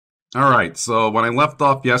Alright, so when I left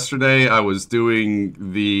off yesterday, I was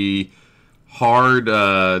doing the hard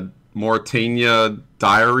Mauritania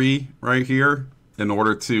diary right here in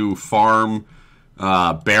order to farm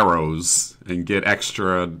barrows and get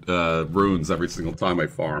extra runes every single time I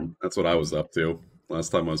farm. That's what I was up to last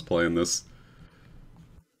time I was playing this.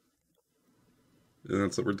 And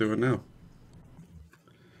that's what we're doing now.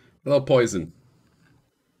 Hello, Poison.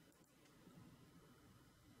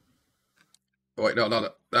 Oh, wait, no, no, no.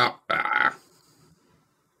 No. Ah.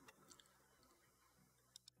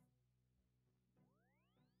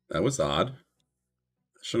 That was odd.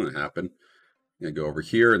 Shouldn't have happened. I'm gonna go over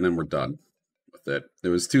here and then we're done with it.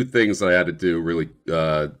 There was two things that I had to do really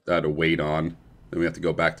I had to wait on. Then we have to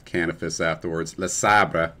go back to Canifis afterwards. Le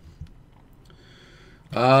Sabre.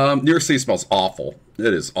 New York City smells awful.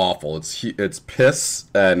 It is awful. It's piss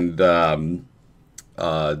and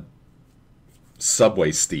uh,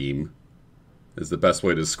 subway steam is the best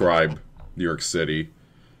way to describe New York City.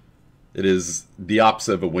 It is the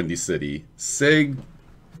opposite of a windy city. Sinjniai.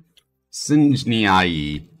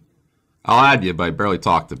 I'll add you, but I barely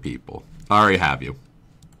talk to people. I already have you.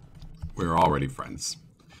 We're already friends.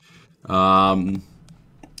 Um,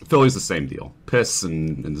 Philly's the same deal. Piss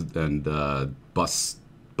and bus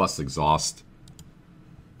exhaust.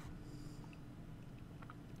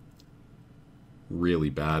 Really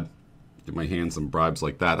bad. Get my hands on bribes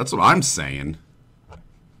like that. That's what I'm saying.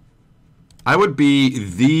 I would be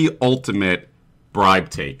the ultimate bribe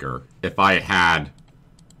taker if I had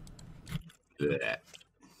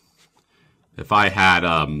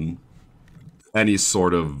any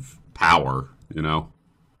sort of power, you know.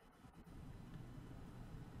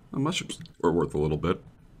 Mushrooms are worth a little bit.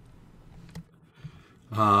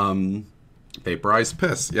 Vaporized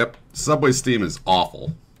piss. Yep. Subway steam is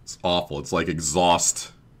awful. It's awful. It's like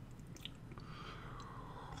exhaust.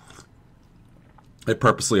 I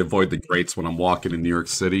purposely avoid the grates when I'm walking in New York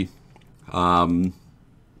City. Um,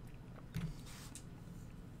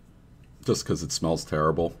 just because it smells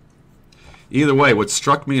terrible. Either way, what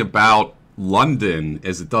struck me about London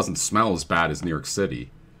is it doesn't smell as bad as New York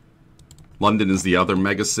City. London is the other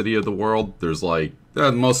mega city of the world. There's like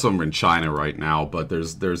most of them are in China right now, but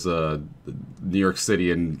there's a New York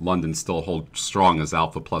City and London still hold strong as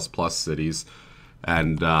Alpha plus plus cities,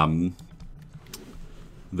 and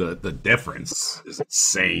the difference is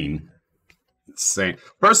insane. Insane.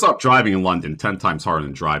 First off, driving in London 10 times harder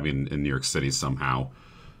than driving in New York City somehow.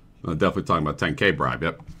 Definitely talking about 10K bribe.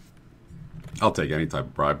 Yep, I'll take any type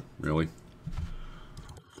of bribe, really.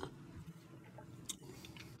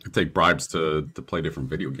 I take bribes to play different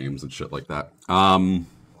video games and shit like that. I've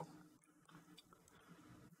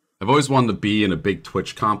always wanted to be in a big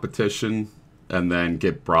Twitch competition and then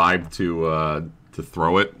get bribed to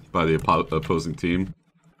throw it by the opposing team.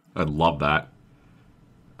 I'd love that.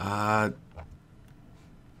 Uh,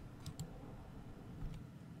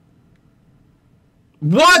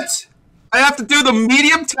 what? I have to do the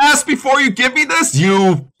medium task before you give me this?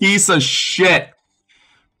 You piece of shit.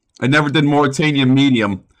 I never did Mauritania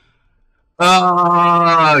medium.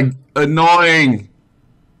 Ah, annoying.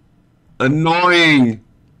 Annoying.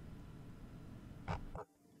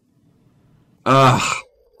 Ugh.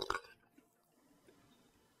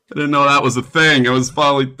 I didn't know that was a thing. I was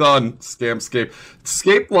finally done. Scamscape.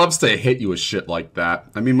 Scape loves to hit you with shit like that.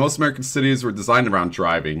 I mean, most American cities were designed around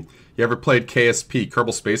driving. You ever played KSP,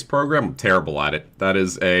 Kerbal Space Program? I'm terrible at it. That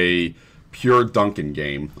is a pure Duncan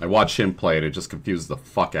game. I watched him play it. It just confused the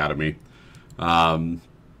fuck out of me.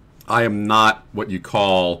 I am not what you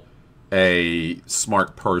call a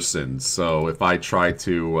smart person. So if I try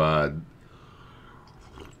to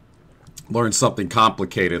learn something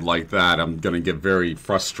complicated like that, I'm going to get very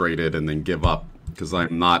frustrated and then give up because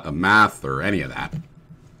I'm not a math or any of that.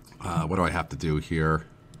 What do I have to do here?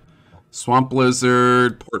 Swamp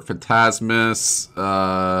Blizzard, Port Phantasmus,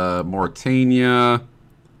 Mauritania.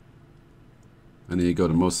 I need to go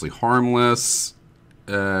to Mostly Harmless.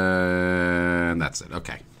 And that's it.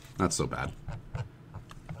 Okay. Not so bad.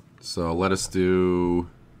 So let us do...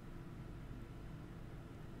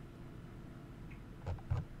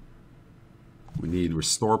 We need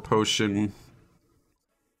Restore Potion.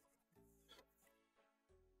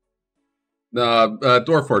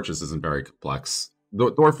 Dwarf Fortress isn't very complex.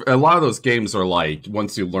 A lot of those games are like,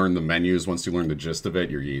 once you learn the menus, once you learn the gist of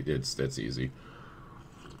it, it's easy.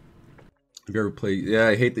 Have you ever played... Yeah,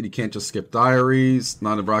 I hate that you can't just skip diaries.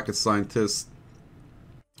 Not a rocket scientist.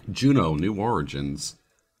 Juno, New Origins.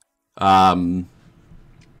 I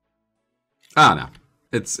don't know.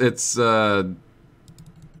 It's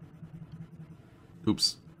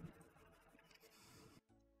oops.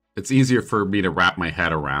 It's easier for me to wrap my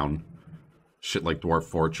head around. Shit like Dwarf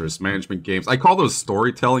Fortress, management games. I call those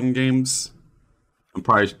storytelling games.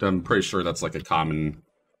 I'm pretty sure that's like a common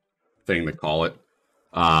thing to call it.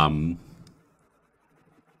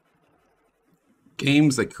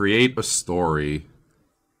 Games that create a story.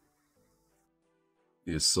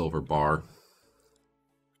 Need a silver bar.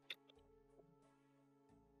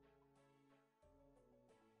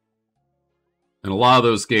 And a lot of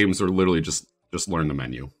those games are literally just learn the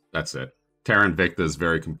menu. That's it. Terra Invicta is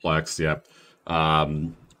very complex. Yep.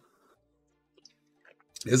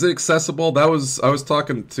 Is it accessible? I was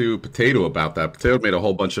talking to Potato about that. Potato made a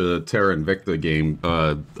whole bunch of Terra Invicta game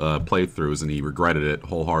playthroughs, and he regretted it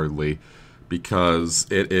wholeheartedly because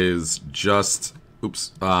it is just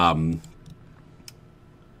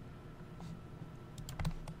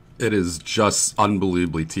it is just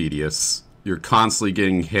unbelievably tedious. You're constantly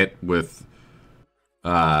getting hit with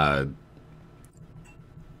put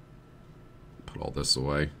all this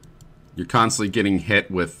away. You're constantly getting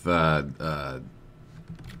hit with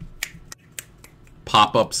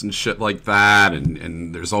pop-ups and shit like that,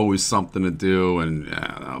 and there's always something to do, and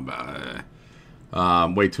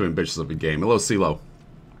way too ambitious of a game. Hello, CeeLo.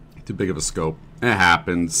 Too big of a scope. It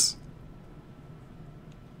happens.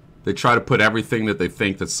 They try to put everything that they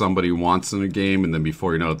think that somebody wants in a game, and then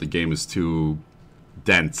before you know it, the game is too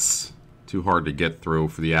dense, too hard to get through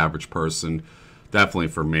for the average person. Definitely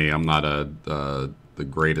for me. I'm not the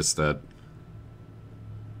greatest at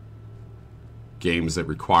games that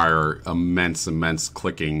require immense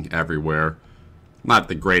clicking everywhere. Not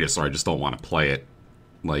the greatest, or I just don't want to play it.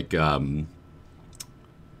 Like,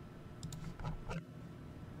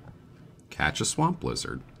 catch a swamp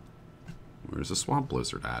lizard. Where's the swamp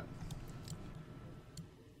lizard at?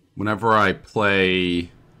 Whenever I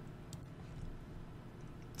play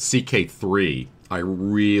CK3, I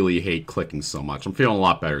really hate clicking so much. I'm feeling a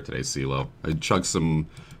lot better today, CeeLo. I chugged some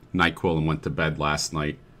NyQuil and went to bed last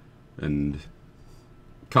night, and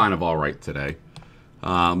kind of alright today.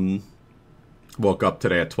 Woke up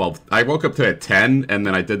today at 12. I woke up today at 10, and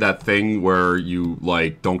then I did that thing where you,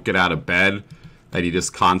 like, don't get out of bed, and you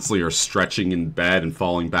just constantly are stretching in bed and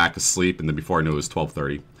falling back asleep, and then before I knew it was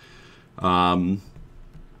 12:30.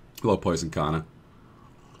 Hello, Poison Kana.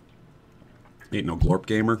 Ain't no glorp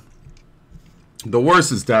gamer. The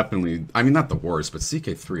worst is definitely, I mean, not the worst, but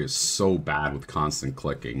CK3 is so bad with constant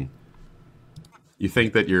clicking. You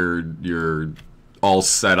think that you're all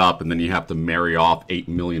set up, and then you have to marry off 8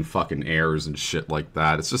 million fucking errors and shit like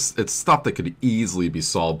that. It's just, it's stuff that could easily be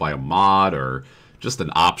solved by a mod or just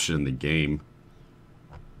an option in the game.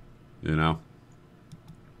 You know?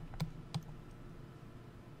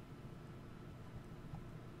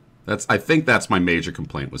 I think that's my major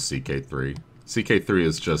complaint with CK3. CK3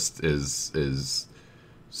 is just, is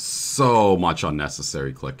so much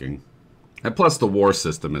unnecessary clicking. And plus the war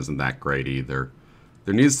system isn't that great either.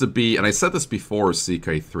 There needs to be, and I said this before,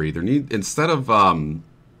 CK3, instead of, oh,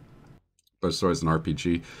 sorry, it's an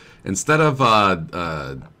RPG. Instead of,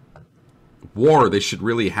 war, they should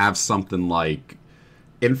really have something like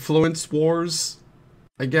influence wars,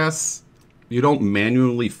 I guess. You don't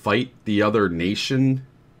manually fight the other nation.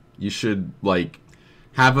 You should, like,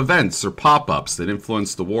 have events or pop-ups that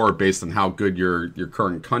influence the war based on how good your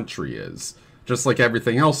current country is. Just like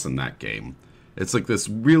everything else in that game. It's like this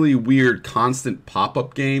really weird constant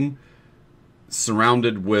pop-up game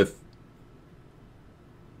surrounded with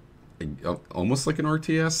almost like an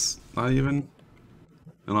RTS, not even.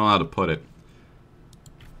 I don't know how to put it.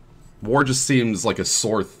 War just seems like a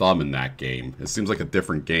sore thumb in that game. It seems like a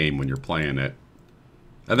different game when you're playing it.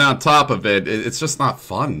 And then on top of it, it's just not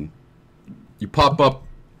fun. You pop up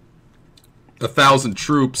 1,000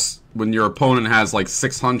 troops when your opponent has like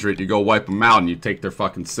 600, you go wipe them out and you take their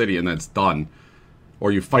fucking city and then it's done.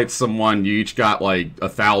 Or you fight someone, you each got like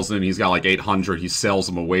 1,000, he's got like 800, he sails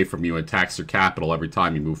them away from you and attacks your capital every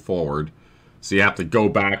time you move forward. So you have to go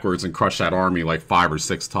backwards and crush that army like 5 or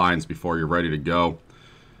 6 times before you're ready to go.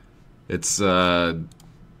 It's something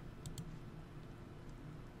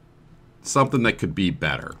that could be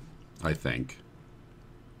better, I think.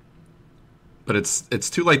 But it's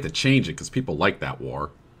too late to change it because people like that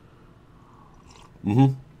war.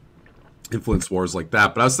 Influence wars like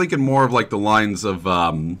that. But I was thinking more of like the lines of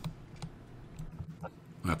I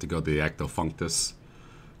have to go to the Ectofunctus.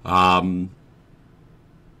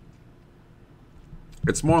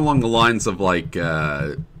 It's more along the lines of like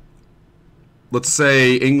let's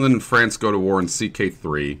say England and France go to war in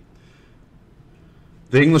CK3.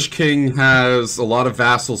 The English king has a lot of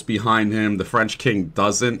vassals behind him. The French king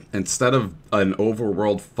doesn't. Instead of an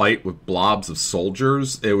overworld fight with blobs of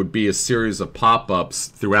soldiers, it would be a series of pop-ups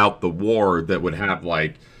throughout the war that would have,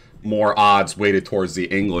 like, more odds weighted towards the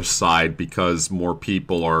English side because more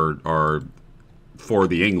people are for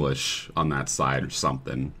the English on that side or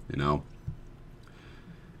something, you know?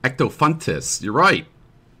 Ectofuntus, you're right.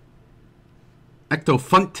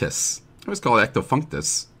 Ectofuntus. I always call it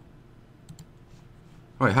ectofunctus.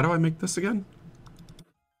 Wait, how do I make this again?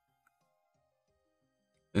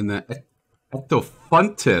 And the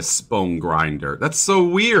ectofuntus bone grinder. That's so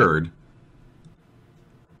weird.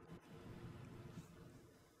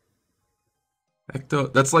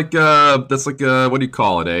 That's like what do you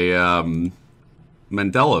call it? A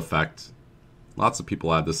Mandela effect. Lots of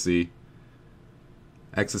people had to see.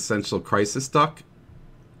 Existential crisis duck?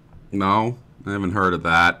 No, I haven't heard of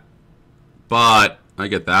that. But I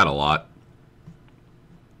get that a lot.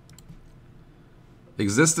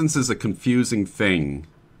 Existence is a confusing thing.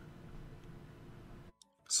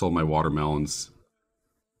 Sold my watermelons.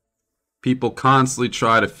 People constantly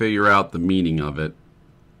try to figure out the meaning of it.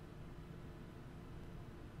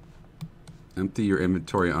 Empty your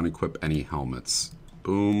inventory, unequip any helmets.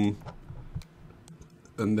 Boom.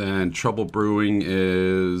 And then Trouble Brewing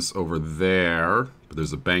is over there. But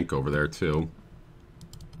there's a bank over there, too.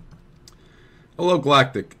 Hello,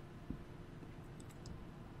 Galactic.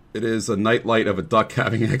 It is a nightlight of a duck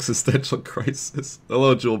having existential crisis.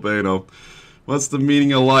 Hello, Jewel Bano. What's the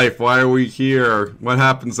meaning of life? Why are we here? What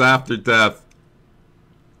happens after death?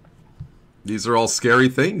 These are all scary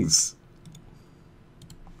things.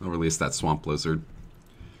 I'll release that swamp lizard.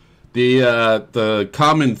 The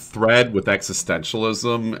common thread with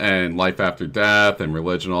existentialism and life after death and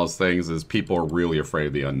religion, all those things, is people are really afraid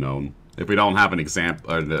of the unknown. If we don't have an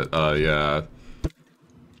example, yeah.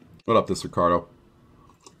 What up, this Ricardo?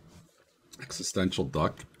 Existential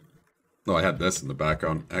duck. Oh, I had this in the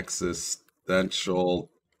background. Existential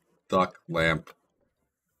duck lamp.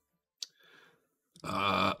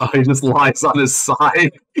 Oh, he just lies on his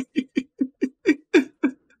side.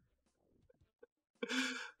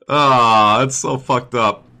 Ah, that's so fucked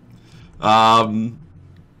up. I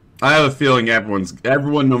have a feeling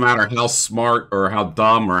everyone, no matter how smart or how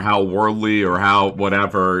dumb or how worldly or how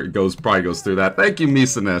whatever, probably goes through that. Thank you,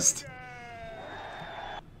 Mesanist.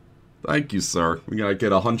 Thank you, sir. We gotta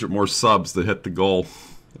get 100 more subs to hit the goal.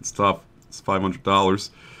 It's tough. It's $500.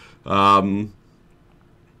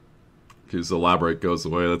 Because Elaborate goes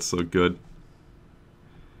away. That's so good.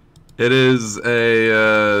 It is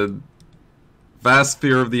a vast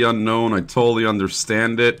fear of the unknown. I totally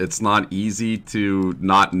understand it. It's not easy to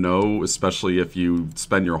not know, especially if you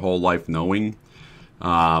spend your whole life knowing.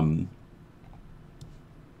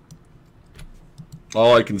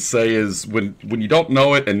 All I can say is when you don't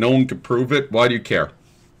know it and no one can prove it, why do you care?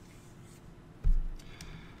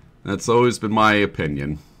 That's always been my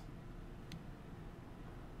opinion.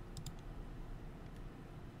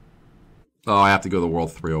 Oh, I have to go to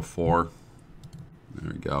World 304.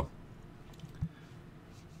 There we go.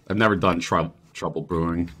 I've never done Trouble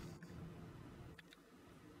Brewing.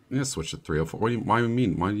 I'm gonna switch to 304. Why do you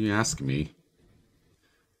mean? Why do you ask me?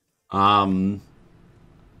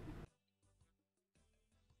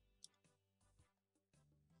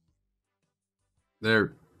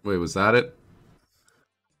 There. Wait, was that it?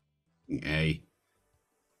 A.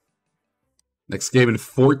 Next game in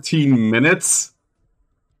 14 minutes?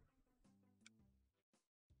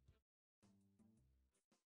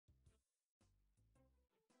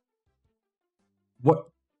 What?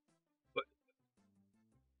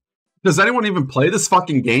 Does anyone even play this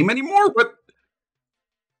fucking game anymore? What?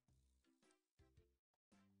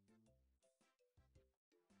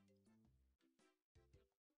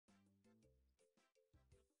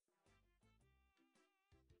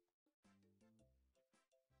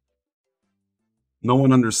 No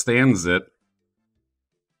one understands it.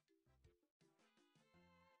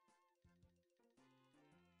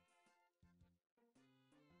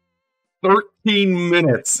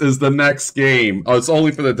 $13 is the next game. Oh, it's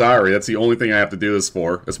only for the diary. That's the only thing I have to do this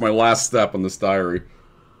for. It's my last step on this diary.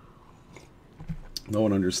 No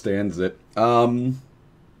one understands it.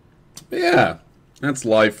 Yeah. That's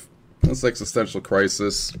life. That's existential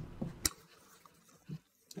crisis.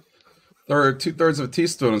 Two-thirds of a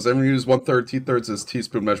teaspoon. Has anyone used 1/3, 2/3 as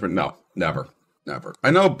teaspoon measurement? No. Never. Never.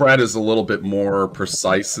 I know bread is a little bit more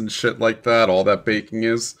precise and shit like that. All that baking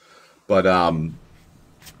is. But,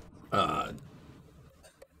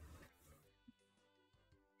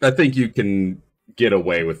 I think you can get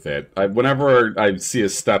away with it. Whenever I see a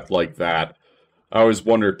step like that, I always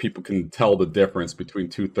wonder if people can tell the difference between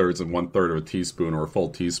 2/3 and 1/3 of a teaspoon or a full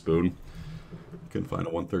teaspoon. Couldn't find a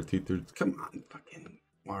 1/3, 2/3. Come on, fucking.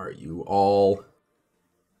 Why are you all?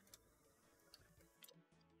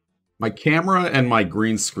 My camera and my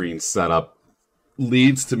green screen setup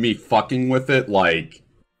leads to me fucking with it like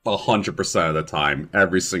 100% of the time.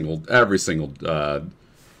 Every single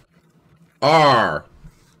R.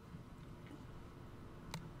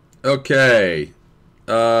 Okay.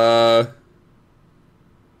 I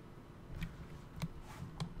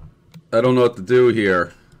don't know what to do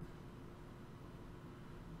here.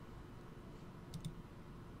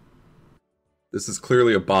 This is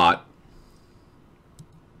clearly a bot.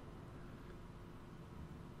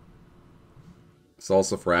 It's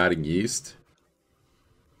also for adding yeast.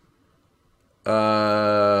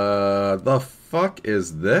 The fuck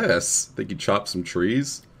is this? Think you chopped some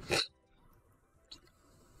trees?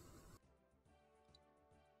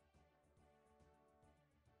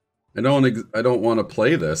 I don't want to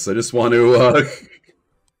play this. I just want to,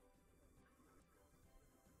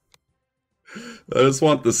 I just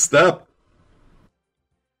want the step.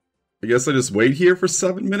 I guess I just wait here for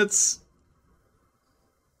 7 minutes?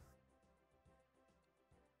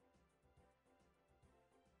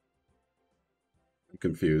 I'm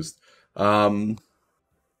confused. I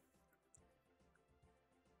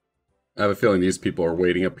have a feeling these people are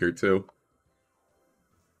waiting up here too.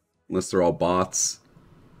 Unless they're all bots.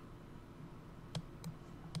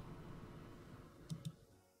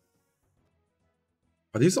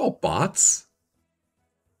 Are these all bots?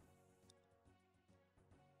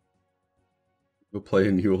 You'll play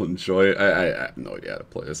and you'll enjoy it. I have no idea how to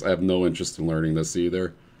play this. I have no interest in learning this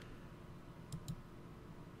either.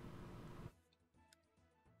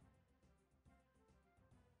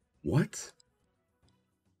 What?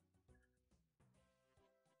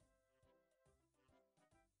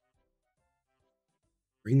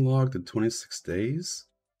 Green logged in 26 days?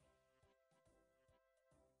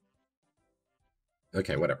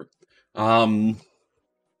 Okay, whatever. I'm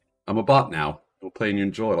a bot now. We'll play and you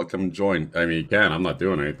enjoy it. I'll come and join. I mean, you can. I'm not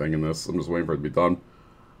doing anything in this. I'm just waiting for it to be done.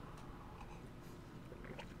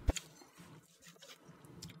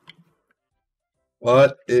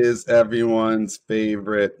 What is everyone's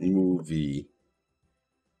favorite movie?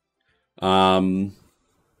 Brew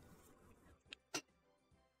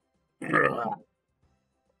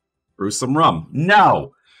some rum.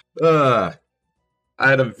 No! I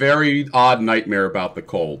had a very odd nightmare about the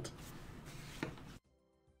cold.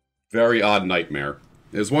 Very odd nightmare.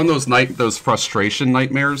 It was one of those frustration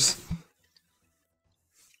nightmares.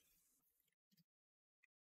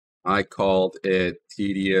 I called it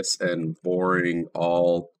tedious and boring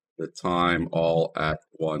all the time, all at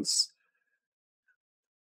once.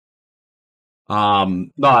 No,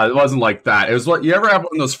 it wasn't like that. It was what you ever have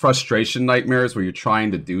one of those frustration nightmares where you're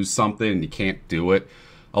trying to do something and you can't do it.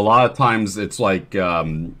 A lot of times it's like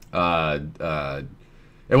it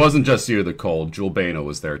wasn't just you, the cold. Jewel Bano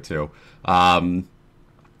was there too.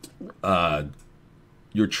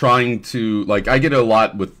 You're trying to, like, I get it a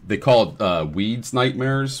lot with, they call it weeds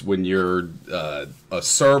nightmares, when you're a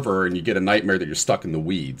server and you get a nightmare that you're stuck in the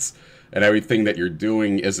weeds and everything that you're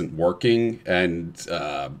doing isn't working, and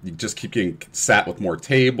you just keep getting sat with more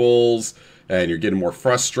tables and you're getting more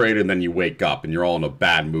frustrated, and then you wake up and you're all in a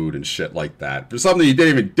bad mood and shit like that. There's something you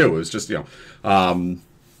didn't even do. It's just, you know,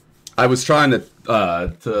 I was trying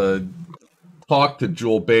to talk to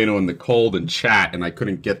Jewel Bano in the cold and chat, and I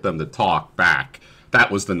couldn't get them to talk back. That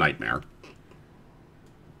was the nightmare.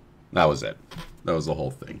 That was it. That was the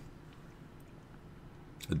whole thing.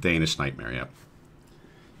 The Danish nightmare, yeah.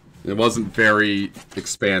 It wasn't very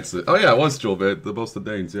expansive. Oh yeah, it was Jewel Bano, the most of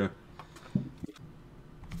Danes, yeah.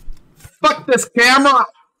 Fuck this camera!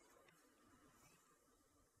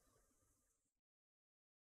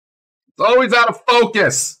 It's always out of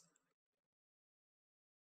focus!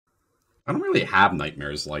 I don't really have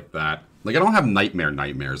nightmares like that. Like, I don't have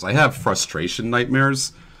nightmares. I have frustration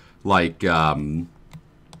nightmares. Like, yeah,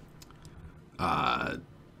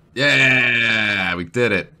 we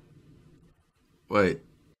did it. Wait.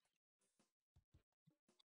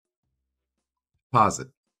 Pause it.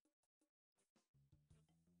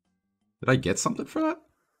 Did I get something for that?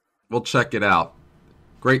 We'll check it out.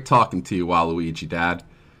 Great talking to you, Waluigi, Dad.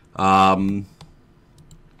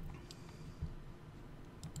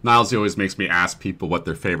 Niles always makes me ask people what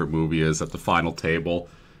their favorite movie is at the final table.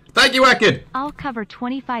 Thank you, Ekid! I'll cover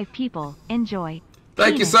 25 people. Enjoy.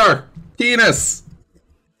 Thank you, sir! Penis!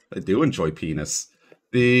 I do enjoy penis.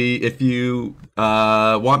 If you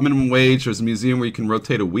want minimum wage, there's a museum where you can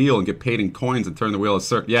rotate a wheel and get paid in coins and turn the wheel a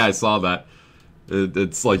certain... Yeah, I saw that.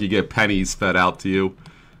 It's like you get pennies fed out to you.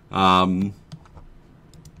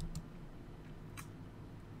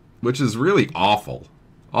 Which is really awful.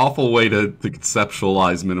 Awful way to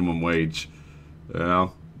conceptualize minimum wage. You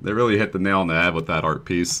know, they really hit the nail on the head with that art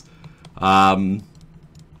piece.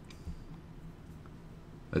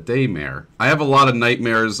 A daymare. I have a lot of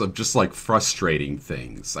nightmares of just like frustrating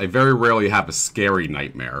things. I very rarely have a scary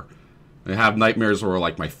nightmare. I have nightmares where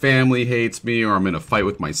like my family hates me or I'm in a fight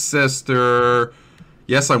with my sister.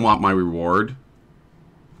 Yes, I want my reward.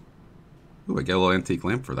 Ooh, I get a little antique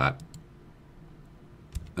lamp for that.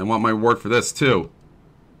 I want my reward for this too.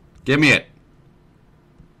 Give me it.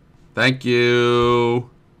 Thank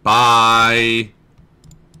you. Bye.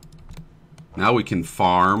 Now we can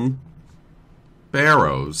farm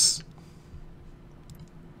barrows.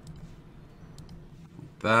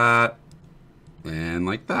 That. And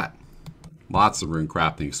like that. Lots of rune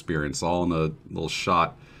crafting experience, all in a little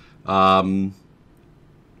shot.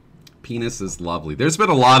 Penis is lovely. There's been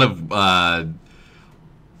a lot of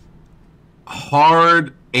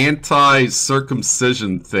hard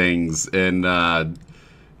anti-circumcision things and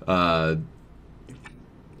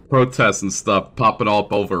protests and stuff popping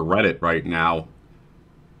up over Reddit right now.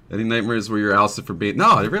 Any nightmares where you're ousted for being...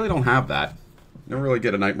 No, I really don't have that. I don't really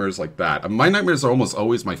get nightmares like that. My nightmares are almost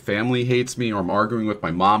always my family hates me, or I'm arguing with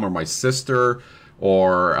my mom or my sister,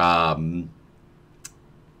 or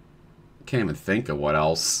can't even think of what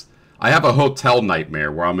else. I have a hotel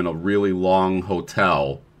nightmare where I'm in a really long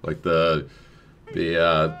hotel, like the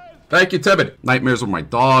thank you, Tibbet. Nightmares where my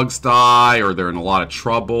dogs die or they're in a lot of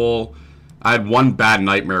trouble. I had one bad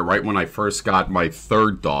nightmare right when I first got my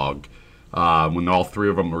third dog. When all three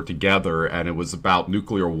of them were together, and it was about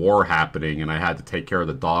nuclear war happening, and I had to take care of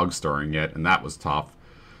the dogs during it, and that was tough.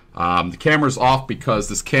 The camera's off because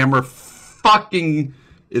this camera fucking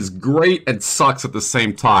is great and sucks at the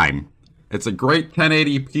same time. It's a great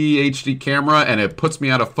 1080p HD camera, and it puts me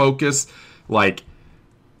out of focus like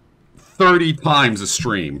 30 times a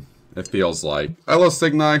stream, it feels like. Hello,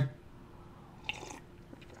 Signai.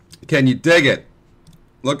 Can you dig it?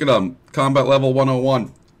 Look at them. Combat level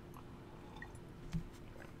 101.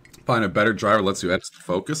 Find a better driver lets you edit the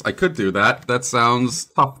focus. I could do that. That sounds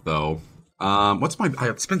tough, though. What's my...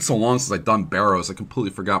 It's been so long since I've done barrows. I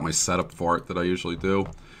completely forgot my setup for it that I usually do.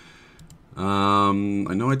 I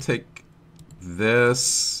know I take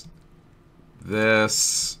this.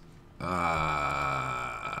 This. Did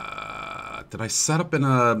I set up in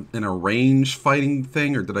a range fighting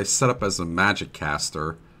thing, or did I set up as a magic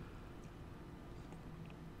caster?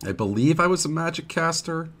 I believe I was a magic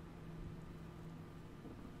caster.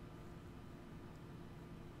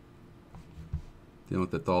 Dealing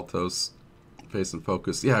with the Daltos. Face and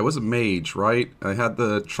focus. Yeah, I was a mage, right? I had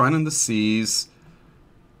the Trine in the Seas.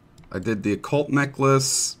 I did the occult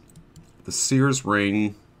necklace. The Seer's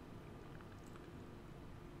ring.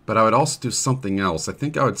 But I would also do something else. I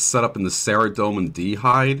think I would set up in the Ceridome and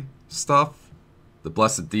D-hide stuff. The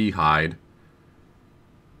Blessed D-hide.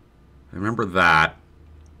 I remember that.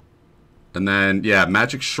 And then, yeah,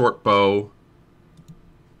 magic short bow.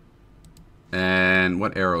 And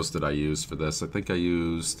what arrows did I use for this? I think I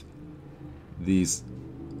used these.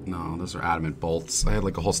 No, those are adamant bolts. I had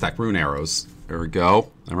like a whole stack of rune arrows. There we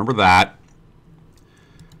go. I remember that.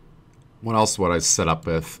 What else would I set up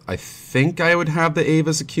with? I think I would have the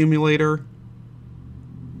Ava's accumulator.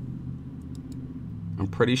 I'm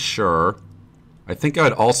pretty sure. I think I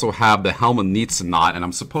would also have the Helm of Nitsanot, and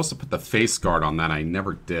I'm supposed to put the face guard on that. I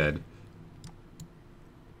never did.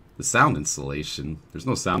 The sound insulation. There's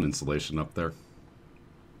no sound insulation up there.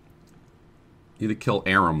 Need to kill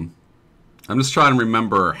Aram. I'm just trying to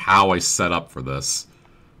remember how I set up for this.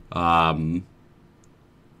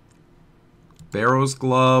 Barrows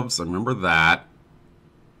gloves. I remember that.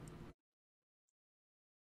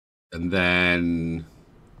 And then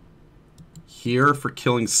here for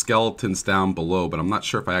killing skeletons down below, but I'm not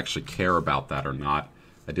sure if I actually care about that or not.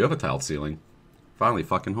 I do have a tiled ceiling. Finally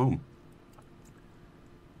fucking home.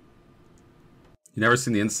 You never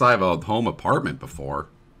seen the inside of a home apartment before.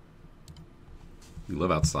 You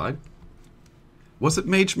live outside? Was it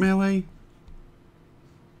Mage Melee?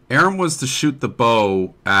 Aram was to shoot the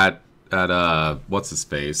bow at what's his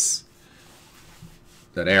face?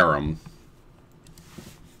 At Aram.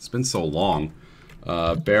 It's been so long.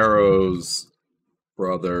 Barrows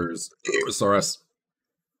Brothers SRS.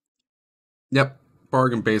 Yep.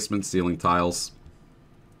 Bargain basement ceiling tiles.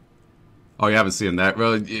 Oh, you haven't seen that?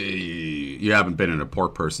 Well, you haven't been in a poor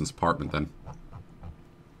person's apartment then.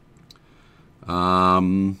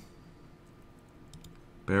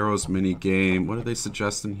 Barrows mini game. What are they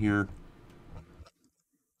suggesting here?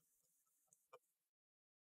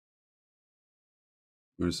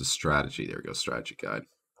 Where's the strategy? There we go, strategy guide.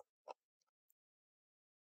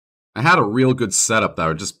 I had a real good setup that I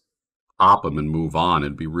would just pop them and move on.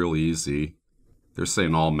 It'd be real easy. They're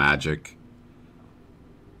saying all magic.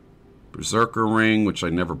 Berserker ring, which I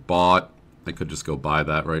never bought. I could just go buy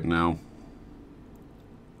that right now.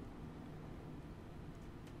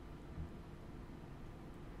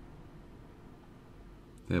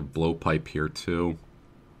 They have blowpipe here too.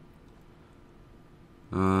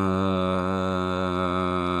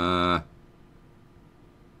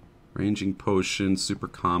 Ranging potion, super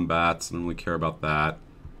combats. I don't really care about that.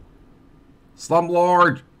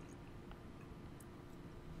 Slumlord!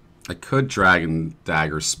 I could Dragon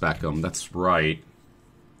Dagger spec them. That's right.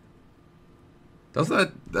 Does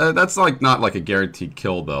that? That's like not like a guaranteed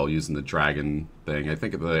kill though. Using the dragon thing. I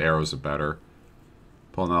think the arrows are better.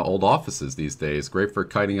 Pulling out old offices these days. Great for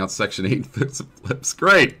kiting out Section 8 fix and flips.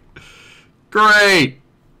 Great, great.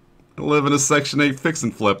 I live in a Section 8 fix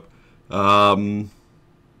and flip. Tombs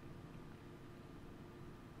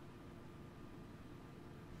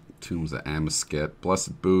of Amasket.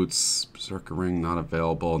 Blessed Boots. Berserker Ring not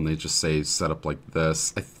available. And they just say set up like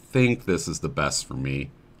this. I think this is the best for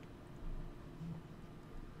me.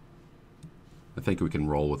 I think we can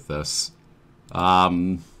roll with this.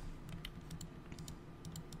 I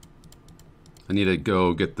need to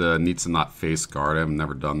go get the Needs to Not Face Guard. I've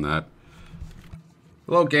never done that.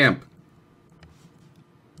 Hello, Gamp.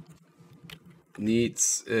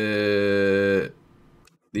 Needs to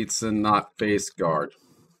Not Face Guard.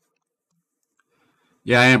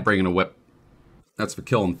 Yeah, I am bringing a whip. That's for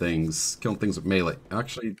killing things. Killing things with melee.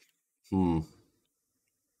 Actually, I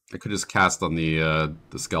could just cast on the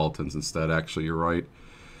skeletons instead. Actually, you're right.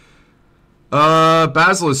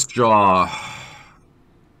 Basilisk Jaw.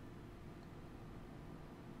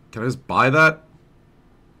 Can I just buy that?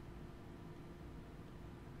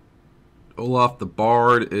 Olaf the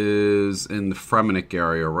Bard is in the Fremenic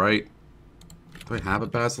area, right? Do I have a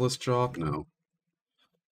Basilisk Jaw? No.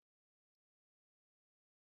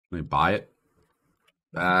 Can I buy it?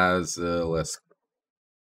 Basilisk.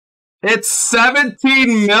 It's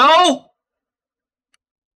 17 mil?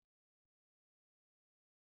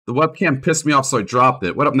 The webcam pissed me off, so I dropped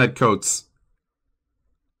it. What up, Ned Coates?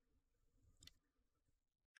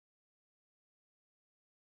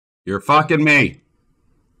 You're fucking me.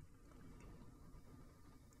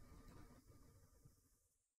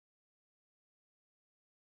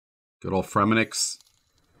 Good old Fremenics.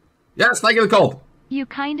 Yes, thank you, the cold. You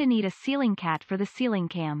kinda need a ceiling cat for the ceiling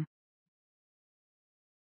cam.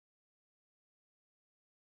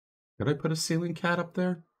 Did I put a ceiling cat up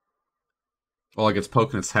there? Oh, like it's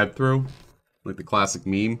poking its head through? Like the classic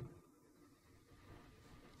meme?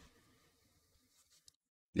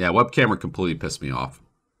 Yeah, webcam completely pissed me off.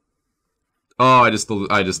 Oh, I just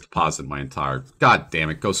deposited my entire... God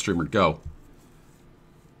damn it, go streamer, go.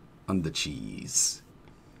 On the cheese.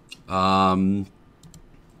 Fuck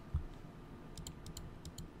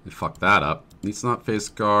that up. Needs not face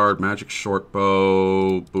guard, magic short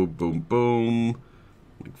bow, boom, boom, boom.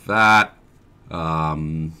 Like that.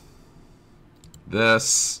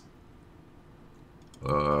 This.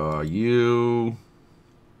 You.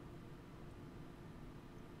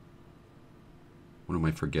 What am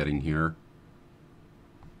I forgetting here?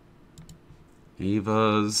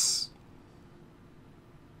 Avas.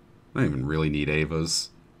 I don't even really need Avas.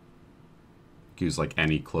 Use like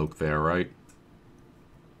any cloak there, right?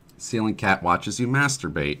 Ceiling cat watches you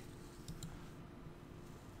masturbate.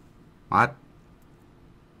 What?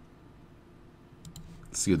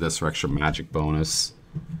 Let's see this for extra magic bonus.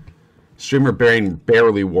 Streamer bearing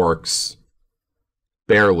barely works.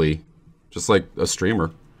 Barely. Just like a streamer.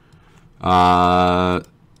 Let's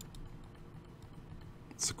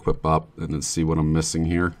equip up and then see what I'm missing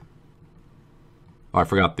here. Oh, I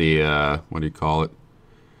forgot the, what do you call it?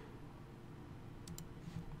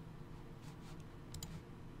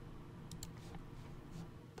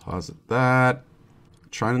 Deposit that.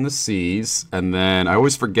 Trident in the Seas. And then I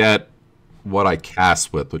always forget what I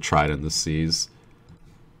cast with Trident in the Seas.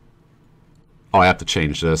 Oh, I have to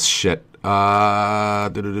change this. Shit. This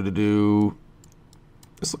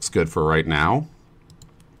looks good for right now.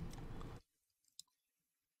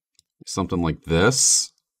 Something like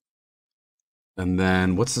this. And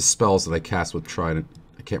then, what's the spells that I cast with Trident?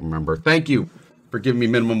 I can't remember. Thank you for giving me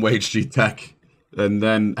minimum wage, G-Tech. And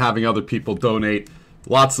then having other people donate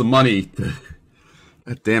lots of money.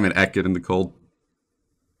 God damn it, Ekid in the cold.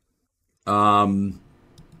 What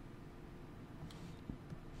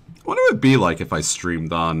would it be like if I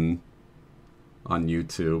streamed on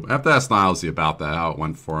YouTube? I have to ask Nilesy about that, how it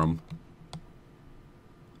went for him.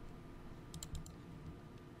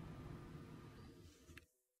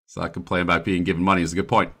 So I complain about being given money is a good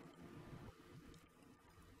point.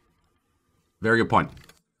 Very good point.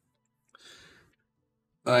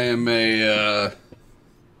 I am a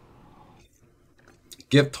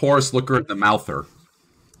gift horse looker in the mouther.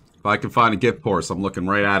 If I can find a gift horse, I'm looking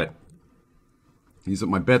right at it. Use up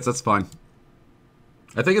my bits, that's fine.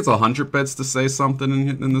 I think it's 100 bits to say something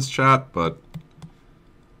in this chat, but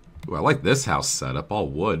Ooh, I like this house setup, all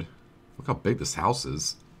wood. Look how big this house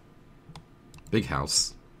is. Big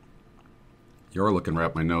house. You're looking right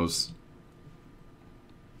up my nose.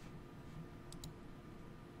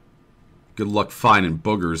 Good luck finding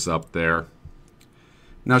boogers up there.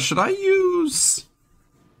 Now, should I use...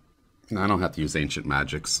 No, I don't have to use ancient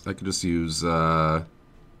magics. I could just use, Fuck,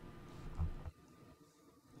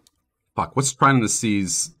 what's Trident of the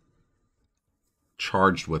Seas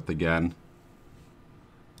charged with again?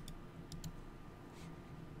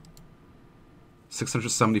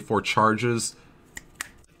 674 charges.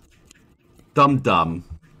 Dumb.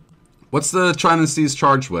 What's the Trident of the Seas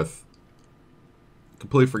charged with?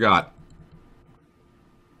 Completely forgot.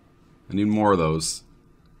 I need more of those.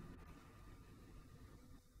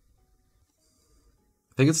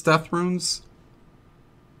 I think it's Death Runes.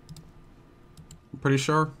 I'm pretty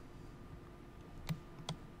sure.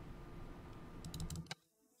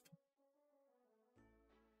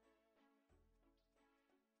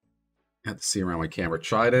 I have to see around my camera.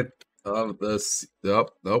 Trident of the...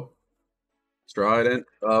 Nope. Trident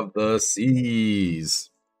of the Seas.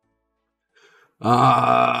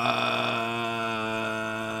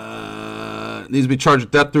 Needs to be charged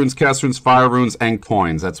with Death Runes, Cast Runes, Fire Runes, and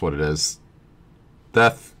coins. That's what it is.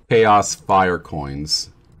 Death, Chaos, Fire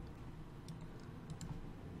coins.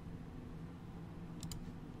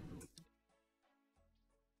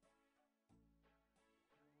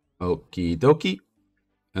 Okie dokie.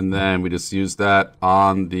 And then we just use that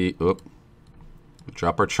on the... We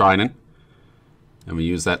drop our Trident. And we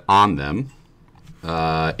use that on them.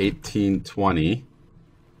 1820.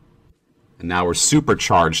 And now we're super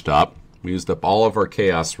charged up. We used up all of our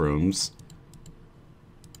Chaos Rooms.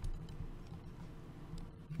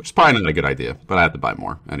 Which is probably not a good idea, but I have to buy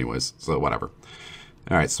more anyways, so whatever.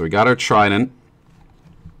 Alright, so we got our Trident.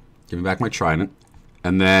 Give me back my Trident.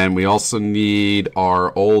 And then we also need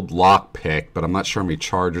our old lockpick, but I'm not sure how many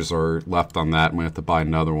charges are left on that. I'm going to have to buy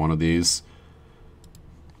another one of these.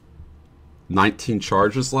 19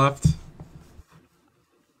 charges left?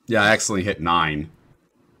 Yeah, I accidentally hit 9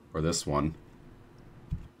 for this one.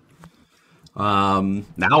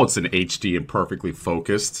 Now it's in HD and perfectly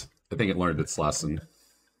focused. I think it learned its lesson.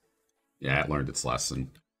 Yeah, it learned its lesson.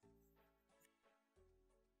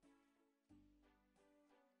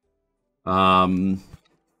 I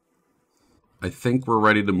think we're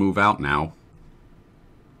ready to move out now.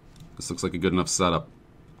 This looks like a good enough setup.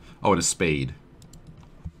 Oh, and a spade.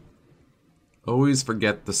 Always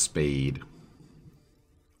forget the spade.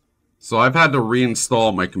 So I've had to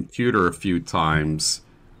reinstall my computer a few times.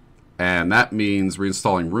 And that means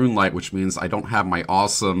reinstalling RuneLite, which means I don't have my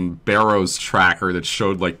awesome barrows tracker that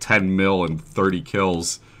showed like 10 mil and 30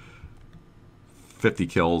 kills. 50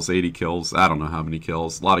 kills, 80 kills, I don't know how many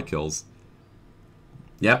kills. A lot of kills.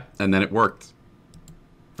 Yep, and then it worked.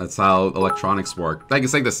 That's how electronics work. Thank you,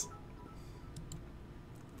 take this.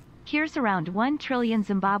 Here's around 1 trillion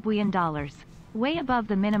Zimbabwean dollars. Way above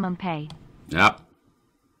the minimum pay. Yep.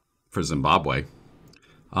 For Zimbabwe.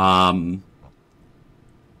 What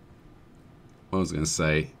was I going to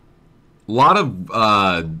say? A lot of,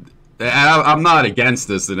 I'm not against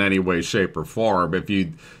this in any way, shape, or form. If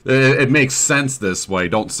you, it makes sense this way.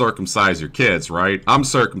 Don't circumcise your kids, right? I'm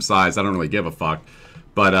circumcised. I don't really give a fuck.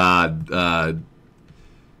 But, hang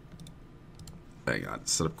on.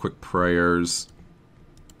 Set up quick prayers.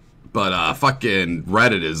 But, fucking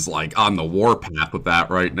Reddit is, like, on the warpath with that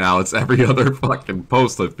right now. It's every other fucking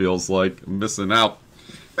post, it feels like. I'm missing out.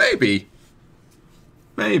 Maybe.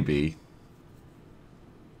 Maybe.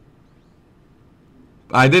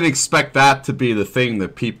 I didn't expect that to be the thing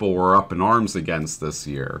that people were up in arms against this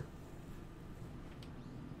year.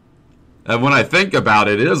 And when I think about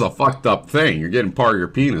it, it is a fucked up thing. You're getting part of your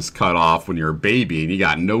penis cut off when you're a baby, and you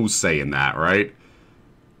got no say in that, right?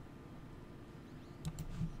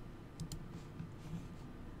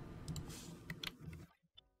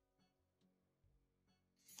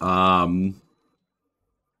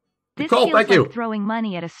 This Cool, feels thank like you. throwing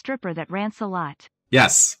money at a stripper that rants a lot.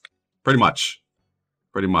 Yes, pretty much.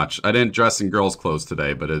 Pretty much. I didn't dress in girls' clothes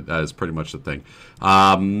today, but that is pretty much the thing.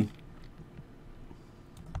 I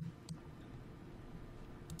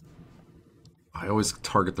always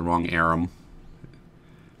target the wrong Aram.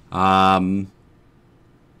 What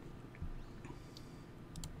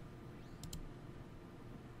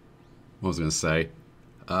was I going to say?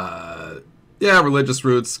 Yeah, religious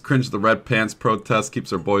roots. Cringe at the red pants protest.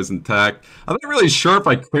 Keeps our boys intact. I'm not really sure if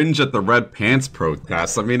I cringe at the red pants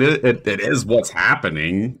protest. I mean, it is what's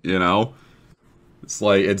happening, you know? It's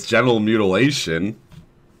like, it's genital mutilation.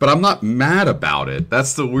 But I'm not mad about it.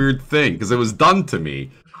 That's the weird thing, because it was done to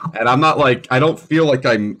me. And I'm not like, I don't feel like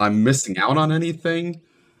I'm missing out on anything.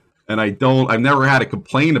 And I've never had a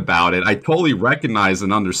complaint about it. I totally recognize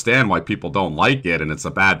and understand why people don't like it, and it's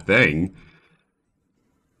a bad thing.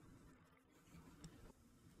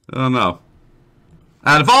 I don't know.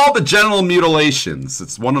 Out of all the genital mutilations,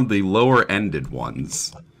 it's one of the lower-ended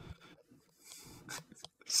ones.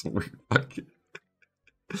 So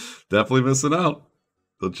definitely missing out.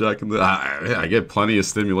 Still checking the. I get plenty of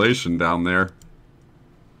stimulation down there.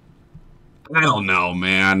 I don't know,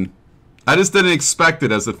 man. I just didn't expect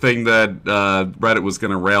it as a thing that Reddit was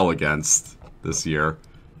going to rail against this year.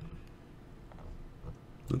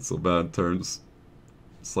 Not so bad in terms.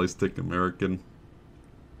 Slice dick American.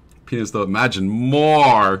 Penis though, imagine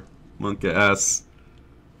more! Monka S.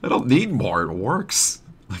 I don't need more, it works.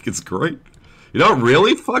 Like, it's great. You know what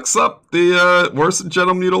really fucks up the worst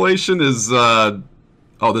genital mutilation is, oh,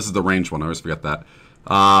 this is the range one, I always forget that.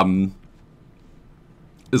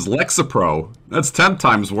 Is Lexapro. That's 10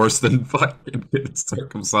 times worse than fucking getting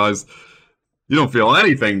circumcised. You don't feel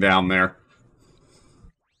anything down there.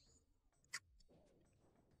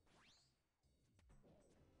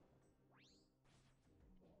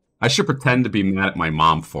 I should pretend to be mad at my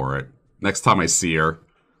mom for it. Next time I see her.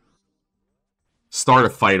 Start a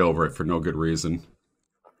fight over it for no good reason.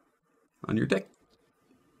 On your dick.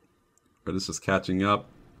 But it's just catching up.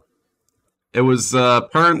 It was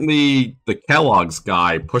apparently the Kellogg's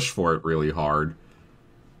guy pushed for it really hard.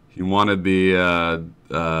 He wanted the,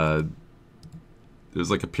 it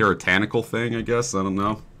was like a puritanical thing, I guess. I don't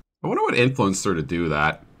know. I wonder what influenced her to do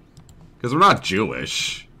that. Because we're not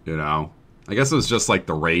Jewish, you know. I guess it was just like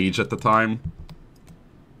the rage at the time.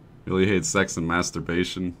 Really hated sex and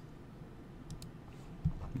masturbation.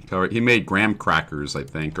 He made graham crackers, I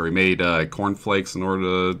think. Or he made cornflakes in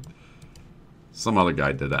order to... Some other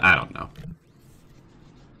guy did that. I don't know.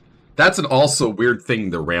 That's an also weird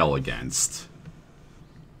thing to rail against.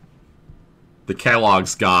 The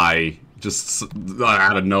Kellogg's guy, just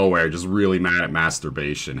out of nowhere, just really mad at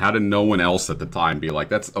masturbation. How did no one else at the time be like,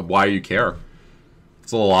 that's why you care?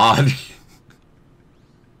 It's a little odd.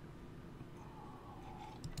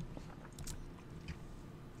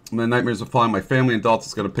 My nightmares of following my family and adults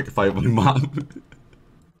is going to pick a fight with my mom.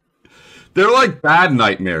 They're like bad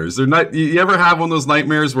nightmares. They're not. You ever have one of those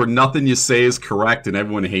nightmares where nothing you say is correct and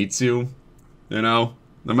everyone hates you? You know?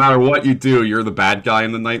 No matter what you do, you're the bad guy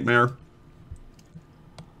in the nightmare.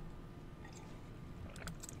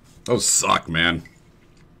 Those suck, man.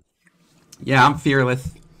 Yeah, I'm fearless.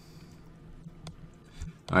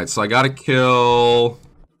 Alright, so I gotta kill...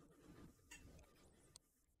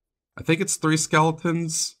 I think it's 3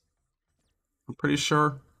 skeletons. I'm pretty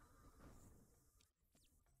sure.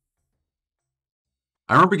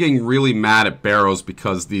 I remember getting really mad at barrows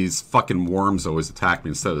because these fucking worms always attack me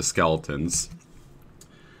instead of the skeletons.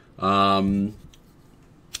 Small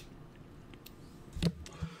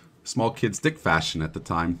kids dick fashion at the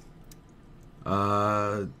time.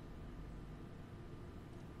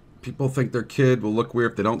 People think their kid will look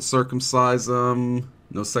weird if they don't circumcise them.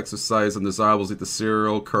 No sexercise, undesirables eat the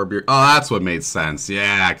cereal, curb your... Oh, that's what made sense.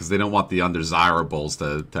 Yeah, because they don't want the undesirables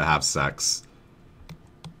to have sex.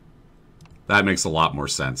 That makes a lot more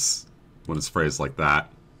sense when it's phrased like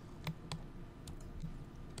that.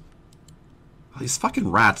 Oh, these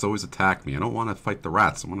fucking rats always attack me. I don't want to fight the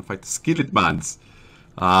rats. I want to fight the skeletons.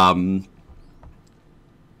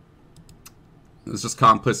 It's just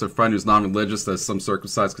commonplace. A friend who's non-religious that's some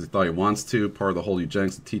circumcised because he thought he wants to. Part of the whole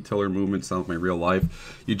eugenics and T-tiller movement. Sounds like my real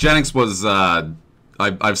life. Eugenics was...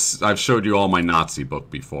 I've showed you all my Nazi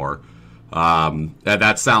book before.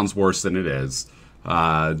 That sounds worse than it is.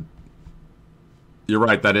 You're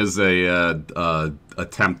right. That is a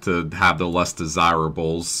attempt to have the less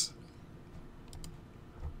desirables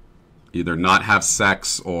either not have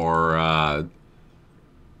sex or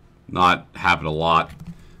not have it a lot.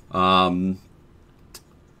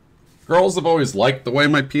 Girls have always liked the way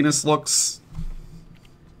my penis looks.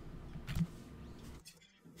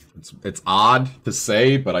 It's odd to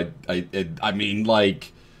say, but I mean,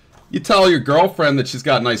 like, you tell your girlfriend that she's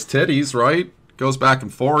got nice titties, right? Goes back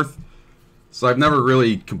and forth. So I've never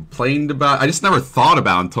really complained about... I just never thought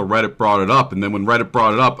about it until Reddit brought it up. And then when Reddit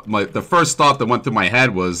brought it up, the first thought that went through my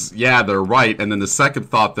head was, yeah, they're right. And then the second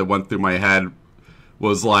thought that went through my head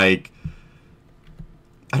was like,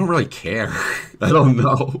 I don't really care. I don't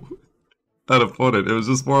know how to put it. It was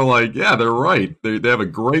just more like, yeah, they're right. They have a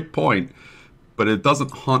great point. But it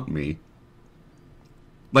doesn't haunt me.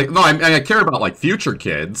 Like, no, I care about, like, future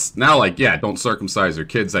kids. Now, like, yeah, don't circumcise your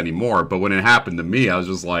kids anymore. But when it happened to me, I was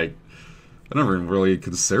just like... I never really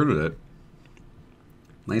considered it.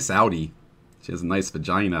 Nice Audi. She has a nice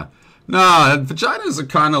vagina. Nah, vaginas are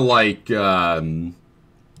kind of like, they're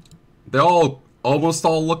all almost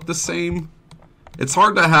all look the same. It's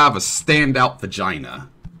hard to have a standout vagina.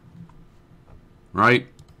 Right?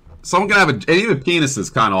 Someone can have a... Even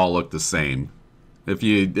penises kind of all look the same. If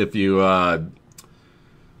you, I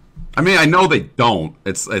mean, I know they don't.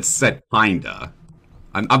 It's said kinda.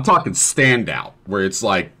 I'm talking standout, where it's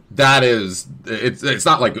like, that is... It's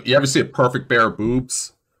not like... You ever see a perfect pair of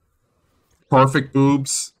boobs? Perfect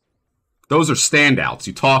boobs? Those are standouts.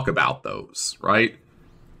 You talk about those, right?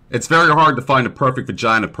 It's very hard to find a perfect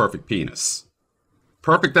vagina, perfect penis.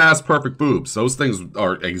 Perfect ass, perfect boobs. Those things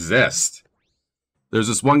exist. There's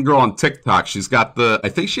this one girl on TikTok. She's got I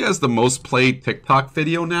think she has the most played TikTok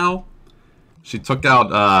video now. She took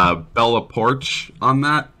out Bella Porch on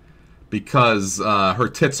that because her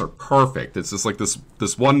tits are perfect. It's just like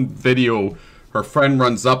this one video. Her friend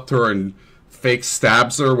runs up to her and fake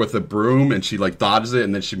stabs her with a broom, and she like dodges it,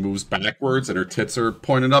 and then she moves backwards, and her tits are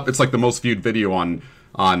pointed up. It's like the most viewed video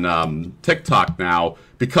on TikTok now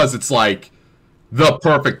because it's like the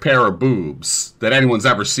perfect pair of boobs that anyone's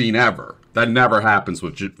ever seen ever. That never happens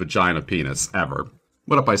with vagina penis ever.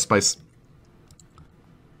 What up, Ice Spice?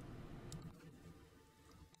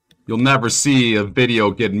 You'll never see a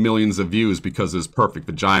video get millions of views because there's perfect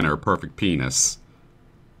vagina or perfect penis.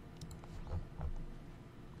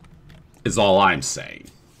 Is all I'm saying.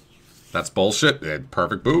 That's bullshit.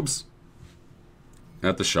 Perfect boobs. I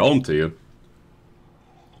have to show them to you.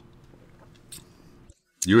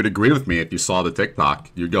 You would agree with me if you saw the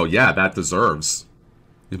TikTok. You'd go, yeah, that deserves.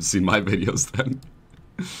 You've seen my videos then.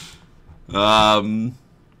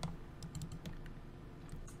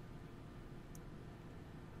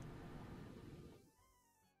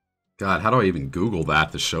 God, how do I even Google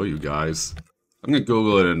that to show you guys? I'm going to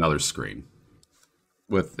Google it in another screen.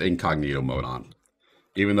 With incognito mode on.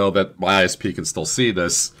 Even though that my ISP can still see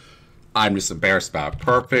this, I'm just embarrassed about it.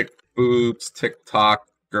 Perfect boobs, TikTok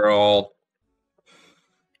girl.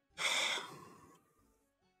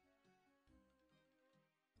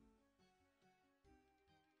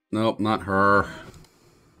 Nope, not her.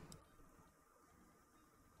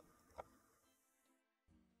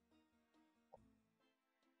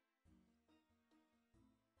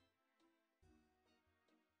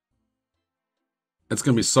 It's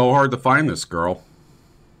gonna be so hard to find this girl.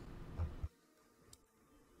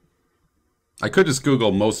 I could just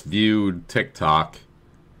Google most viewed TikTok.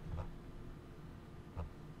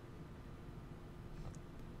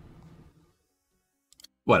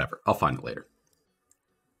 Whatever, I'll find it later.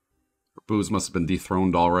 Her boobs must have been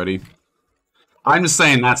dethroned already. I'm just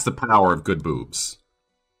saying that's the power of good boobs.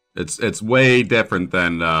 It's way different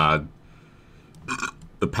than the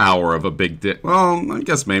power of a big dick. Well, I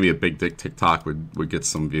guess maybe a big dick TikTok would get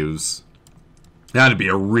some views. It had to be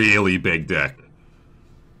a really big dick.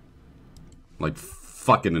 Like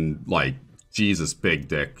fucking like Jesus big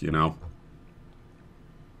dick, you know?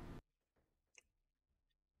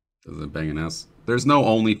 Does it bang an S? There's no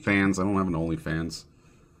OnlyFans. I don't have an OnlyFans.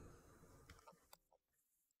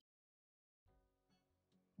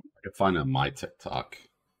 I could find it on my TikTok.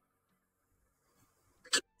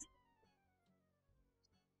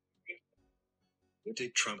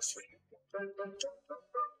 Did Trump thing.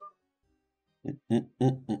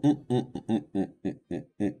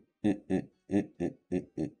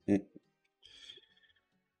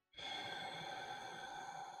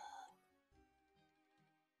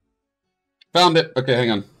 Found it. Okay,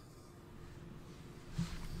 hang on.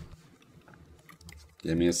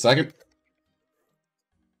 Give me a second.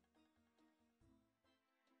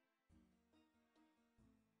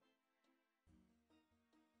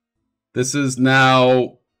 This is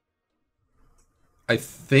now, I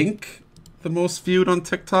think, the most viewed on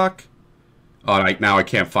TikTok. Oh, now I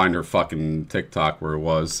can't find her fucking TikTok where it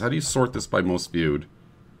was. How do you sort this by most viewed?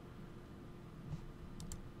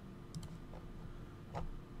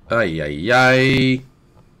 Ay, ay, ay.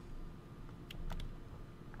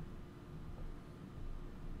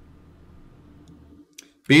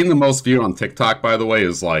 Being the most viewed on TikTok, by the way,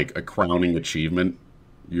 is like a crowning achievement.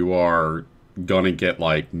 You are gonna get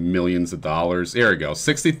like millions of dollars. There we go.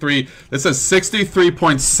 63. This says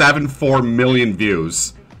 63.74 million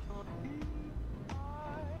views.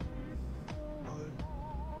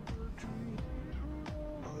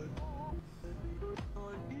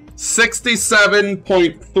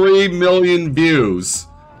 $67.3 million views.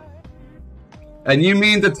 And you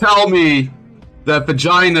mean to tell me that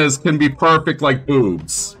vaginas can be perfect like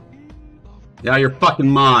boobs? Yeah, you're fucking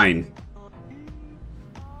mine.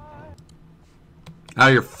 Out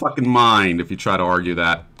of your fucking mind if you try to argue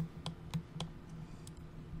that.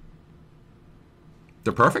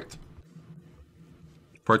 They're perfect?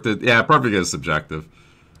 Yeah, perfect is subjective.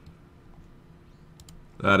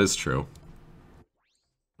 That is true.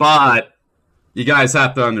 But you guys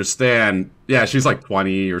have to understand, yeah, she's like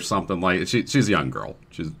 20 or something. Like she's a young girl.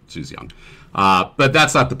 She's young. But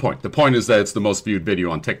that's not the point. The point is that it's the most viewed video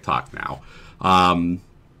on TikTok now.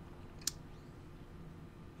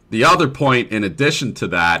 The other point, in addition to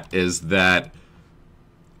that, is that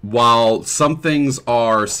while some things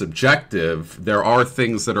are subjective, there are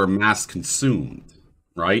things that are mass consumed,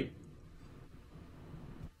 right?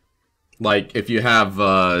 Like if you have,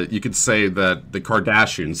 you could say that the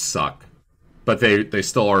Kardashians suck, but they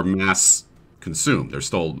still are mass consumed. There's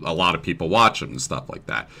still a lot of people watching and stuff like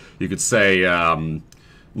that. You could say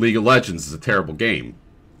League of Legends is a terrible game,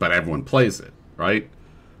 but everyone plays it, right?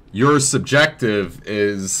 Your subjective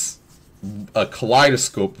is a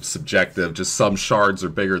kaleidoscope of subjective, just some shards are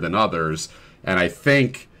bigger than others, and I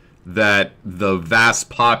think that the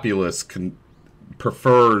vast populace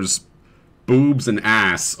prefers boobs and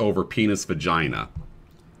ass over penis vagina.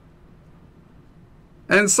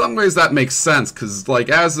 And in some ways that makes sense, because like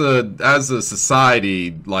as a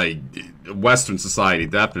society, like Western society,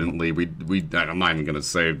 definitely I'm not even gonna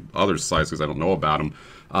say other societies because I don't know about them.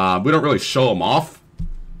 We don't really show them off.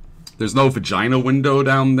 There's no vagina window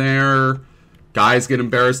down there. Guys get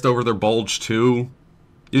embarrassed over their bulge too.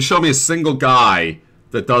 You show me a single guy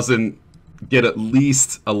that doesn't get at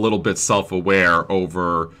least a little bit self-aware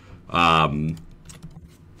over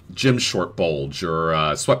gym short bulge or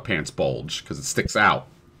sweatpants bulge because it sticks out,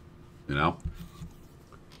 you know?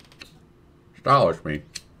 Stylish me.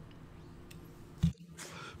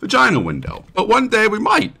 Vagina window. But one day we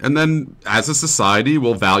might, and then as a society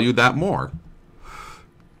we'll value that more.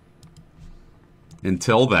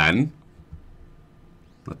 Until then,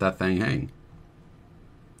 let that thing hang.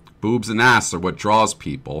 Boobs and ass are what draws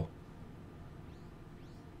people.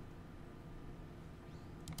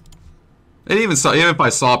 And even if I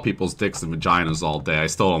saw people's dicks and vaginas all day, I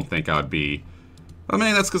still don't think I would be... I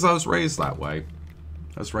mean, that's because I was raised that way.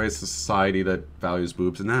 I was raised in a society that values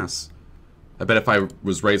boobs and ass. I bet if I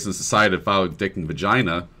was raised in a society that valued dick and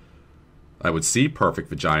vagina, I would see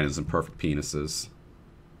perfect vaginas and perfect penises.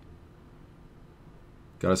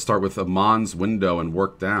 Gotta start with a Mon's window and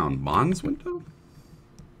work down. Mon's window?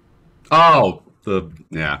 Oh, the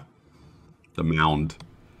mound.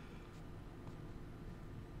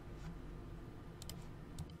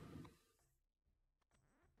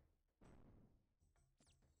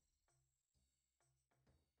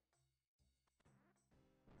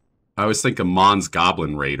 I always think of Mon's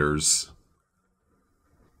Goblin Raiders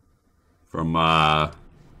from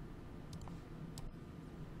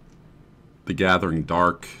the Gathering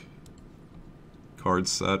Dark card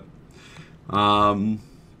set. Oh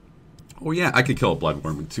yeah, I could kill a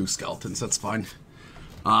Bloodworm with 2 skeletons, that's fine.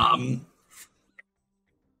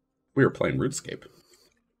 We were playing RuneScape.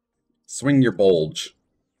 Swing your bulge.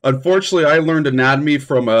 Unfortunately, I learned anatomy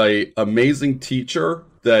from an amazing teacher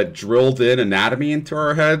that drilled in anatomy into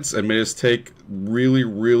our heads and made us take really,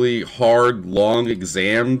 really hard, long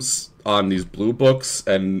exams on these blue books,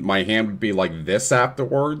 and my hand would be like this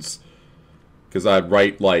afterwards. Because I'd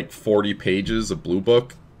write like 40 pages of blue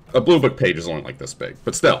book. A blue book page is only like this big,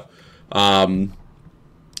 but still. And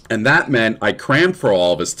that meant I crammed for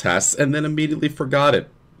all of his tests and then immediately forgot it.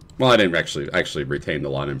 Well, I didn't actually retain a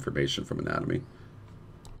lot of information from anatomy.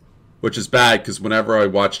 Which is bad, because whenever I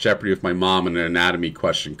watch Jeopardy with my mom and an anatomy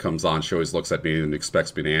question comes on, she always looks at me and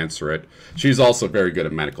expects me to answer it. She's also very good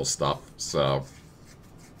at medical stuff, so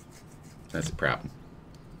that's a problem.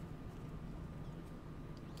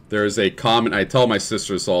 There's a common, I tell my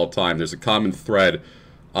sisters all the time, there's a common thread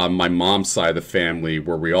on my mom's side of the family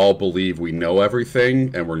where we all believe we know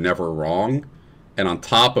everything and we're never wrong. And on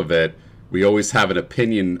top of it, we always have an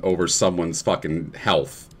opinion over someone's fucking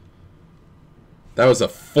health. That was a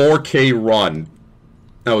 4K run.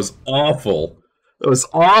 That was awful. It was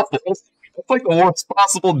awful. It's like the worst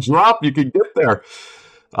possible drop you could get there.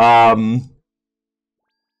 God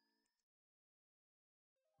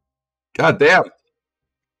damn.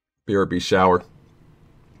 BRB shower.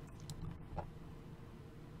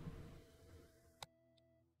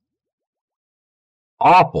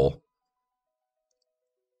 Awful.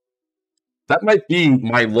 That might be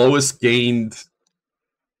my lowest gained...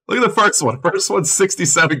 Look at the first one. First one's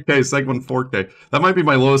 67K, second one 4K. That might be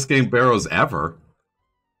my lowest gained barrows ever.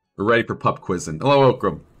 We're ready for pub quizzing. Hello,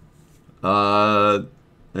 Okram.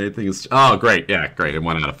 Anything is... Oh, great. Yeah, great. It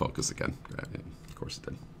went out of focus again. Right, yeah, of course it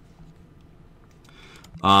did.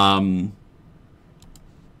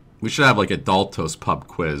 We should have like a Daltos pub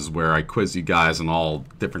quiz where I quiz you guys on all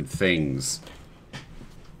different things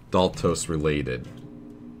Daltos related.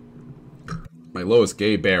 My lowest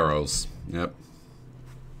gay barrows. Yep.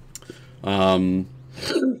 God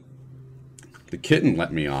The kitten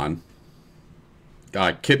let me on.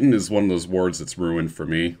 God, kitten is one of those words that's ruined for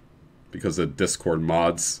me because of Discord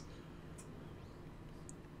mods.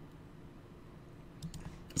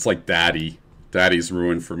 It's like daddy. Daddy's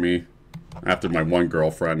ruined for me after my one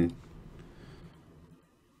girlfriend.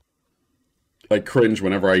 I cringe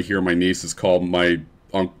whenever I hear my nieces call my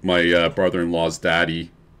brother-in-law's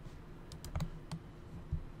daddy.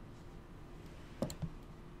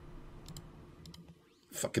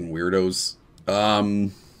 Fucking weirdos.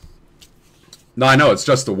 No, I know it's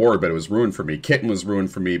just a word, but it was ruined for me. Kitten was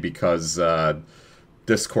ruined for me because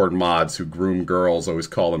Discord mods who groom girls always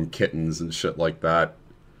call them kittens and shit like that.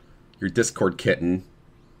 Your Discord kitten.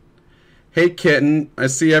 Hey kitten, I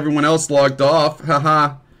see everyone else logged off.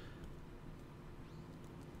 Haha.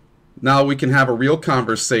 Now we can have a real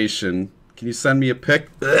conversation. Can you send me a pic?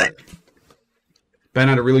 Ben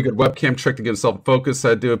had a really good webcam trick to get himself in focus.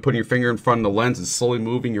 I'd do it putting your finger in front of the lens and slowly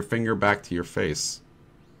moving your finger back to your face.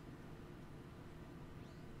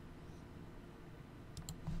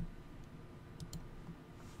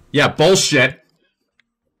 Yeah, bullshit.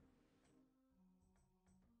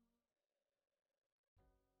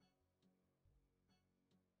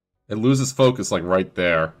 It loses focus like right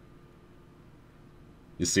there.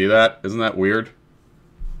 You see that? Isn't that weird?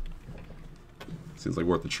 Seems like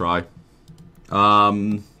worth a try.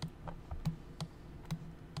 Brother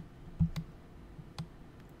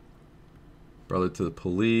to the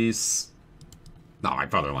police. No, my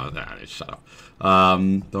brother-in-law. Shut up.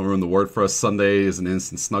 Don't ruin the word for us. Sunday is an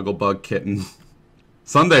instant snuggle bug kitten.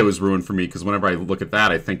 Sunday was ruined for me because whenever I look at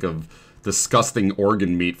that, I think of disgusting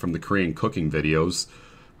organ meat from the Korean cooking videos.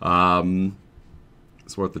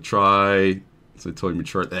 It's worth a try. So I told you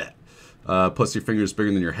mature. Plus your fingers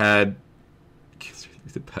bigger than your head.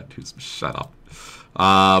 Shut up.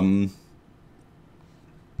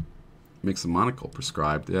 Makes a monocle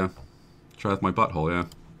prescribed. Yeah. Try with my butthole. Yeah.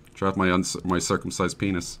 Try with my circumcised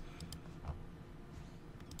penis.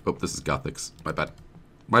 Oh, this is Gothics. My bad.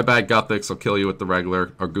 My bad, Gothics. I'll kill you with the regular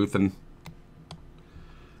Arguthan.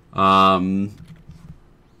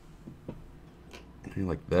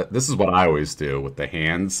 Like that. This is what I always do with the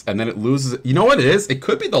hands, and then it loses. You know what it is? It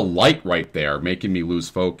could be the light right there making me lose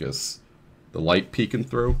focus. The light peeking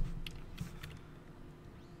through.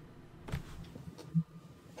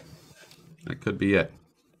 That could be it.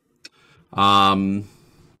 Oh,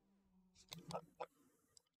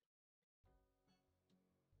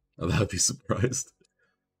 that'd be surprised.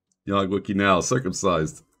 Yog Wiki now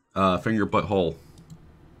circumcised. Finger butthole.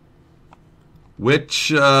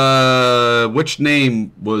 Which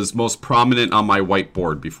name was most prominent on my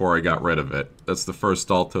whiteboard before I got rid of it? That's the first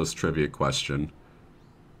Daltos trivia question.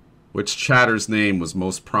 Which chatter's name was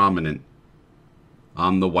most prominent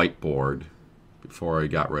on the whiteboard before I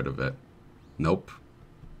got rid of it? Nope.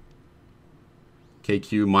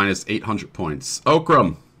 KQ minus 800 points.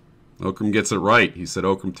 Okram! Okram gets it right. He said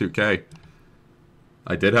Okram 2K.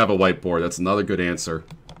 I did have a whiteboard. That's another good answer.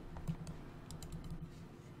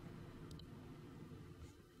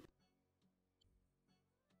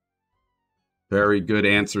 Very good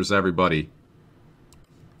answers, everybody.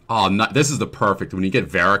 Oh, this is the perfect. When you get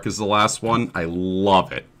Varric as the last one, I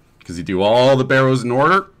love it. Because you do all the barrows in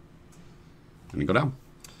order. And you go down.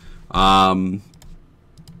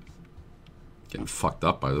 Getting fucked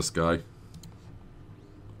up by this guy.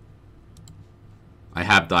 I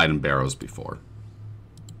have died in barrows before.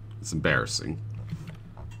 It's embarrassing.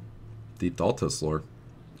 Deep Daltos lore.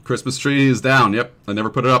 Christmas tree is down. Yep, I never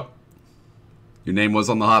put it up. Your name was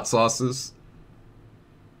on the hot sauces.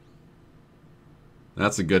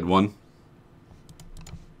 That's a good one.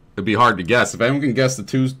 It'd be hard to guess. If anyone can guess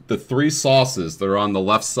the three sauces that are on the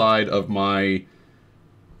left side of my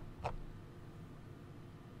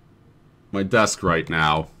desk right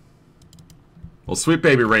now. Well, Sweet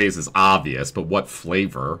Baby Ray's is obvious, but what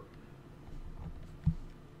flavor?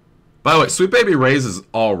 By the way, Sweet Baby Ray's is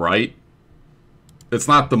alright. It's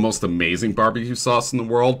not the most amazing barbecue sauce in the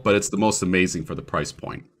world, but it's the most amazing for the price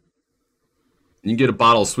point. You can get a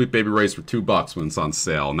bottle of Sweet Baby Ray's for $2 when it's on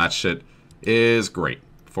sale, and that shit is great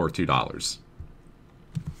for $2.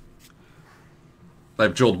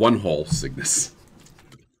 I've drilled one hole, Cygnus.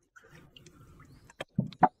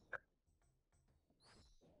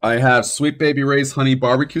 I have Sweet Baby Ray's honey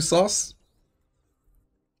barbecue sauce,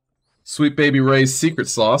 Sweet Baby Ray's secret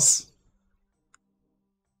sauce,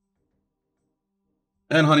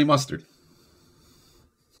 and honey mustard.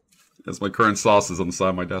 That's my current sauces on the side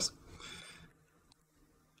of my desk.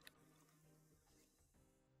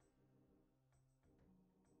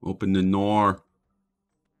 Open the door.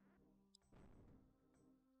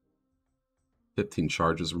 15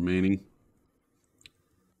 charges remaining.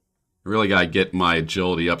 I really gotta get my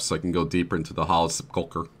agility up so I can go deeper into the Hollow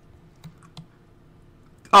Sepulchre.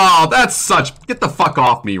 Oh, that's such... Get the fuck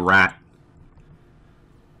off me, rat.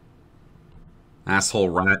 Asshole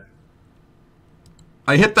rat.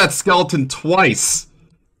 I hit that skeleton twice.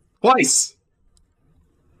 Twice!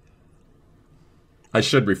 I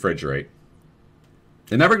should refrigerate.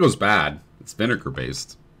 It never goes bad. It's vinegar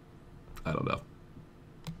based. I don't know.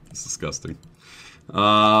 It's disgusting.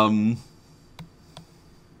 Oh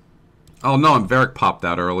no, I'm Varric popped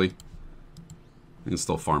out early. I can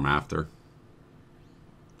still farm after.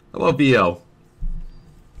 Hello, VO.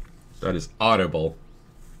 That is audible.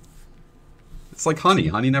 It's like honey.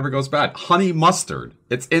 Honey never goes bad. Honey mustard.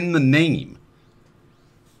 It's in the name.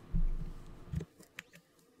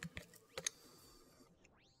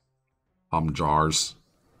 Jars.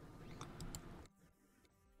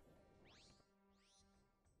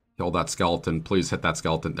 Kill that skeleton. Please hit that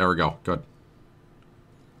skeleton. There we go. Good.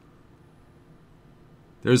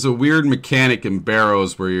 There's a weird mechanic in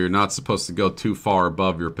barrows where you're not supposed to go too far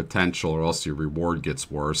above your potential or else your reward gets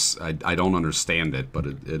worse. I don't understand it, but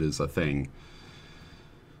it is a thing.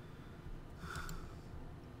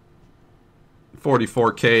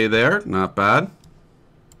 44k there. Not bad.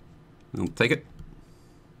 I'll take it.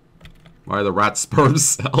 Why are the rat sperm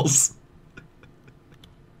cells?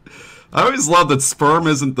 I always love that sperm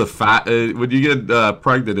isn't the fat. When you get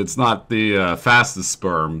pregnant, it's not the fastest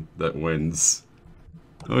sperm that wins.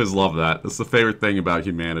 I always love that. That's the favorite thing about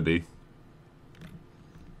humanity.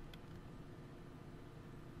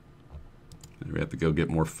 We have to go get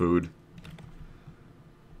more food.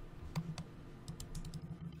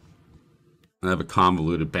 I have a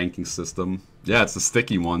convoluted banking system. Yeah, it's the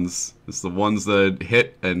sticky ones. It's the ones that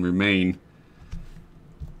hit and remain.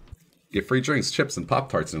 Get free drinks, chips, and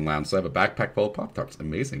Pop-Tarts in the lounge, so I have a backpack full of Pop-Tarts.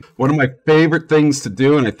 Amazing. One of my favorite things to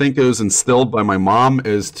do, and I think it was instilled by my mom,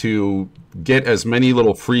 is to get as many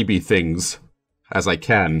little freebie things as I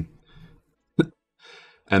can.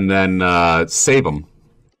 And then save them.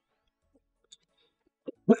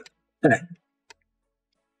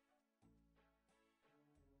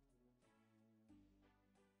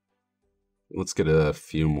 Let's get a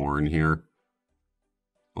few more in here.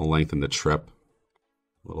 I'll lengthen the trip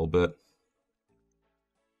a little bit.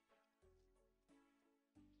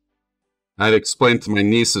 I'd explained to my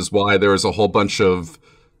nieces why there was a whole bunch of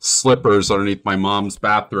slippers underneath my mom's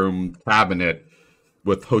bathroom cabinet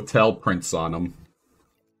with hotel prints on them.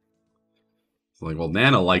 It's like, well,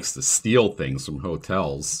 Nana likes to steal things from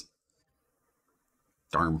hotels.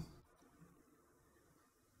 Darn.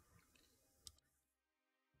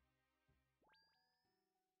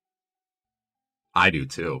 I do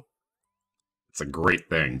too. It's a great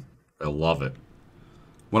thing. I love it.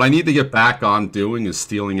 What I need to get back on doing is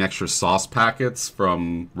stealing extra sauce packets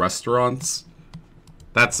from restaurants.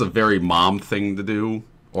 That's a very mom thing to do.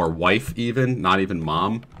 Or wife even, not even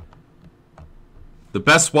mom. The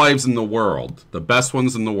best wives in the world. The best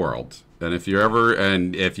ones in the world. And if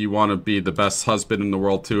if you want to be the best husband in the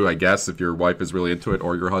world too, I guess, if your wife is really into it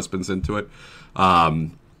or your husband's into it. A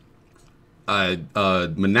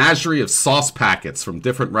menagerie of sauce packets from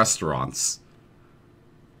different restaurants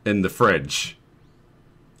in the fridge.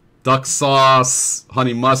 Duck sauce,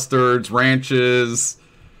 honey mustards, ranches,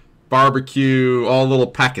 barbecue, all little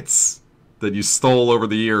packets that you stole over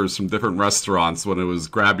the years from different restaurants when it was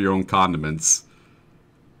grab your own condiments.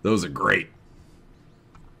 Those are great.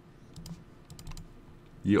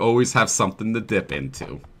 You always have something to dip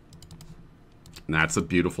into. And that's a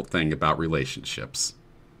beautiful thing about relationships.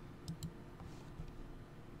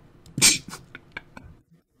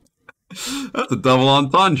 That's a double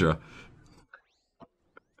entendre.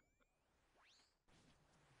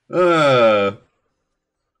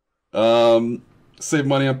 Save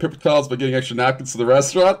money on paper towels by getting extra napkins to the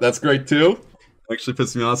restaurant. That's great too. Actually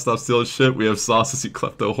pisses me off. Stop stealing shit. We have sauces, you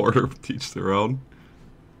klepto hoarder. Teach their own.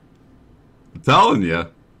 I'm telling you.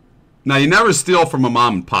 Now, you never steal from a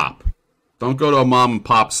mom and pop. Don't go to a mom and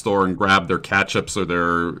pop store and grab their ketchups or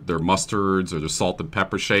their mustards or their salt and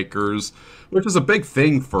pepper shakers, which is a big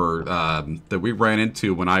thing for that we ran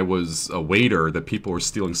into when I was a waiter, that people were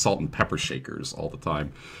stealing salt and pepper shakers all the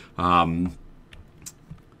time.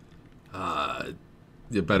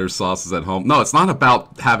 The better sauces at home. No, it's not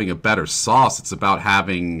about having a better sauce. It's about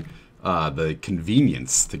having the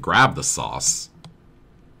convenience to grab the sauce.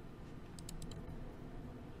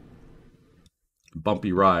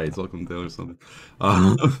 Bumpy rides, welcome to or something.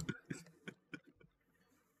 I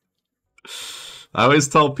always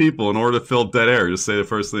tell people, in order to fill dead air, just say the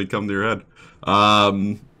first thing that comes to your head.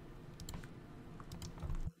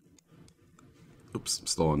 Oops, I'm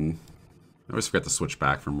still on. I always forget to switch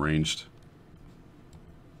back from ranged.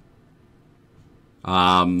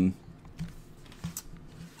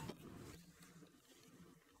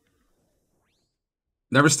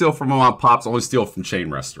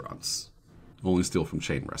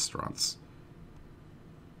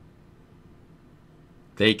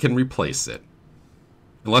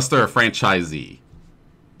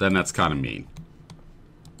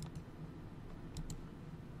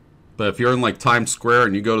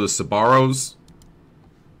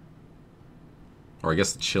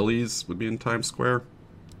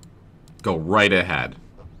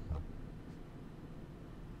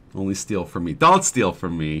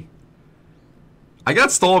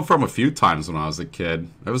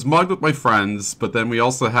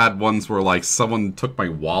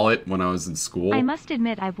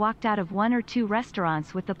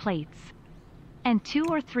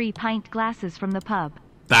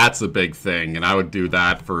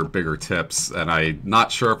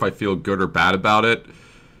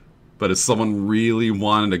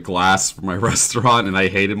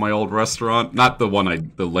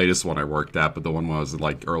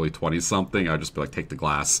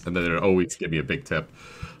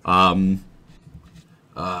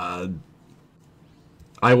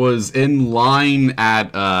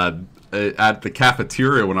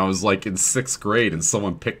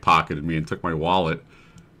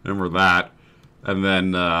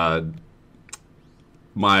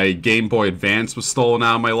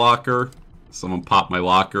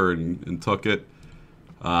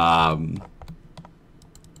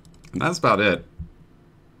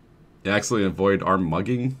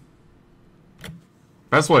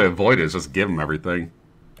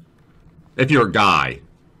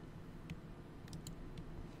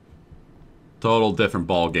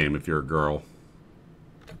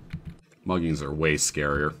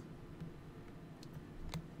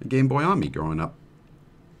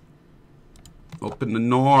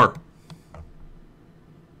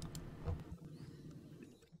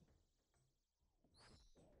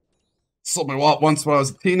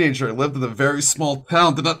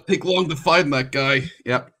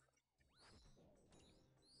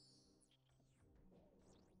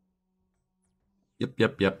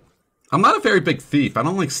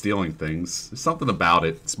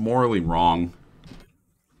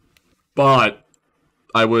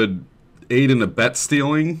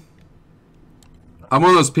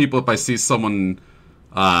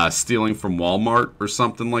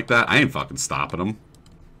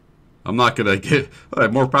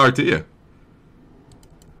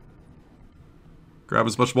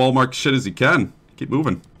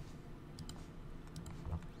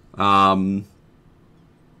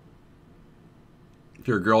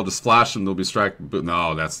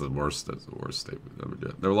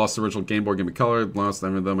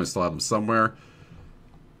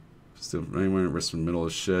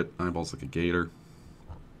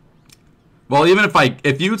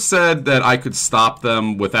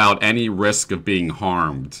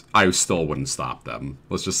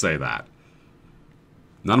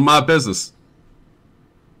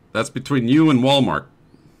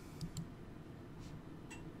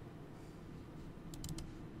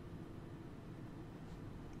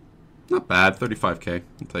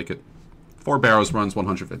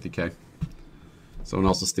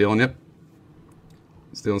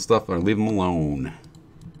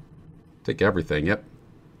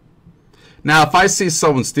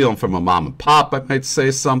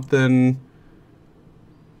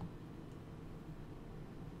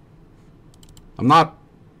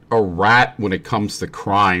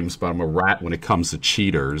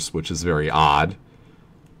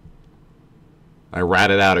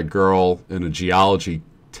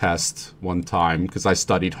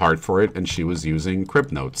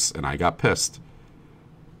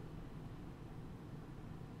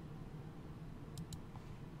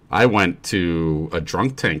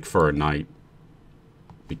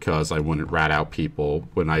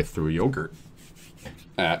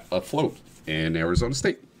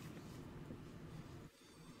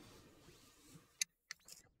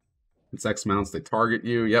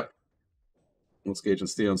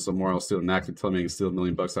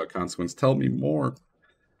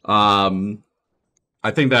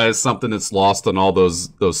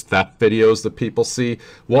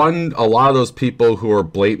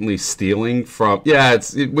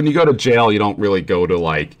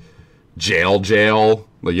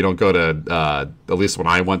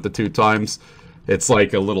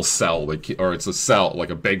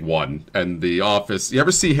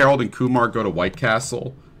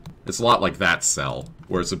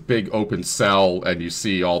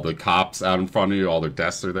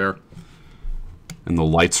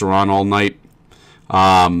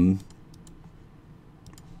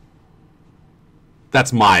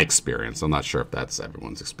 That's my experience. I'm not sure if that's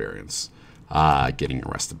everyone's experience. Getting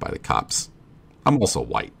arrested by the cops. I'm also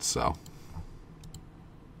white, so.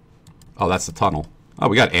 Oh, that's the tunnel. Oh,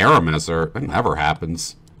 we got Aramezzer. That never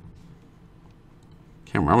happens.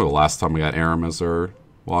 Can't remember the last time we got Aramezzer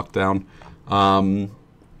walked down.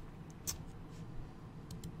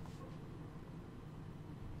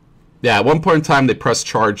 Yeah, at one point in time they press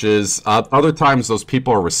charges. Other times those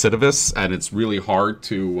people are recidivists, and it's really hard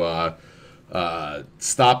to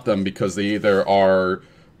stop them because they either are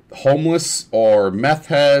homeless or meth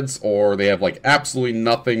heads, or they have like absolutely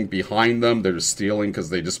nothing behind them. They're just stealing because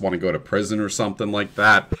they just want to go to prison or something like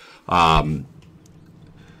that. A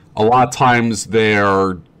lot of times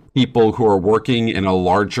they're people who are working in a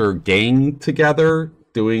larger gang together,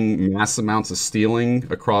 doing mass amounts of stealing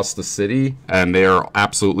across the city, and they are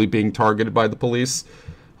absolutely being targeted by the police.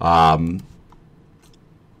 A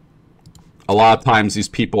lot of times these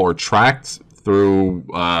people are tracked through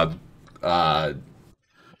the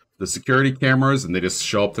security cameras, and they just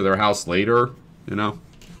show up to their house later, you know?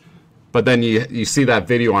 But then you see that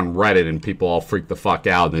video on Reddit, and people all freak the fuck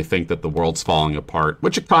out, and they think that the world's falling apart,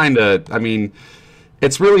 which it kind of, I mean,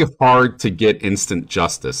 it's really hard to get instant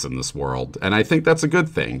justice in this world, and I think that's a good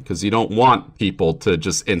thing, because you don't want people to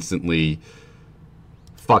just instantly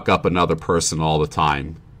fuck up another person all the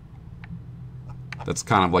time. That's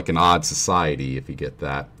kind of like an odd society, if you get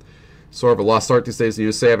that. Sort of a lost art these days in the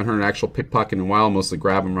USA. I haven't heard an actual pickpocket in a while. Mostly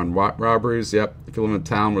grab and run robberies. Yep. If you live in a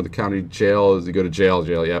town where the county jail is, you go to jail.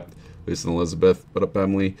 Yep. At least in Elizabeth. What up,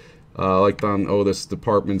 Emily? Like on, oh, this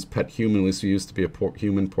department's pet human. At least we used to be a poor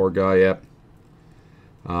guy. Yep.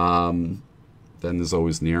 Then there's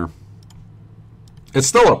always near. It's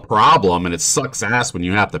still a problem, and it sucks ass when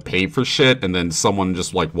you have to pay for shit, and then someone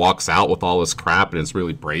just like walks out with all this crap, and it's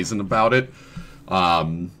really brazen about it.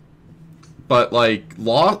 But like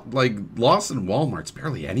loss in Walmart's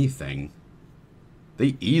barely anything.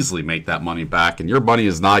 They easily make that money back, and your money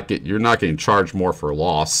is you're not getting charged more for a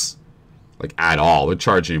loss, like at all. They're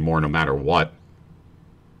charging you more no matter what.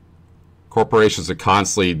 Corporations are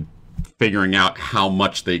constantly figuring out how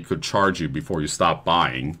much they could charge you before you stop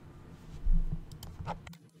buying,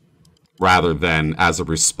 rather than as a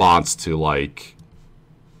response to like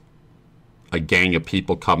a gang of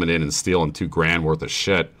people coming in and stealing $2,000 worth of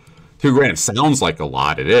shit. $2,000 sounds like a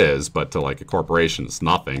lot, it is, but to like a corporation, it's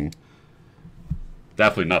nothing.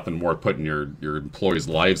 Definitely nothing worth putting your employees'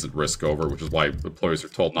 lives at risk over, which is why employees are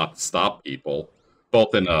told not to stop people.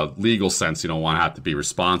 Both in a legal sense, you don't want to have to be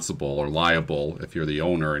responsible or liable if you're the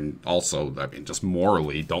owner, and also, I mean, just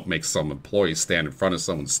morally, don't make some employee stand in front of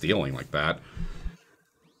someone stealing like that.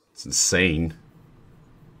 It's insane.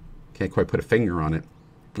 Can't quite put a finger on it.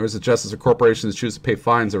 Where's the justice of corporations choose to pay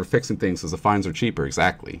fines over fixing things because the fines are cheaper?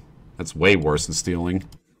 Exactly. That's way worse than stealing.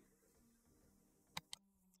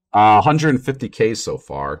 150K so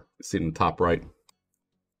far. You see it in the top right.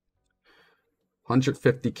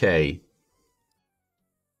 150K.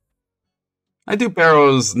 I do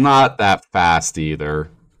barrows not that fast either.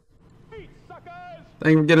 Thank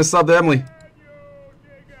you for getting a sub to Emily.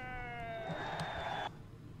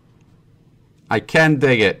 I can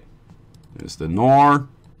dig it. There's the Nor.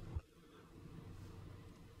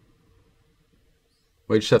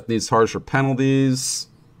 Wage theft needs harsher penalties.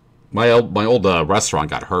 My old restaurant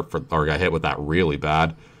got got hit with that really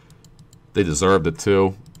bad. They deserved it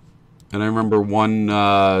too. And I remember one.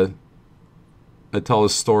 I tell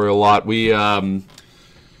this story a lot. We had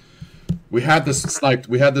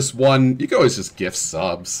this one. You can always just gift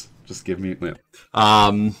subs. Just give me.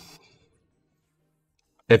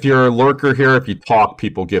 If you're a lurker here, if you talk,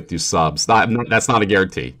 people gift you subs. That's not a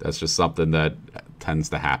guarantee. That's just something that tends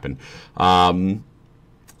to happen.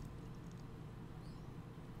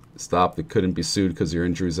 Stop. It couldn't be sued because of your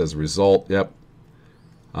injuries as a result. Yep.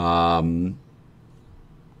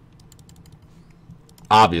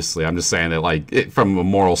 Obviously, I'm just saying that, like, from a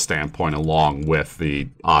moral standpoint, along with the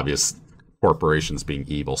obvious corporations being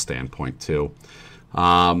evil standpoint too.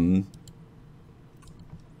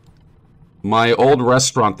 My old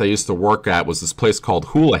restaurant that I used to work at was this place called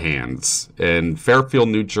Hula Hands in Fairfield,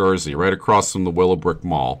 New Jersey, right across from the Willowbrook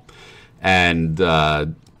Mall. And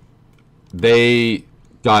they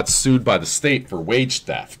got sued by the state for wage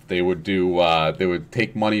theft. They would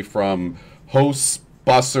take money from hosts,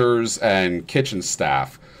 bussers, and kitchen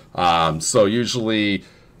staff. So usually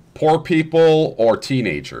poor people or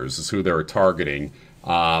teenagers is who they were targeting.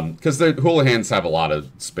 Because the Hula Hands have a lot of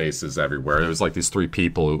spaces everywhere. There was like these 3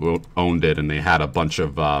 people who owned it, and they had a bunch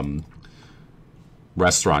of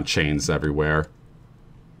restaurant chains everywhere.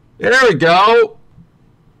 There we go!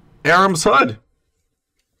 Aram's Hood.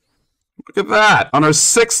 Look at that. On our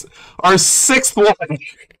sixth one.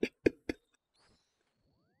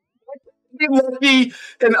 Be lucky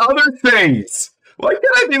in other things. Why can't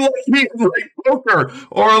I be lucky in like poker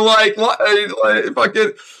or like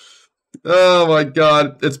fucking? Oh my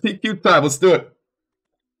god! It's PQ time. Let's do it.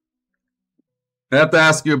 I have to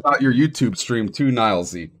ask you about your YouTube stream too,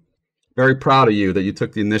 Nilesy. Very proud of you that you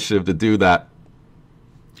took the initiative to do that.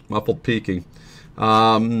 Muffled peeking.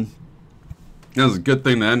 That was a good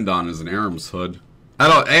thing to end on as an Aram's Hood.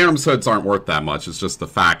 Aram's Hoods aren't worth that much. It's just the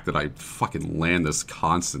fact that I fucking land this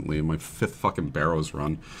constantly in my 5th fucking Barrows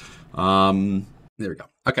run. There we go.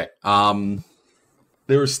 Okay.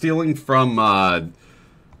 They were stealing from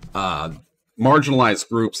marginalized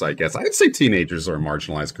groups, I guess. I'd say teenagers are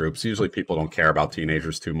marginalized groups. Usually people don't care about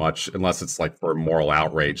teenagers too much, unless it's like for moral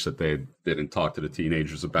outrage that they didn't talk to the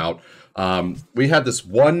teenagers about. We had this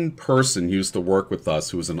one person who used to work with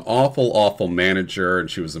us who was an awful, awful manager,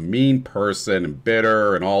 and she was a mean person and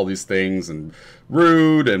bitter and all these things and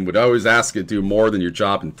rude and would always ask you to do more than your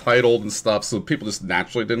job entitled and stuff, so people just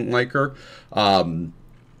naturally didn't like her.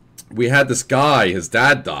 We had this guy, his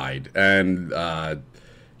dad died, and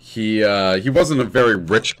he wasn't a very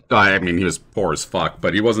rich guy. I mean, he was poor as fuck,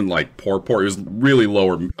 but he wasn't like poor. He was really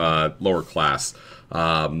lower class.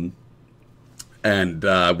 And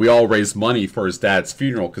we all raised money for his dad's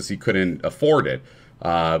funeral because he couldn't afford it.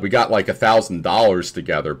 We got like $1,000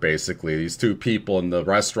 together, basically. These two people in the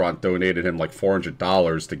restaurant donated him like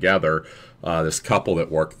 $400 together, this couple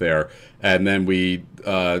that worked there. And then we...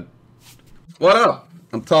 what up?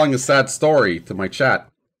 I'm telling a sad story to my chat.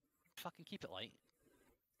 Fucking keep it light.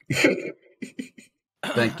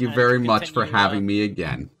 Thank you very much for having me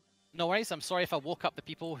again. No worries. I'm sorry if I woke up the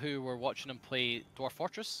people who were watching him play Dwarf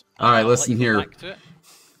Fortress. All right, listen here.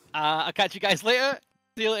 I'll catch you guys later.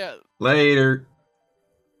 See you later. Later.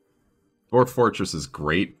 Dwarf Fortress is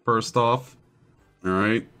great, first off. All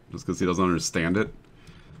right, just because he doesn't understand it.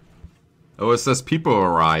 OSS people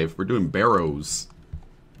arrive. We're doing barrows.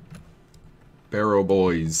 Barrow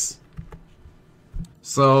boys.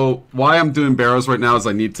 So, why I'm doing barrows right now is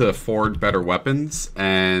I need to afford better weapons,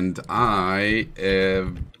 and I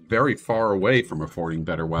am very far away from affording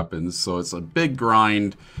better weapons, so it's a big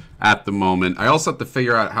grind at the moment. I also have to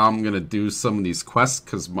figure out how I'm going to do some of these quests,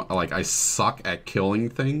 because like, I suck at killing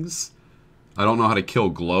things. I don't know how to kill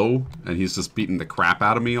Glow, and he's just beating the crap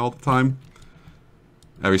out of me all the time.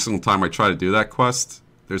 Every single time I try to do that quest.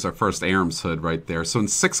 There's our first Aram's Hood right there. So in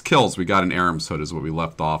 6 kills, we got an Aram's Hood is what we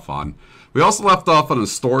left off on. We also left off on a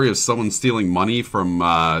story of someone stealing money from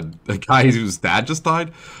a guy whose dad just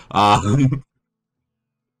died. Trying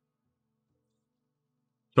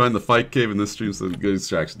to fight cave in this stream, so good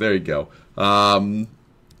distraction. There you go.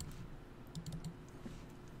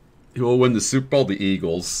 Who will win the Super Bowl? The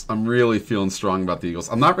Eagles. I'm really feeling strong about the Eagles.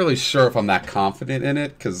 I'm not really sure if I'm that confident in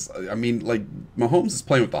it, because, I mean, like, Mahomes is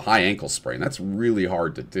playing with a high ankle sprain. That's really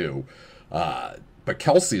hard to do. But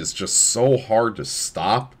Kelsey is just so hard to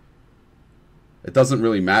stop. It doesn't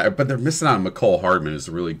really matter. But they're missing out on McCole Hardman, who's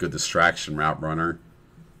a really good distraction route runner.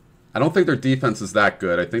 I don't think their defense is that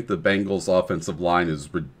good. I think the Bengals' offensive line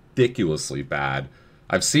is ridiculously bad.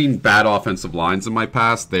 I've seen bad offensive lines in my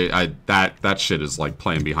past. That shit is like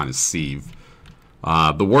playing behind a sieve.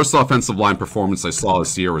 The worst offensive line performance I saw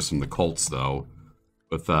this year was from the Colts, though,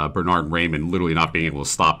 with Bernard Raymond literally not being able to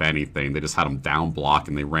stop anything. They just had him down block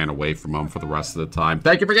and they ran away from him for the rest of the time.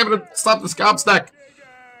 Thank you for giving it. Stop the scop stack.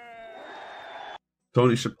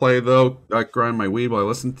 Tony should play though. I grind my weed while I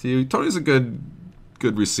listen to you. Tony's a good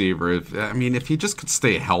receiver. If he just could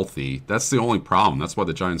stay healthy, that's the only problem. That's why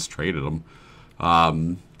the Giants traded him.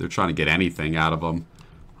 They're trying to get anything out of him.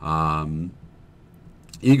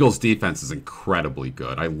 Eagles' defense is incredibly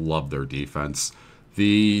good. I love their defense.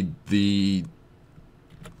 The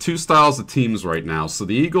two styles of teams right now. So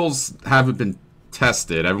the Eagles haven't been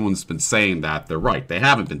tested. Everyone's been saying that. They're right. They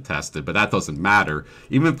haven't been tested, but that doesn't matter.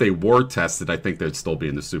 Even if they were tested, I think they'd still be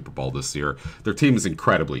in the Super Bowl this year. Their team is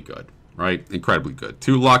incredibly good. Right? Incredibly good.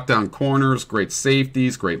 2 lockdown corners, great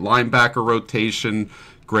safeties, great linebacker rotation,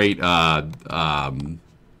 great, that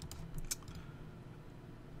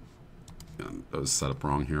was set up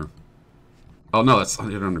wrong here. Oh, no, that's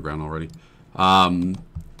underground already.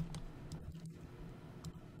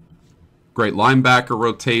 Great linebacker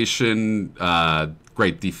rotation,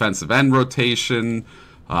 great defensive end rotation,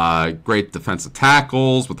 great defensive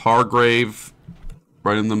tackles with Hargrave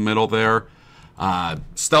right in the middle there.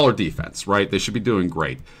 Stellar defense, right? They should be doing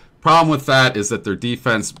great. Problem with that is that their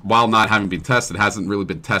defense, while not having been tested, hasn't really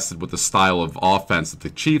been tested with the style of offense that the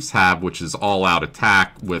Chiefs have, which is all-out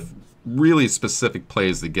attack with really specific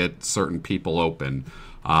plays that get certain people open.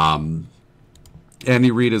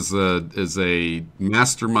 Andy Reid is a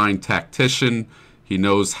mastermind tactician. He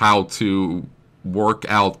knows how to work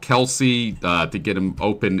out Kelsey to get him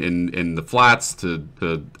open in the flats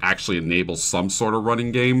to actually enable some sort of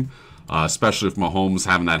running game, especially if Mahomes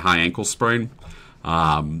having that high ankle sprain.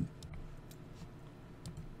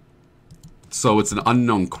 So it's an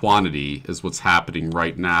unknown quantity is what's happening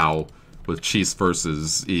right now with Chiefs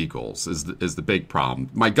versus Eagles is the big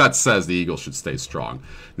problem. My gut says the Eagles should stay strong.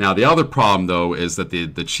 Now, the other problem, though, is that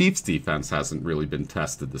the Chiefs' defense hasn't really been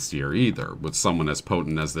tested this year either, with someone as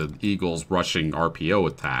potent as the Eagles' rushing RPO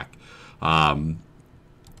attack. Jalen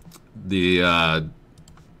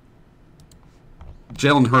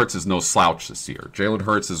Hurts is no slouch this year. Jalen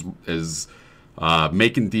Hurts is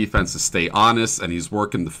making defenses stay honest, and he's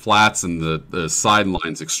working the flats and the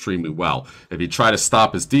sidelines extremely well. If you try to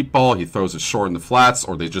stop his deep ball, he throws it short in the flats,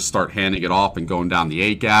 or they just start handing it off and going down the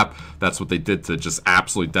A-gap. That's what they did to just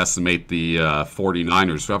absolutely decimate the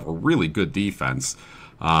 49ers, who have a really good defense.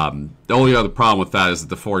 The only other problem with that is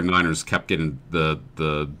that the 49ers kept getting the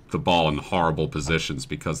ball in horrible positions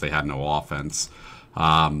because they had no offense.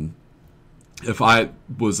 If I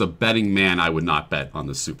was a betting man, I would not bet on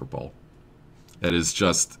the Super Bowl. It is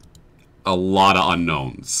just a lot of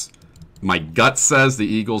unknowns. My gut says the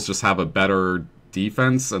Eagles just have a better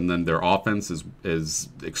defense, and then their offense is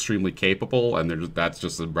extremely capable, and that's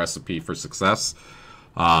just a recipe for success.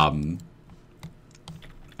 And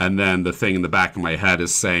then the thing in the back of my head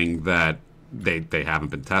is saying that they haven't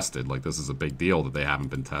been tested. Like, this is a big deal that they haven't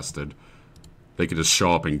been tested. They could just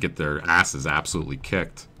show up and get their asses absolutely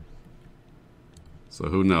kicked. So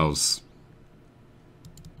who knows?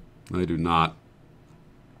 I do not.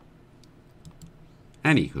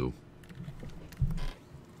 Anywho,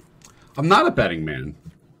 I'm not a betting man.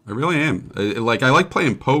 I really am. I like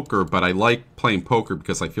playing poker, but I like playing poker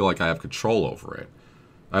because I feel like I have control over it.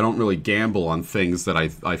 I don't really gamble on things that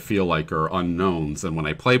I feel like are unknowns, and when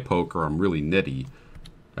I play poker, I'm really nitty.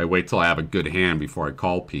 I wait till I have a good hand before I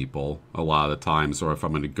call people a lot of the times, or if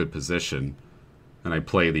I'm in a good position, and I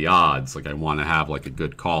play the odds. Like, I want to have, like, a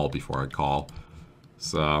good call before I call.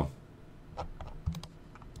 So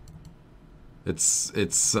I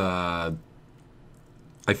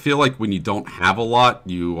feel like when you don't have a lot,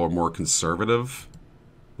 you are more conservative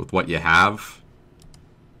with what you have.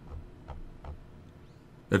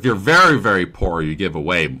 If you're very, very poor, you give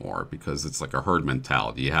away more because it's like a herd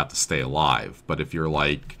mentality. You have to stay alive. But if you're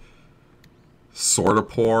like sort of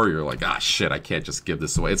poor, you're like, ah, shit, I can't just give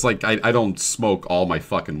this away. It's like I don't smoke all my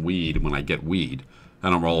fucking weed when I get weed.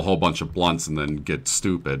 I don't roll a whole bunch of blunts and then get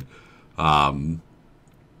stupid. Because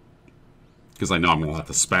I know I'm going to have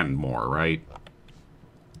to spend more, right?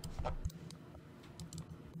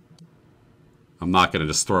 I'm not going to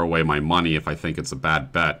just throw away my money if I think it's a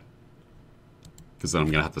bad bet. Because then I'm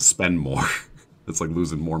going to have to spend more. It's like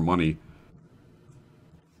losing more money.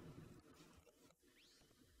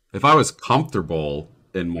 If I was comfortable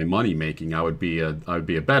in my money making, I would be a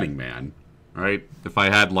betting man, right? If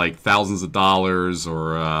I had like thousands of dollars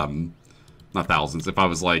or not thousands, if I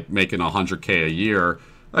was like making $100K a year,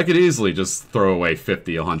 I could easily just throw away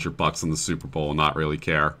 50, $100 in the Super Bowl and not really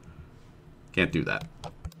care. Can't do that.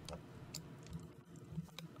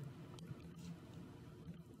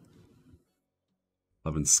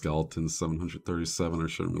 Eleven skeletons, 737. I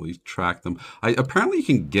shouldn't really track them. Apparently you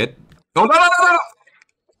can get. Oh no!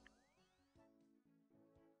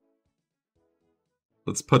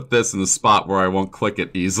 Let's put this in the spot where I won't click it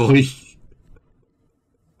easily.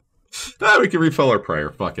 We can refill our prayer.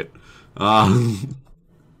 Fuck it. Go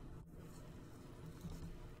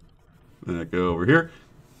over here.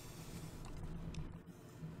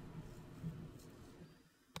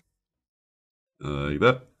 Like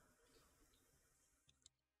that.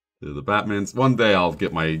 The Batman's. One day I'll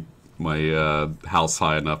get my house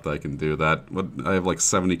high enough that I can do that. I have like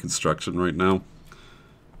 70 construction right now.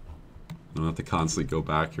 I don't have to constantly go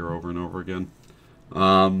back here over and over again.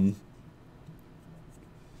 The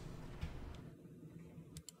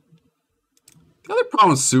other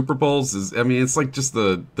problem with Super Bowls is, I mean, it's like just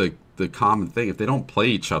the common thing. If they don't play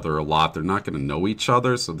each other a lot, they're not going to know each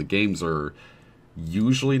other, so the games are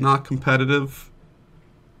usually not competitive.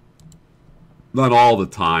 Not all the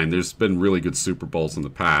time. There's been really good Super Bowls in the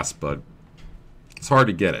past, but it's hard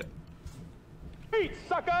to get it.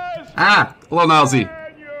 Ah! Hello, Nowsy.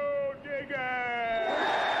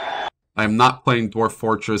 I am not playing Dwarf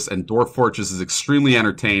Fortress, and Dwarf Fortress is extremely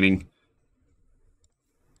entertaining.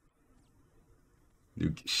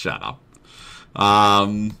 You shut up.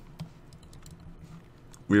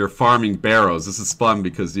 We are farming barrows. This is fun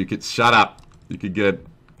because you could shut up. You could get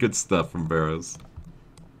good stuff from barrows.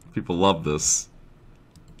 People love this.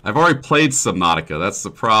 I've already played Subnautica. That's the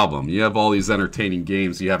problem. You have all these entertaining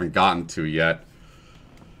games you haven't gotten to yet.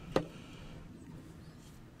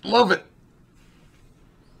 Love it.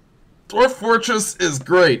 Dwarf Fortress is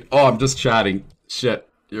great. Oh, I'm just chatting. Shit,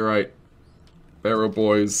 you're right. Barrow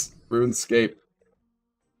Boys, RuneScape.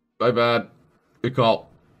 My bad. Good call.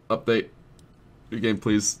 Update. New game,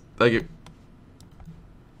 please. Thank you.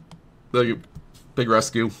 Thank you. Big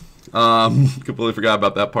rescue. Completely forgot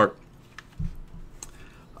about that part.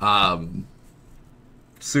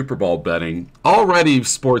 Super Bowl betting. Already,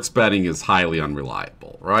 sports betting is highly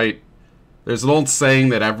unreliable, right? There's an old saying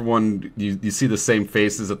that everyone, you see the same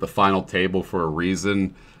faces at the final table for a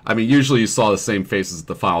reason. I mean, usually you saw the same faces at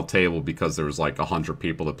the final table because there was like 100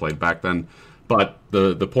 people that played back then. But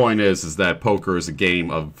the point is that poker is a game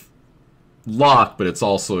of luck, but it's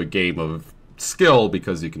also a game of skill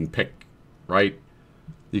because you can pick, right?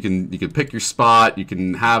 You can pick your spot. You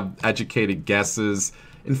can have educated guesses.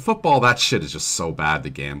 In football, that shit is just so bad to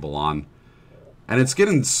gamble on, and it's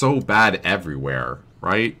getting so bad everywhere,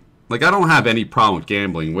 right? Like, I don't have any problem with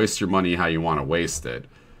gambling. Waste your money how you want to waste it.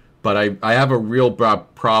 But I have a real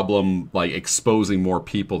problem, like, exposing more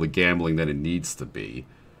people to gambling than it needs to be.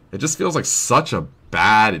 It just feels like such a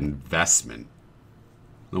bad investment.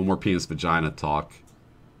 No more penis vagina talk.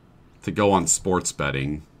 To go on sports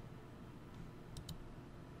betting.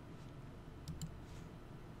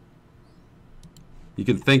 You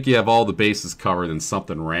can think you have all the bases covered and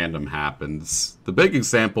something random happens. The big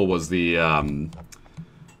example was the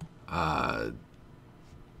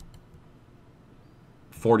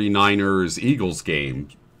 49ers-Eagles game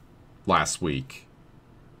last week.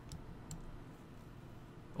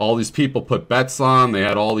 All these people put bets on. They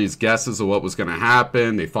had all these guesses of what was going to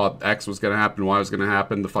happen. They thought X was going to happen, Y was going to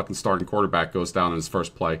happen. The fucking starting quarterback goes down in his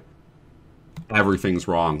first play. Everything's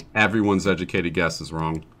wrong. Everyone's educated guess is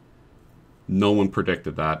wrong. No one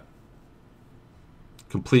predicted that.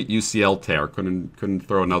 Complete UCL tear. Couldn't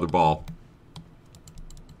throw another ball.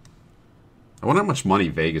 I wonder how much money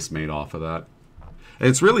Vegas made off of that. And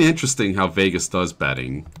it's really interesting how Vegas does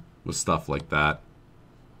betting with stuff like that.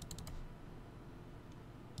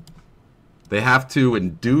 They have to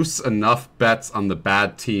induce enough bets on the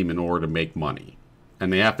bad team in order to make money.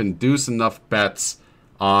 And they have to induce enough bets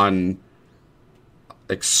on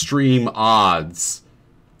extreme odds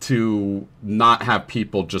to not have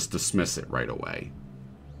people just dismiss it right away.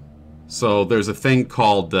 So there's a thing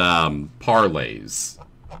called parlays.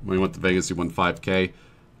 When you went to Vegas, you won 5K.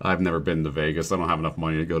 I've never been to Vegas. I don't have enough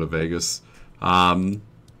money to go to Vegas. A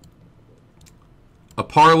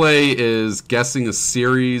parlay is guessing a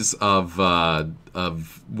series of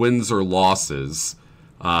wins or losses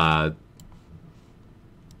for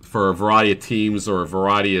a variety of teams or a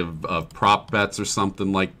variety of prop bets or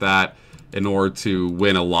something like that in order to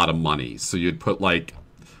win a lot of money. So you'd put like,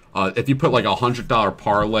 if you put like $100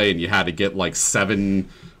 parlay and you had to get like 7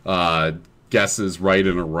 guesses right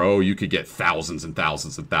in a row, you could get thousands and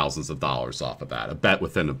thousands and thousands of dollars off of that. A bet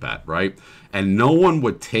within a bet, right? And no one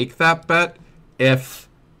would take that bet if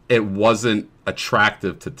it wasn't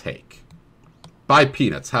attractive to take. Buy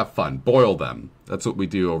peanuts, have fun, boil them. That's what we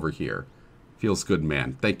do over here. Feels good,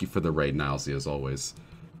 man. Thank you for the raid, Nowsy, as always.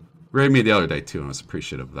 Raided me the other day, too, and I was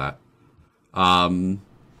appreciative of that.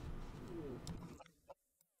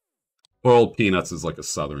 Boiled peanuts is like a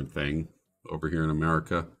southern thing over here in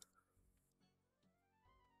America.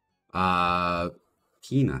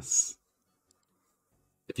 Peanuts.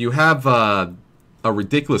 If you have a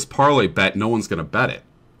ridiculous parlay bet, no one's going to bet it,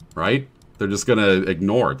 right? They're just going to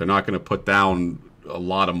ignore it. They're not going to put down a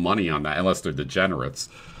lot of money on that unless they're degenerates.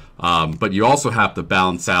 But you also have to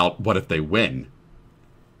balance out what if they win.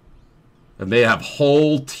 And they have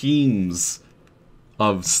whole teams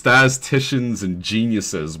of statisticians and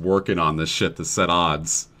geniuses working on this shit to set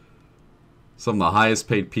odds. Some of the highest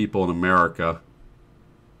paid people in America.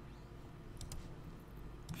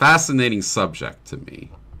 Fascinating subject to me.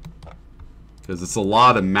 Because it's a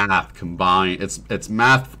lot of math combined. It's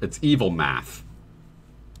math, it's evil math.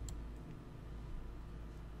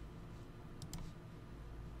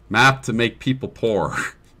 Math to make people poor.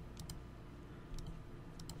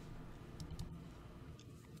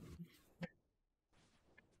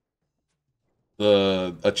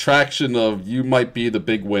 The attraction of you might be the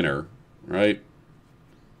big winner, right?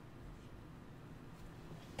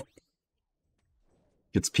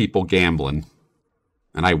 It's people gambling.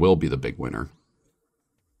 And I will be the big winner.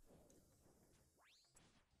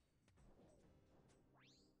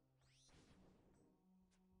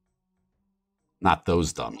 Not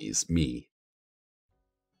those dummies, me.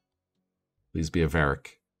 Please be a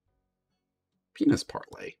Varric. Penis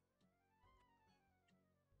parlay.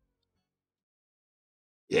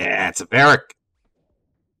 Yeah, it's a barrack.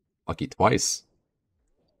 Lucky twice.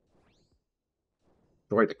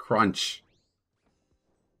 Enjoy the crunch.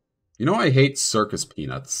 You know I hate circus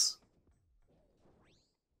peanuts.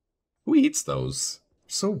 Who eats those?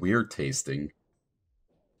 So weird tasting.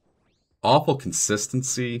 Awful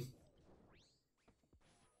consistency.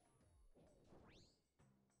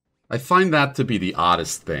 I find that to be the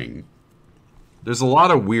oddest thing. There's a lot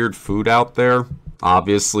of weird food out there.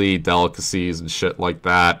 Obviously, delicacies and shit like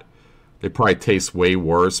that. They probably taste way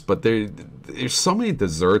worse, but there's so many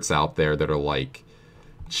desserts out there that are like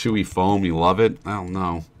chewy foam. You love it? I don't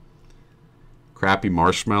know. Crappy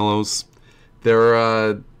marshmallows.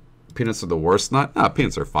 Peanuts are the worst nut? No,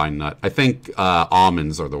 peanuts are a fine nut. I think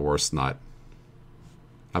almonds are the worst nut.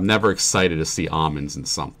 I'm never excited to see almonds in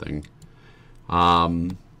something.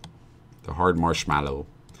 The hard marshmallow.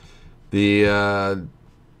 The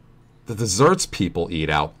desserts people eat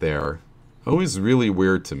out there, always really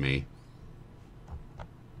weird to me.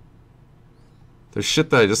 There's shit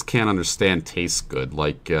that I just can't understand tastes good,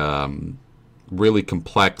 like really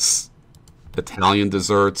complex Italian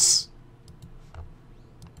desserts.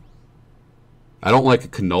 I don't like a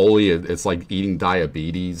cannoli. It's like eating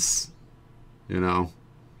diabetes, you know.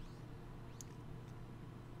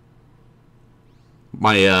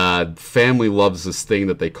 My family loves this thing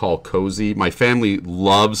that they call cozy. My family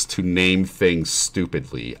loves to name things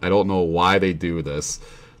stupidly. I don't know why they do this.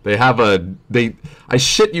 They have I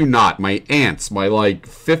shit you not, my aunts, my like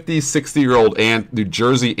 50, 60-year-old aunt, New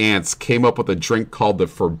Jersey aunts came up with a drink called the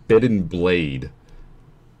Forbidden Blade.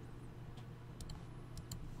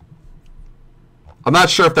 I'm not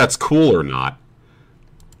sure if that's cool or not.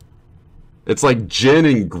 It's like gin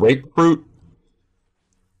and grapefruit.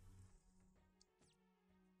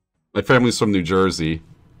 My family's from New Jersey.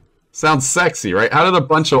 Sounds sexy, right? How did a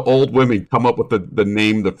bunch of old women come up with the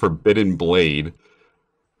name the Forbidden Blade?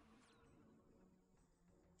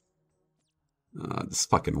 This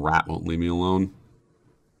fucking rat won't leave me alone.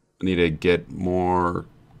 I need to get more...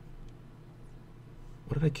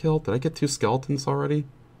 What did I kill? Did I get 2 skeletons already?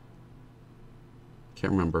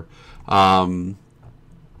 Can't remember.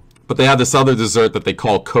 But they have this other dessert that they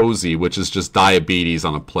call cozy, which is just diabetes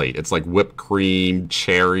on a plate. It's like whipped cream,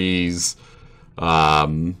 cherries. I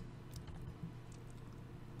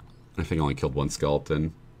think I only killed 1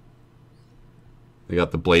 skeleton. They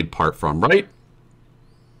got the blade part from, right?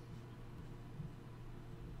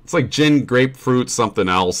 It's like gin, grapefruit, something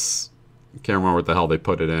else. I can't remember what the hell they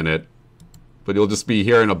put it in it. But you'll just be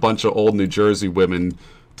hearing a bunch of old New Jersey women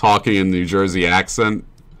talking in New Jersey accent.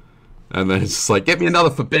 And then it's just like, get me another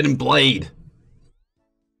Forbidden Blade.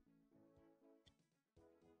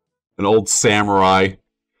 An old samurai.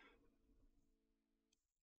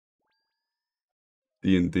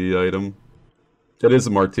 D&D item. It is a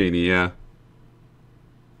martini, yeah.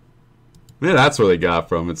 Yeah, that's where they got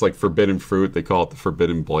from. It's like forbidden fruit. They call it the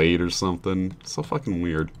Forbidden Blade or something. It's so fucking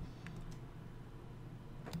weird.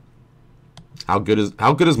 How good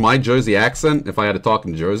is my Jersey accent? If I had to talk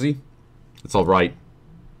in Jersey, it's all right.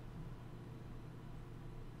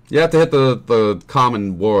 You have to hit the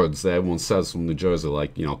common words that everyone says from New Jersey,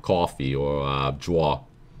 like, you know, coffee or drawer.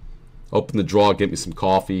 Open the drawer, get me some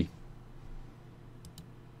coffee.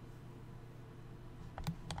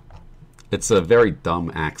 It's a very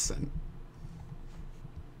dumb accent.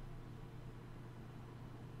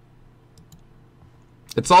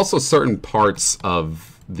 It's also certain parts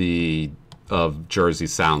of Jersey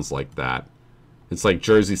sounds like that. It's like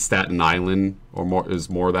Jersey, Staten Island, or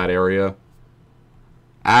more that area.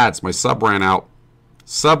 Ads, my sub ran out.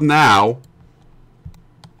 Sub now,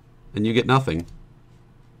 and you get nothing.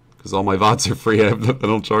 Because all my VODs are free. I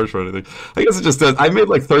don't charge for anything. I guess it just does. I made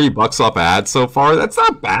like 30 bucks off ads so far. That's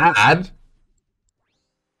not bad.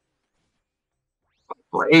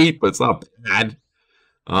 Great, but it's not bad.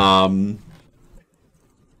 I'll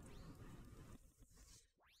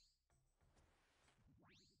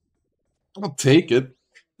take it.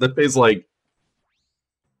 That pays like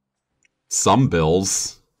some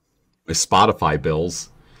bills. My Spotify bills.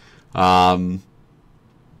 Oh,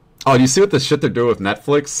 do you see what the shit they're doing with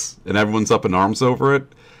Netflix? And everyone's up in arms over it?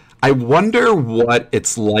 I wonder what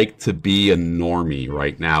it's like to be a normie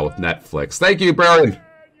right now with Netflix. Thank you, Baron.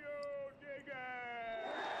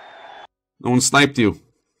 No one sniped you.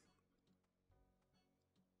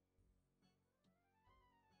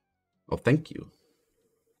 Oh, thank you.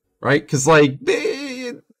 Right? Because, like,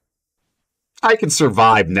 I can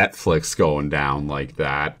survive Netflix going down like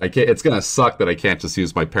that. It's going to suck that I can't just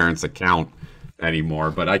use my parents' account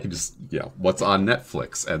anymore, but I can just, you know, what's on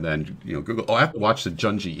Netflix? And then, you know, Google. Oh, I have to watch the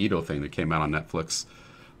Junji Ito thing that came out on Netflix.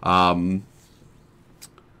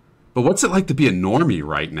 But what's it like to be a normie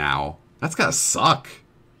right now? That's gotta suck.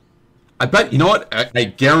 I bet, you know what? I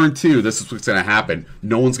guarantee you this is what's gonna happen.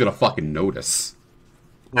 No one's gonna fucking notice.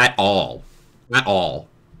 At all. At all.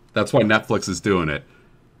 That's why Netflix is doing it.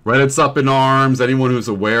 Reddit's up in arms. Anyone who's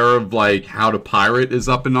aware of, like, how to pirate is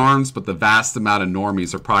up in arms. But the vast amount of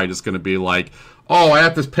normies are probably just gonna be like, oh, I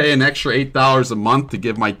have to pay an extra $8 a month to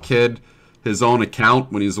give my kid his own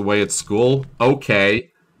account when he's away at school.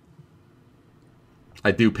 Okay.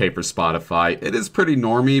 I do pay for Spotify. It is pretty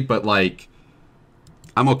normy, but, like,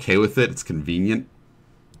 I'm okay with it. It's convenient.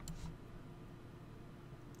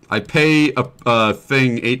 I pay a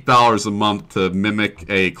thing $8 a month to mimic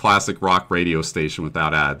a classic rock radio station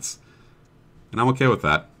without ads. And I'm okay with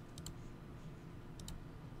that.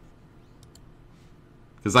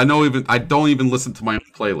 Because I don't even listen to my own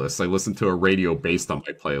playlists. I listen to a radio based on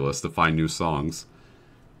my playlist to find new songs.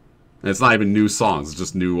 And it's not even new songs, it's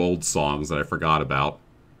just new old songs that I forgot about.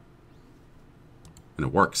 And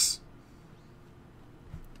it works.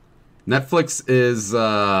 Netflix is,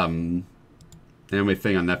 anime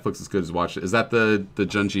thing on Netflix is good as watch it. Is that the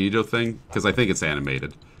Junji Ito thing? Because I think it's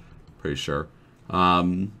animated. Pretty sure.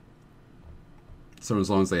 So as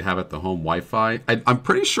long as they have it the home Wi-Fi. I'm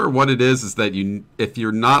pretty sure what it is that if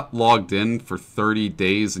you're not logged in for 30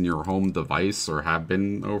 days in your home device or have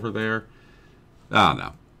been over there, I don't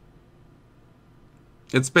know.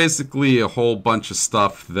 It's basically a whole bunch of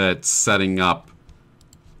stuff that's setting up.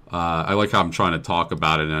 I like how I'm trying to talk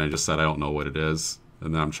about it, and I just said I don't know what it is.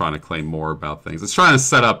 And then I'm trying to claim more about things. It's trying to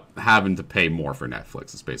set up having to pay more for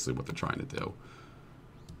Netflix. Is basically what they're trying to do.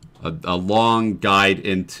 A long guide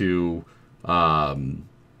into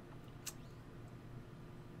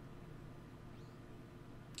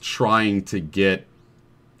trying to get,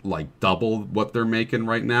 like, double what they're making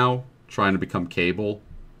right now. Trying to become cable,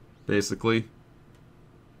 basically.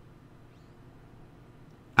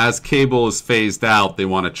 As cable is phased out, they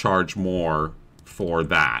want to charge more for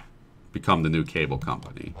that. Become the new cable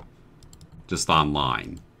company. Just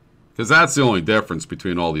online. Because that's the only difference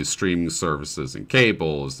between all these streaming services and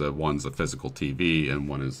cable, is that one's a physical TV and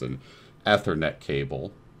one is an Ethernet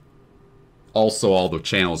cable. Also, all the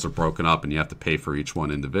channels are broken up and you have to pay for each one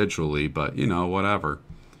individually, but, you know, whatever.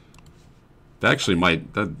 That actually I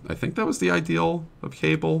think that was the ideal of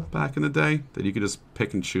cable back in the day, that you could just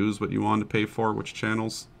pick and choose what you wanted to pay for, which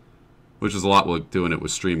channels. Which is a lot like doing it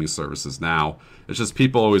with streaming services now. It's just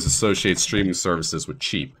people always associate streaming services with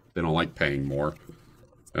cheap. They don't like paying more.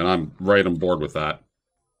 And I'm right on board with that.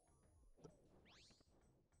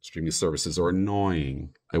 Streaming services are annoying.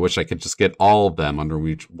 I wish I could just get all of them under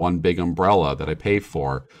one big umbrella that I pay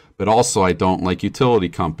for. But also, I don't like utility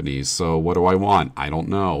companies, so what do I want? I don't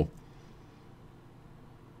know.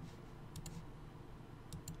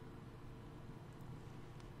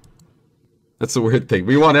 That's a weird thing.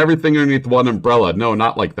 We want everything underneath one umbrella. No,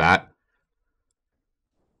 not like that.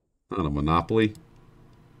 Not a monopoly.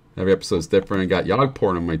 Every episode's different. I got yog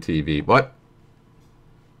porn on my TV. What?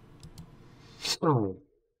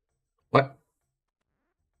 What?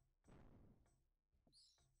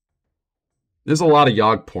 There's a lot of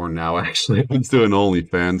yog porn now, actually. I'm doing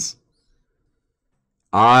OnlyFans.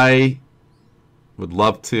 I would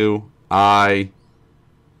love to. I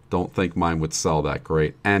don't think mine would sell that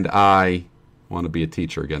great. And I want to be a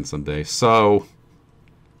teacher again someday. So,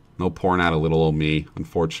 no porn out of little old me,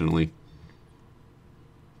 unfortunately.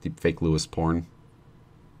 Deep fake Lewis porn.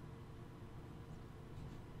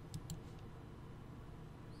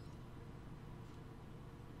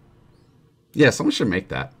 Yeah, someone should make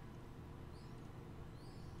that.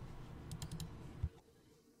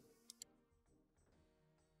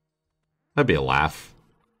 That'd be a laugh.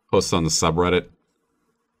 Post on the subreddit.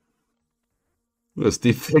 This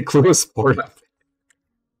deep fake Lewis porn.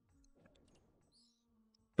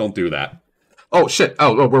 Don't do that. Oh, shit.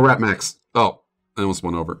 Oh, we're at max. Oh, I almost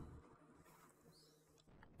went over.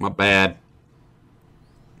 My bad.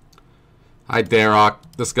 Hi, Darok.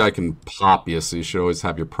 This guy can pop you, so you should always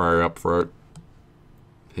have your prayer up for it.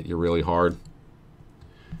 Hit you really hard.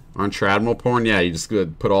 Armchair Admiral porn? Yeah, you just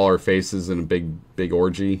could put all our faces in a big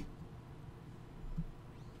orgy.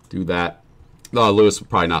 Do that. No, Lewis would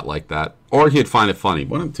probably not like that. Or he'd find it funny.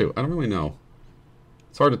 One of the two. I don't really know.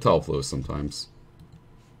 It's hard to tell with Lewis sometimes.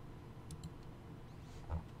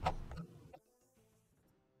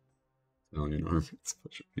 Italian army.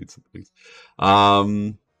 Special pizza things.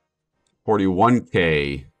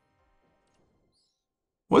 41K.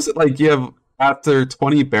 Was it like you have after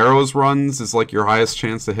 20 barrows runs is like your highest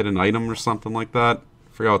chance to hit an item or something like that? I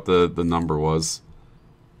forgot what the number was.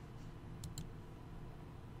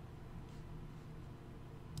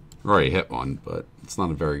 Already hit one, but it's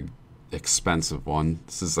not a very expensive one.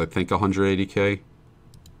 This is, I think, 180k.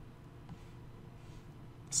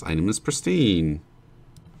 This item is pristine.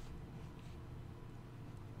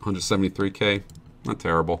 173k. Not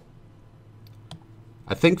terrible.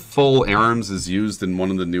 I think full arms is used in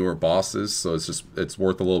one of the newer bosses, so it's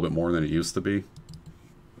worth a little bit more than it used to be.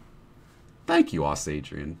 Thank you, Os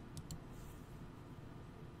Adrian.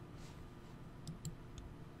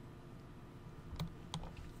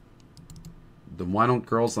 Then why don't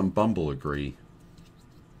girls on Bumble agree?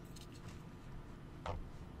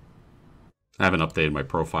 I haven't updated my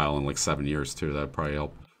profile in like 7 years too. That'd probably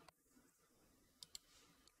help.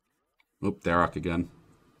 Oop, Darok again.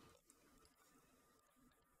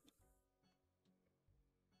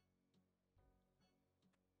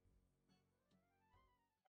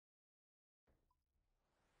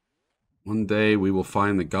 One day we will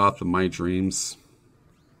find the goth of my dreams.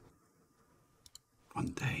 One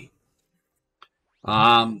day.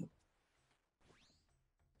 That'd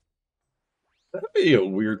be a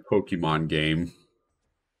weird Pokemon game.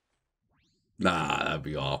 Nah, that'd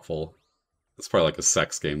be awful. It's probably like a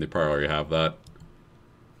sex game. They probably already have that.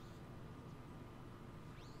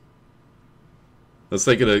 Let's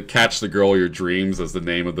think of Catch the Girl of Your Dreams as the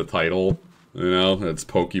name of the title. You know, it's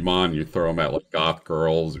Pokemon. You throw them at like goth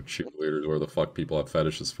girls or cheerleaders, where the fuck people have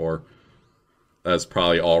fetishes for. That's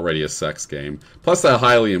probably already a sex game. Plus, that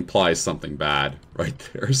highly implies something bad right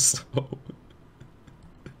there. So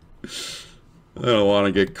I don't want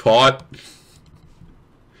to get caught.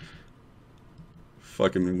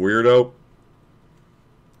 Fucking weirdo.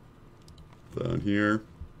 Down here.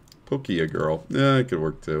 Pokia girl. Yeah, it could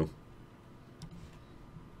work too.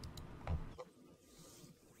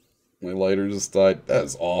 My lighter just died. That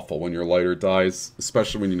is awful when your lighter dies.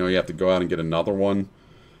 Especially when you know you have to go out and get another one.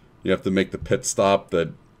 You have to make the pit stop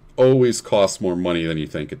that always costs more money than you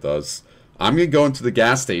think it does. I'm going to go into the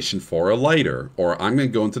gas station for a lighter. Or I'm going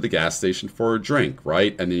to go into the gas station for a drink,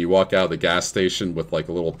 right? And then you walk out of the gas station with like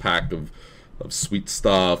a little pack of sweet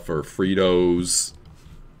stuff or Fritos.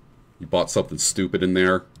 You bought something stupid in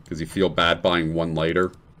there because you feel bad buying one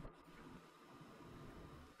lighter.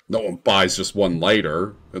 No one buys just one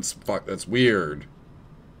lighter. That's weird.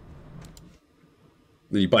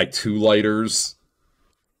 Then you buy 2 lighters.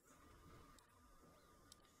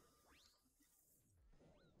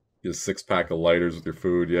 Get a 6-pack of lighters with your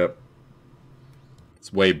food, yep.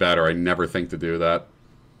 It's way better. I never think to do that.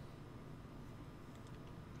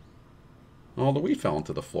 Oh, the wheat fell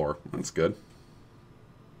into the floor. That's good.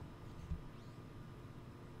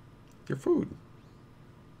 Your food.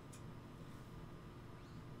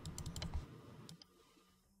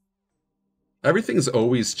 Everything's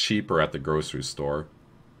always cheaper at the grocery store.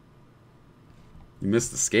 You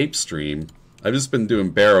missed Escape stream. I've just been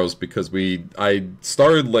doing barrows because I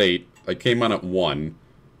started late. I came on at 1.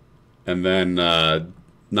 And then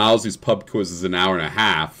Nowsy's pub quiz is an hour and a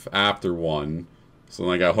half after 1. So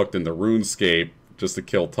then I got hooked into RuneScape just to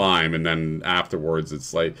kill time. And then afterwards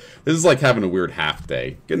it's like... This is like having a weird half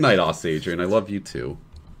day. Good night, Os Adrian. I love you too.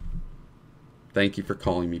 Thank you for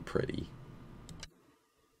calling me pretty.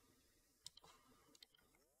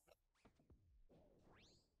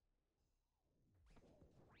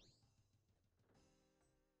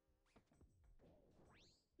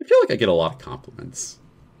 I feel like I get a lot of compliments.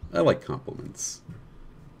 I like compliments.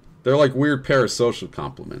 They're like weird parasocial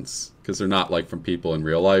compliments, because they're not like from people in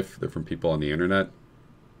real life, they're from people on the internet.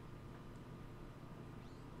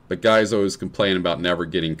 But guys always complain about never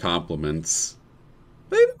getting compliments.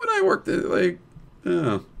 When I worked at, like,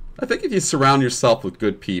 I think if you surround yourself with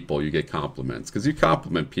good people, you get compliments. Because you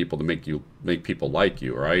compliment people to make people like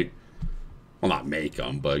you, right? Well, not make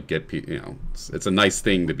them, but get people, you know, it's a nice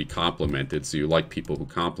thing to be complimented, so you like people who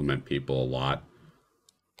compliment people a lot.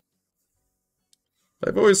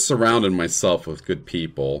 I've always surrounded myself with good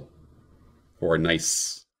people who are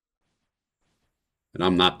nice. And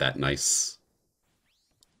I'm not that nice.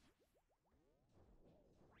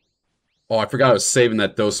 Oh, I forgot I was saving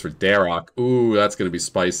that dose for Darok. Ooh, that's going to be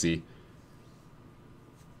spicy.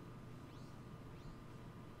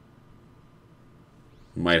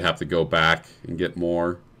 Might have to go back and get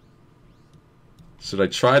more. Should I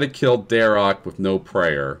try to kill Darok with no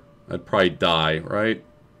prayer? I'd probably die, right?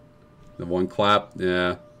 The one clap?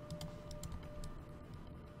 Yeah.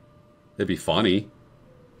 It'd be funny.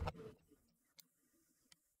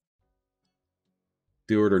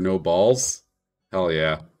 Do it or no balls? Hell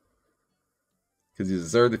yeah. Because you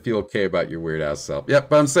deserve to feel okay about your weird ass self. Yep,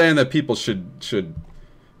 but I'm saying that people should,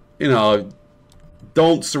 you know,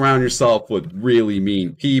 don't surround yourself with really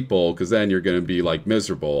mean people, because then you're going to be, like,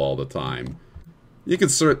 miserable all the time. You can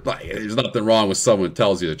like, there's nothing wrong with someone who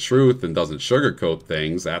tells you the truth and doesn't sugarcoat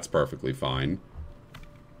things. That's perfectly fine.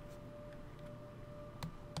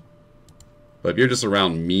 But if you're just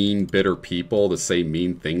around mean, bitter people that say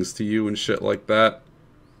mean things to you and shit like that,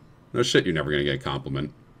 no shit, you're never gonna get a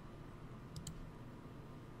compliment.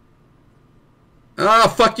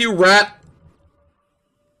 Ah, fuck you, rat!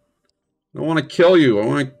 I don't want to kill you. I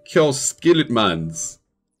want to kill Skilletmans.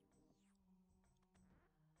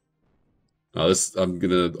 Oh, this, I'm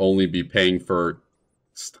gonna only be paying for...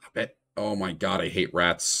 Stop it. Oh my god, I hate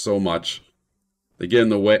rats so much. They get in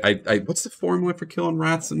the way. What's the formula for killing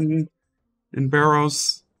rats in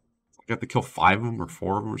barrows? I got to kill 5 of them or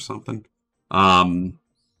 4 of them or something. Cheeseburger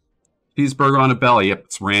on a belly. Yep,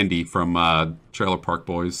 it's Randy from Trailer Park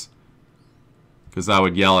Boys. Because I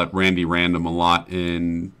would yell at Randy Random a lot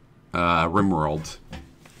in RimWorld.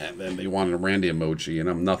 And then they wanted a Randy emoji, and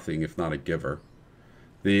I'm nothing if not a giver.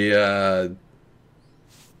 The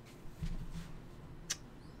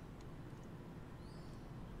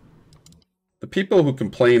people who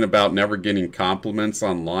complain about never getting compliments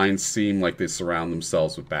online seem like they surround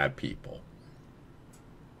themselves with bad people.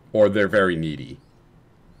 Or they're very needy.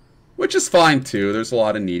 Which is fine, too. There's a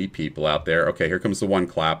lot of needy people out there. Okay, here comes the one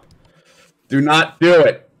clap. Do not do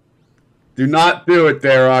it. Do not do it,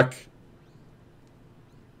 Derek.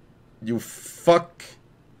 You fuck.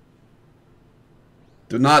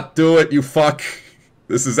 Do not do it, you fuck.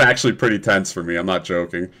 This is actually pretty tense for me. I'm not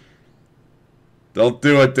joking. Don't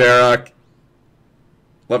do it, Derek.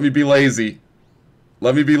 Let me be lazy.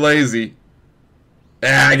 Let me be lazy.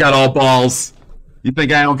 Ah, I got all balls. You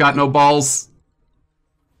think I don't got no balls?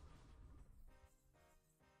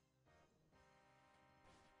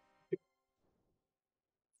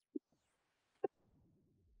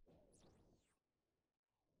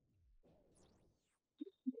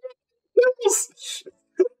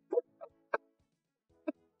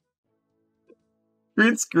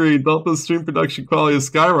 Green screen. Delta stream production quality is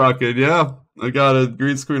skyrocketed. Yeah, I got a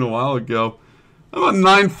green screen a while ago. I'm at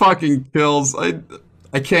 9 fucking kills. I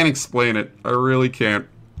can't explain it. I really can't.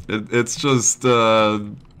 It's just, I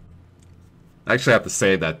actually have to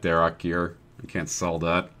say that, Derek, here. I can't sell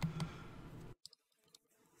that.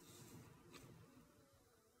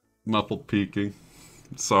 Muffled peeking.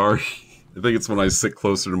 Sorry. I think it's when I sit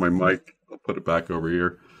closer to my mic. I'll put it back over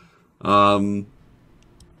here.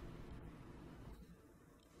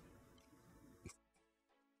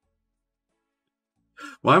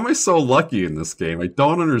 Why am I so lucky in this game? I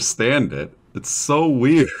don't understand it. It's so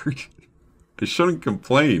weird. I shouldn't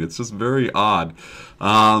complain. It's just very odd.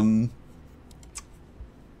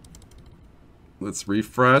 Let's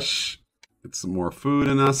refresh. Get some more food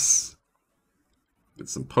in us. Get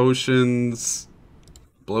some potions.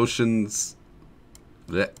 Blotions.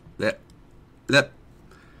 Blech, blech, blech.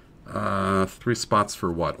 3 spots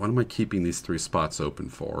for what? What am I keeping these 3 spots open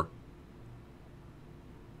for?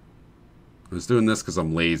 I was doing this because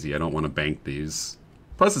I'm lazy. I don't want to bank these.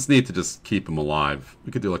 Plus, it's neat to just keep them alive.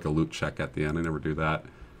 We could do like a loot check at the end. I never do that.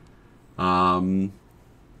 No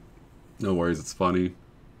worries. It's funny.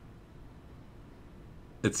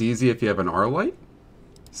 It's easy if you have an R-Light?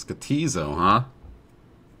 Scatizo, huh?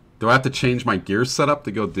 Do I have to change my gear setup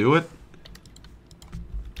to go do it?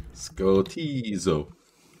 Scatizo.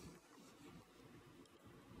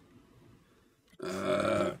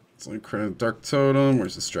 It's like credit Dark Totem.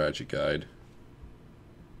 Where's the strategy guide?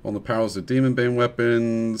 On the powers of Demon Bane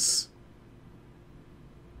weapons.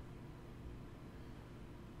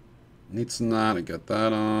 Needs not. I got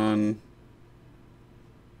that on.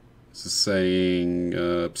 This is saying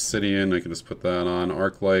Obsidian. I can just put that on.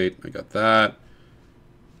 Arclight. I got that.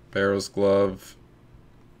 Barrows glove.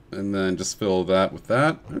 And then just fill that with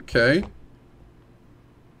that. Okay.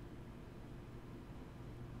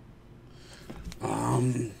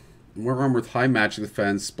 More armor with high magic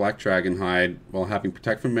defense, Black Dragon Hide, while having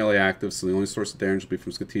protect from melee active, so the only source of damage will be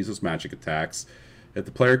from Scatizo's magic attacks. If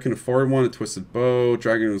the player can afford one, a Twisted Bow.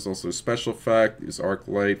 Dragon is also a special effect. Use Arc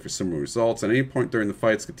Light for similar results. At any point during the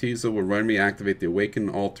fight, Scatizo will randomly activate the Awakened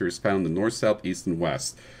Altars found in the north, south, east, and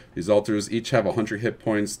west. These altars each have 100 hit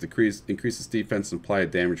points, increases defense, and apply a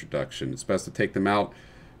damage reduction. It's best to take them out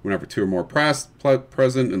whenever 2 or more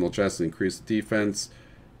present, and they'll just increase the defense.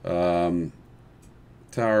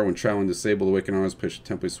 Tower, when traveling, disable the Awakened Arms, push a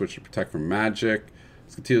temporary switch to protect from magic.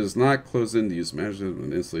 Scatizo does not close in to use magic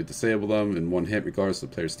and instantly disable them in 1 hit, regardless of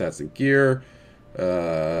the player's stats and gear.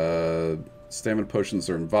 Stamina potions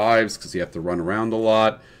are in vibes because you have to run around a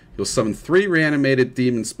lot. You'll summon 3 reanimated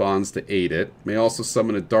demon spawns to aid it. May also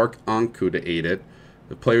summon a Dark Anku to aid it.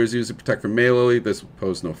 If players use it to protect from melee, this will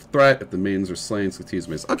pose no threat. If the mains are slain, Scatizo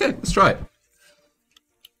may... Okay, let's try it.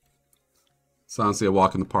 It's honestly a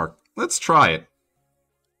walk in the park. Let's try it.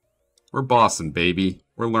 We're bossing, baby.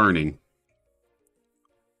 We're learning.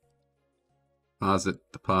 Deposit,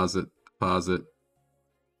 deposit, deposit,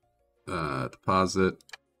 deposit.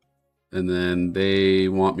 And then they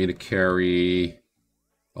want me to carry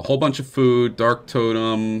a whole bunch of food, Dark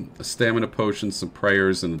Totem, a stamina potion, some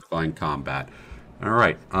prayers, and Divine Combat.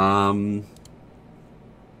 Alright, I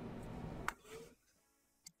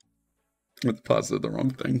deposited the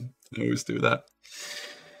wrong thing. I always do that.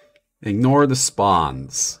 Ignore the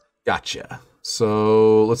spawns. Gotcha.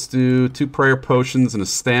 So, let's do 2 prayer potions and a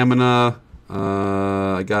stamina.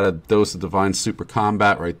 I got a dose of Divine Super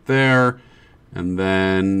Combat right there. And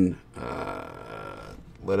then,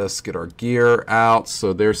 let us get our gear out.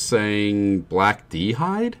 So they're saying Black D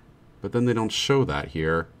hide? But then they don't show that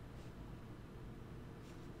here.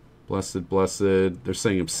 Blessed, blessed. They're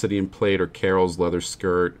saying Obsidian Plate or Carol's Leather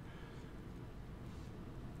Skirt.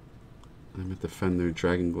 I'm a Defender,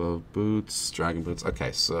 Dragon Glove Boots. Dragon Boots.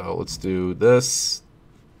 Okay, so let's do this.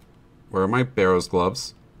 Where are my Barrows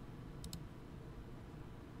gloves?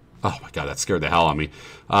 Oh my god, that scared the hell out of me.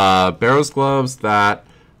 Barrows gloves that...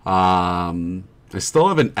 I still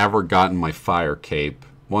haven't ever gotten my fire cape.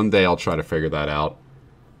 One day I'll try to figure that out.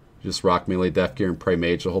 Just rock melee, death gear, and pray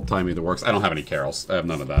mage the whole time either works. I don't have any carols. I have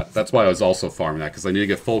none of that. That's why I was also farming that, because I need to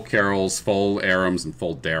get full carols, full Arams, and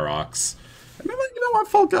full Daroks. And maybe, you know what,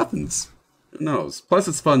 full Guthans. Who knows? Plus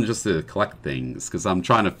it's fun just to collect things, because I'm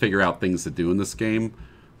trying to figure out things to do in this game.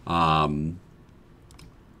 And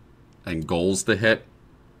goals to hit.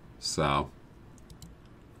 So,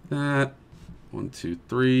 that. 1, 2,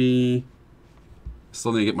 3...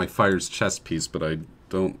 Still need to get my fire's chest piece, but I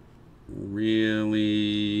don't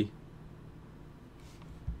really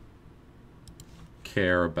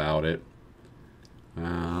care about it.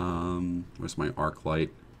 Where's my arc light?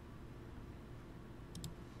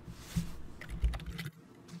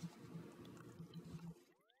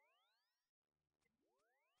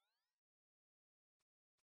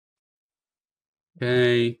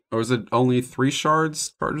 Okay. Or is it only 3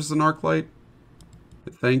 shards? Charges an arc light?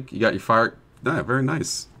 I think. You got your fire... Yeah, very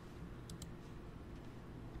nice.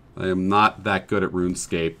 I am not that good at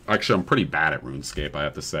RuneScape. Actually, I'm pretty bad at RuneScape, I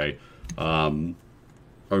have to say. I'm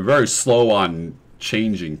very slow on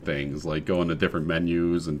changing things, like going to different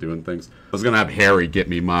menus and doing things. I was going to have Harry get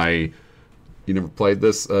me my... You never played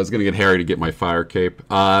this? I was going to get Harry to get my fire cape.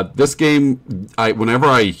 This game, whenever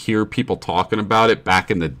I hear people talking about it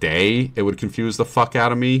back in the day, it would confuse the fuck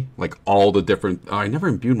out of me. Like, all the different... I never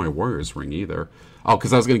imbued my Warrior's Ring, either. Oh,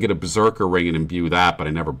 because I was going to get a Berserker Ring and imbue that, but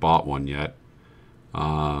I never bought one yet.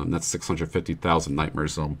 That's 650,000 Nightmare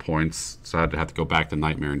Zone points, so I'd have to go back to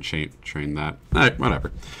Nightmare and train that. Alright,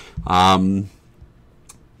 whatever.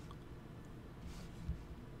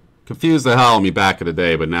 Confused the hell out of me back in the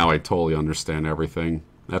day, but now I totally understand everything.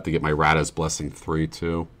 I have to get my Rada's Blessing 3,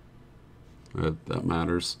 too. That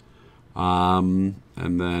matters. And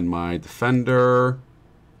then my Defender...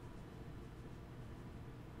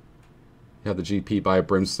 You have the GP buy a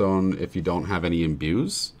Brimstone if you don't have any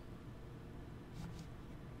imbues.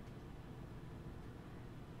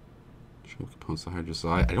 Show components to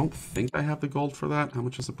Hydroside. I don't think I have the gold for that. How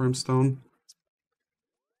much is a Brimstone?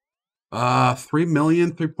 3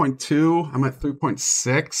 million, 3.2. I'm at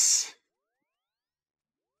 3.6.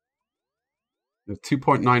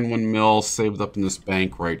 2.91 mil saved up in this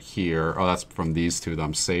bank right here. Oh, that's from these two that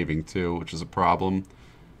I'm saving too, which is a problem.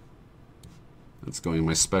 That's going in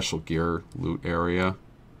my special gear loot area.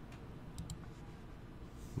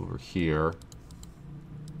 Over here.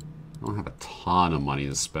 I don't have a ton of money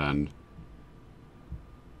to spend.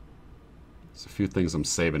 There's a few things I'm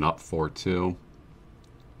saving up for too.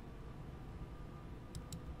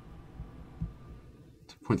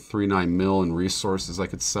 2.39 mil in resources I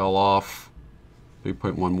could sell off.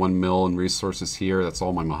 3.11 mil in resources here. That's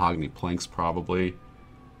all my mahogany planks probably.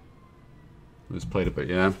 I just played it, but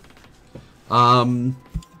yeah.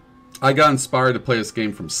 I got inspired to play this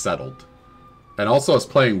game from Settled. And also I was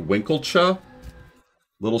playing Winklecha,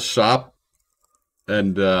 Little Shop,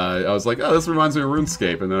 and I was like, oh, this reminds me of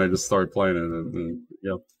RuneScape, and then I just started playing it, and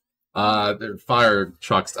yeah. Their fire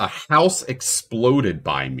trucks. A house exploded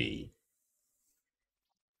by me.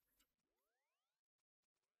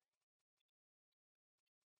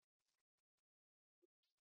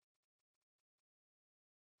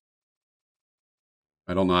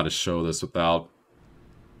 I don't know how to show this without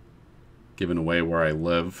giving away where I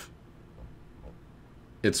live.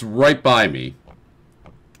 It's right by me.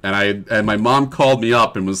 And my mom called me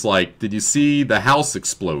up and was like, did you see the house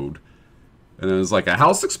explode? And I was like, a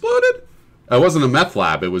house exploded? It wasn't a meth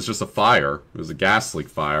lab, it was just a fire. It was a gas leak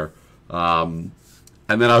fire. And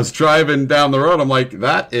And then I was driving down the road. I'm like,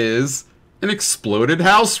 that is an exploded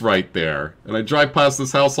house right there. And I drive past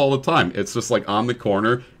this house all the time. It's just like on the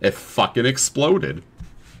corner. It fucking exploded.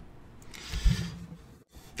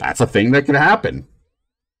 That's a thing that could happen.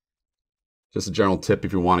 Just a general tip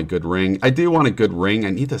if you want a good ring. I do want a good ring. I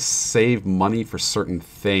need to save money for certain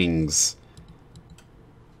things.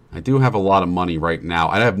 I do have a lot of money right now.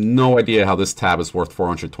 I have no idea how this tab is worth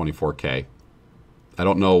 424k. I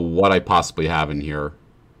don't know what I possibly have in here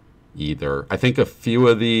either. I think a few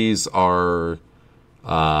of these are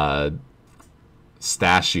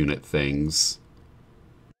stash unit things.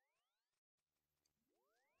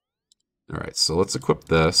 Alright, so let's equip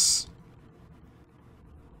this.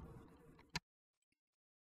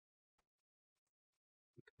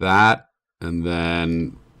 That, and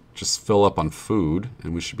then just fill up on food,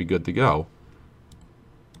 and we should be good to go.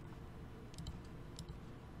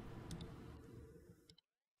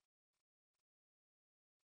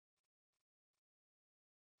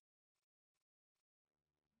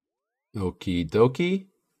 Okie dokie.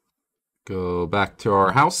 Go back to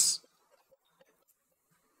our house.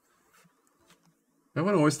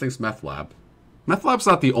 Everyone always thinks meth lab. Meth lab's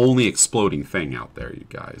not the only exploding thing out there, you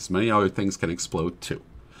guys. Many other things can explode too.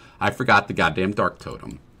 I forgot the goddamn dark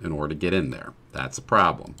totem in order to get in there. That's a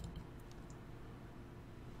problem.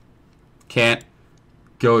 Can't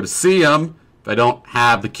go to see him if I don't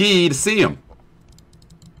have the key to see him.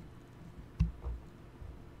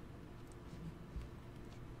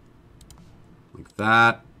 Like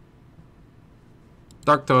that.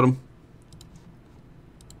 Dark totem.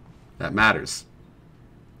 That matters.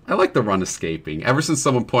 I like the run escaping. Ever since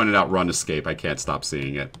someone pointed out run escape, I can't stop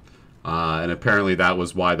seeing it. And apparently that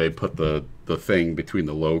was why they put the thing between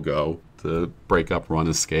the logo to break up run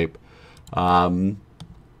escape. And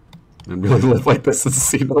really live like this and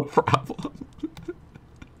see no problem.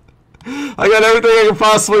 I got everything I can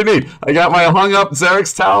possibly need. I got my hung up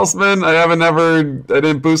Xerix talisman. I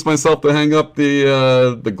didn't boost myself to hang up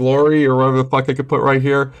the glory or whatever the fuck I could put right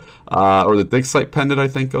here. Or the dig site pendant I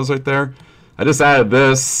think goes right there. I just added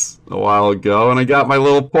this a while ago, and I got my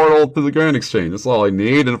little portal to the Grand Exchange. That's all I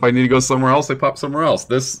need, and if I need to go somewhere else, I pop somewhere else.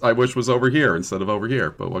 This, I wish, was over here instead of over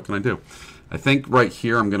here, but what can I do? I think right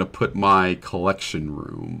here I'm going to put my collection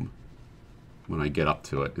room when I get up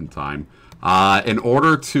to it in time. In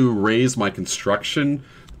order to raise my construction,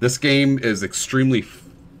 this game is extremely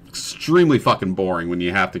fucking boring when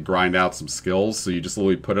you have to grind out some skills, so you just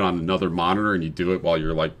literally put it on another monitor and you do it while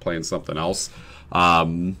you're, like, playing something else.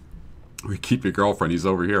 We keep your girlfriend, he's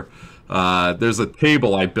over here. There's a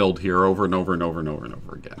table I build here over and over and over and over and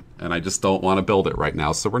over again. And I just don't want to build it right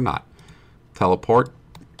now, so we're not. Teleport.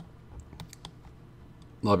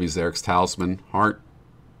 Love you, Xerix Talisman. Heart.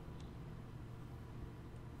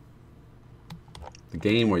 The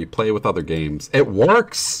game where you play with other games. It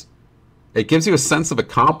works! It gives you a sense of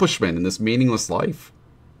accomplishment in this meaningless life.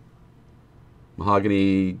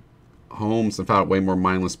 Mahogany homes and found way more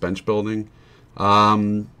mindless bench building.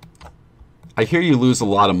 I hear you lose a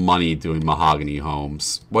lot of money doing mahogany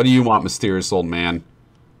homes. What do you want, mysterious old man?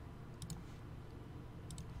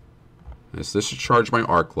 This should charge my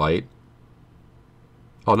arc light.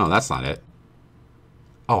 Oh, no, that's not it.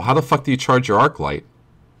 Oh, how the fuck do you charge your arc light?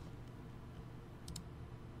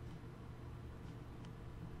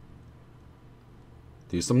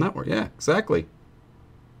 Do some network. Yeah, exactly.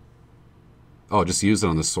 Oh, just use it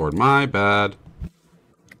on the sword. My bad.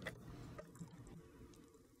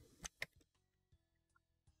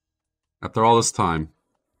 After all this time.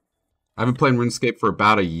 I've been playing RuneScape for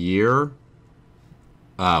about a year.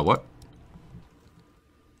 What?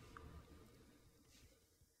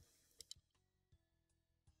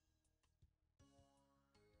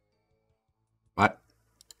 What?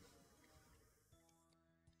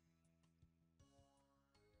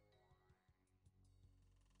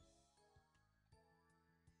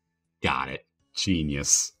 Got it.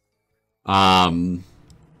 Genius.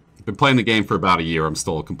 Been playing the game for about a year. I'm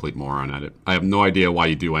still a complete moron at it. I have no idea why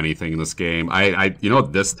you do anything in this game. You know,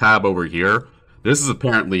 this tab over here, this is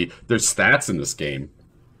apparently, there's stats in this game.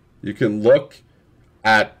 You can look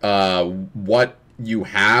at what you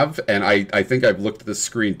have, and I think I've looked at this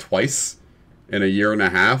screen twice in a year and a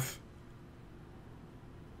half.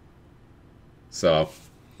 So,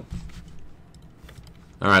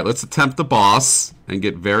 alright, let's attempt the boss and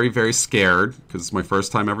get very, very scared, because it's my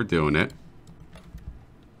first time ever doing it.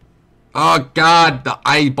 Oh god, the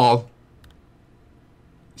eyeball.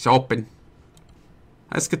 It's open.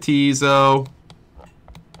 Escatizo.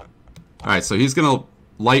 Alright, so he's gonna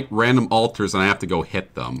light random altars and I have to go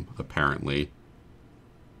hit them, apparently.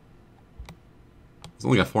 He's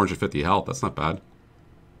only got 450 health, that's not bad.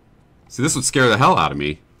 See, this would scare the hell out of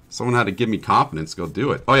me. Someone had to give me confidence to go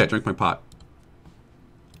do it. Oh yeah, drink my pot.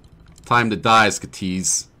 Time to die,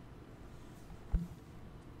 Skatees.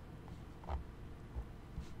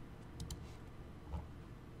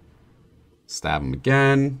 Stab him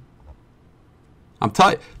again. I'm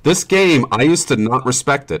telling you, this game, I used to not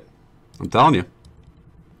respect it. I'm telling you.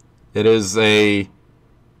 It is a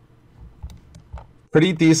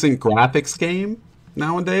pretty decent graphics game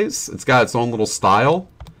nowadays. It's got its own little style.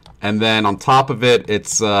 And then on top of it,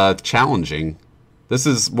 it's challenging. This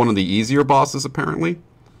is one of the easier bosses, apparently.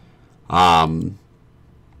 But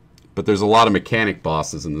there's a lot of mechanic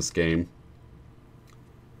bosses in this game.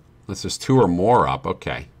 Unless there's 2 or more up.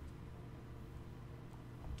 Okay.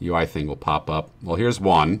 UI thing will pop up. Well, here's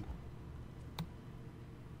one.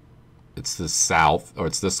 It's the south, or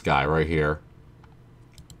it's this guy right here.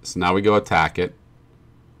 So now we go attack it.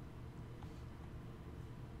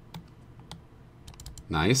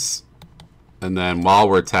 Nice. And then while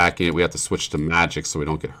we're attacking it, we have to switch to magic so we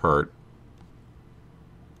don't get hurt.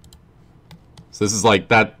 So this is like,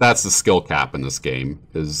 that's the skill cap in this game,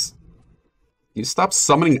 is you stop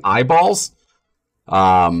summoning eyeballs?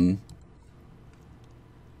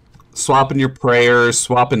 Swapping your prayers,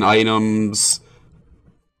 swapping items.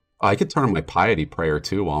 Oh, I could turn on my piety prayer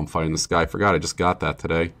too while I'm fighting this guy. I forgot I just got that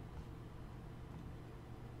today.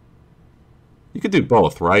 You could do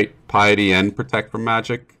both, right? Piety and protect from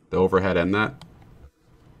magic. The overhead and that.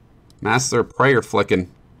 Master prayer flicking.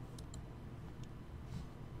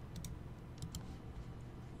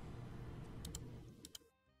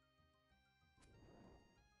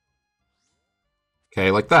 Okay,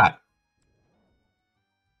 like that.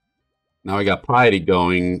 Now I got piety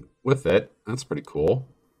going with it. That's pretty cool.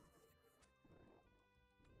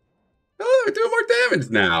 Oh, they're doing more damage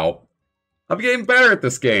now. I'm getting better at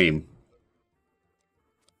this game.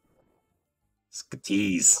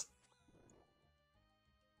 Skatees.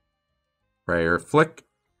 Prayer flick.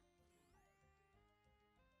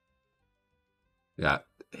 Yeah,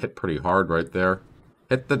 hit pretty hard right there.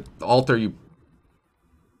 Hit the altar, you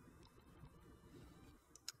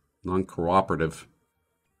non-cooperative.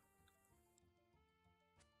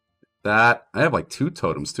 That I have like 2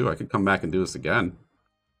 totems too. I could come back and do this again.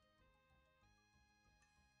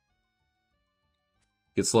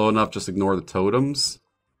 Get slow enough, just ignore the totems.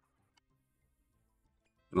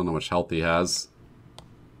 I don't know how much health he has.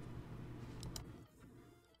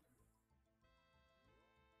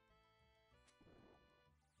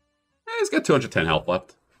 He's got 210 health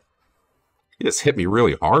left. He just hit me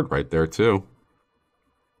really hard right there too.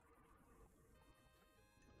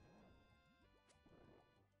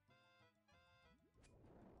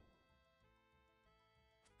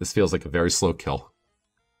 This feels like a very slow kill.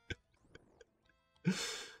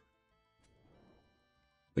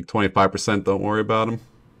 Like 25%, don't worry about him.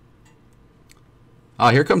 Oh,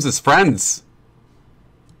 here comes his friends.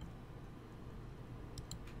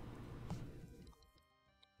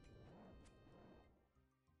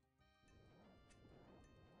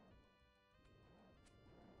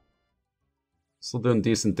 Still doing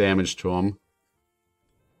decent damage to him.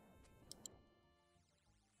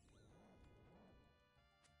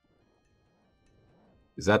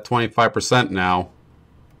 He's at 25% now.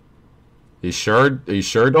 You sure? Are you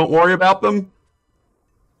sure don't worry about them?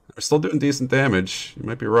 They're still doing decent damage. You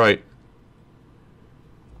might be right.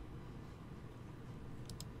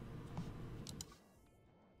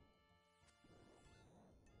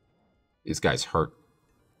 These guys hurt.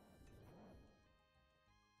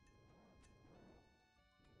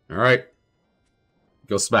 Alright.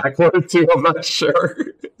 Go smack one or two, I'm not sure.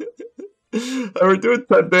 We're doing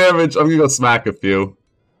 10 damage. I'm gonna go smack a few.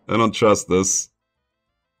 I don't trust this.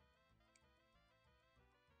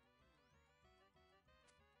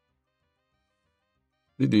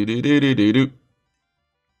 Do-do-do-do-do-do.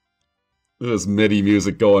 There's MIDI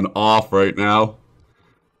music going off right now.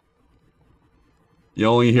 You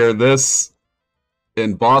only hear this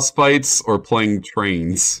in boss fights or playing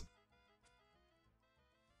trains.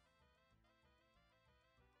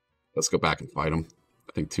 Let's go back and fight him.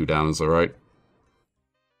 I think 2 down is alright.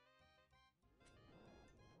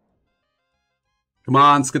 Come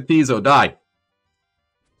on, Scatizo, die.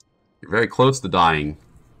 You're very close to dying.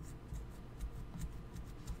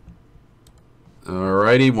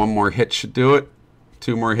 Alrighty, 1 more hit should do it.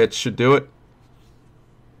 2 more hits should do it.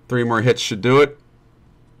 3 more hits should do it.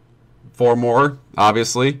 4 more,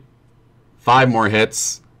 obviously. 5 more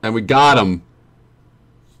hits. And we got him.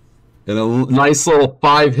 And a nice little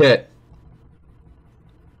 5 hit.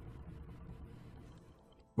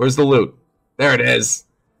 Where's the loot? There it is.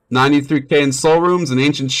 93k in soul rooms, an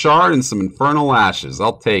ancient shard, and some infernal ashes.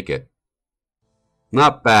 I'll take it.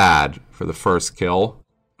 Not bad for the first kill.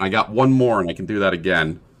 I got one more and I can do that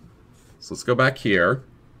again. So let's go back here.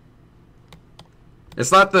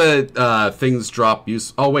 It's not the things drop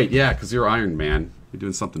use. Oh, wait, yeah, because you're Iron Man. You're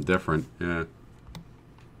doing something different. Yeah.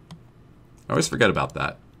 I always forget about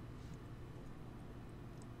that.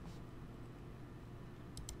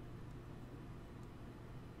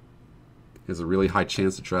 There's a really high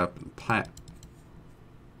chance to drop plat.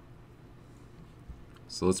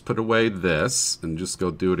 So let's put away this and just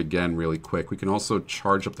go do it again really quick. We can also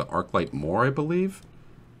charge up the arc light more, I believe,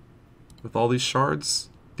 with all these shards.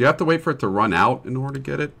 Do you have to wait for it to run out in order to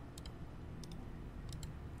get it?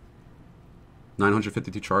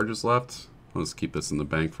 952 charges left. Let's keep this in the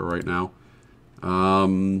bank for right now.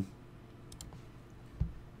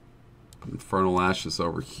 Infernal Ashes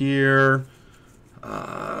over here.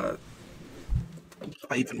 I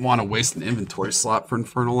even want to waste an inventory slot for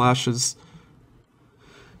Infernal Ashes.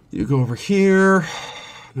 You go over here.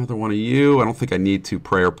 Another one of you. I don't think I need 2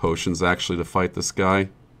 prayer potions actually to fight this guy.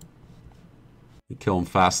 You kill him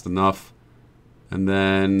fast enough. And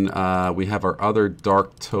then we have our other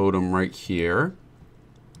dark totem right here.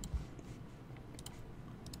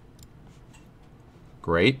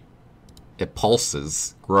 Great. It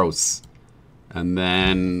pulses. Gross. And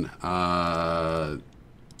then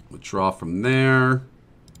withdraw from there.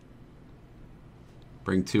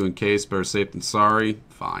 Bring 2 in case. Better safe than sorry.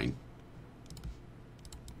 Fine.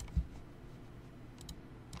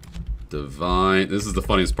 Divine. This is the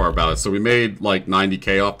funniest part about it. So we made like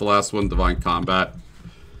 90k off the last one. Divine Combat.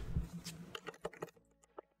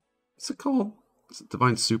 What's it called? Is it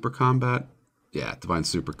Divine Super Combat? Yeah, Divine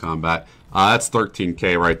Super Combat. That's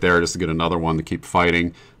 13k right there just to get another one to keep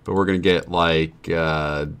fighting. But we're going to get like 3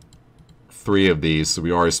 of these. So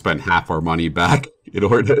we already spent half our money back in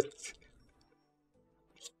order to...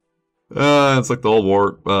 it's like the old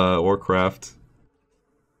Warcraft.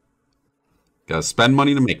 Gotta spend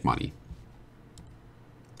money to make money.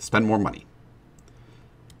 Spend more money.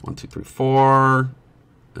 1, 2, 3, 4.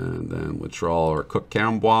 And then withdraw or cook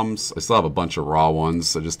cam bombs. I still have a bunch of raw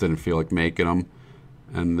ones. I just didn't feel like making them.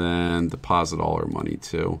 And then deposit all our money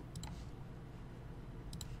too.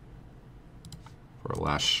 For our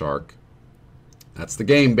last shark. That's the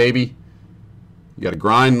game, baby. You gotta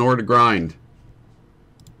grind in order to grind.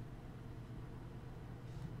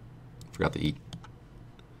 Forgot to eat.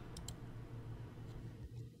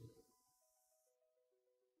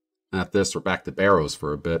 After this, we're back to barrows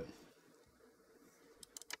for a bit.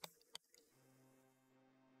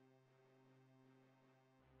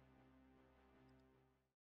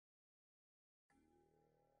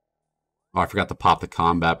 Oh, I forgot to pop the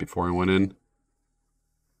combat before I went in.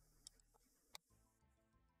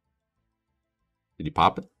 Did you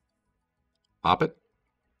pop it? Pop it?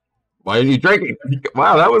 Why didn't you drink it?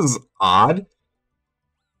 Wow, that was odd.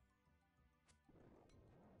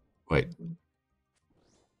 Wait.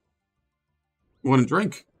 You wouldn't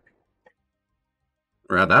drink.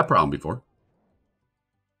 Or had that problem before.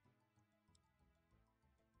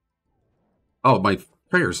 Oh, my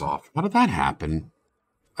prayer's off. How did that happen?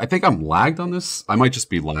 I think I'm lagged on this. I might just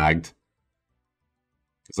be lagged.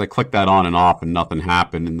 Because I clicked that on and off and nothing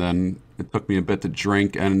happened. And then it took me a bit to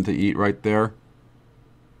drink and to eat right there.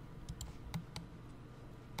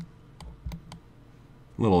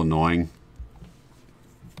 A little annoying.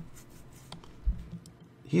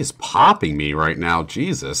 He is popping me right now.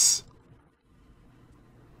 Jesus.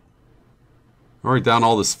 I'm already down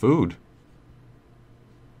all this food.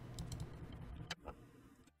 All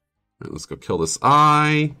right, let's go kill this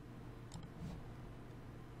eye.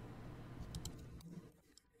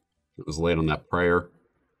 It was late on that prayer.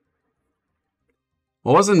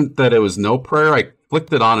 Well, it wasn't that it was no prayer. I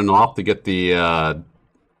flicked it on and off to get the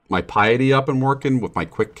my piety up and working with my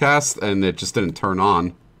quick cast, and it just didn't turn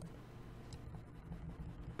on.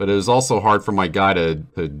 But it was also hard for my guy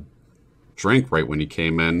to drink right when he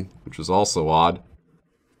came in, which was also odd.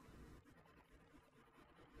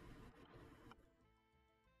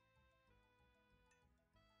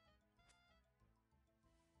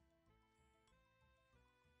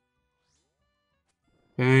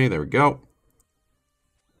 Okay, there we go.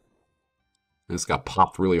 And it's got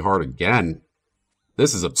popped really hard again.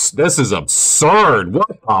 This is absurd. What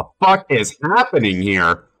the fuck is happening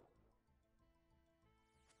here?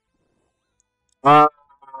 There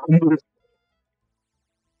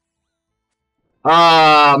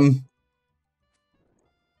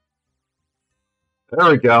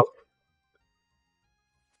we go.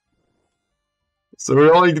 So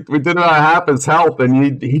we did not half his health,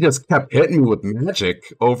 and he just kept hitting me with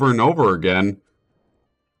magic over and over again.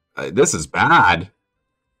 This is bad.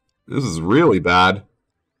 This is really bad.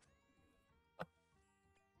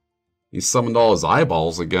 He summoned all his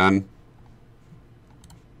eyeballs again.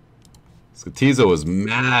 Skatizo is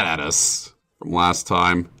mad at us from last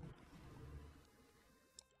time.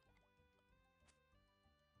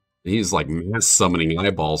 He's like mass summoning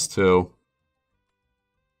eyeballs too.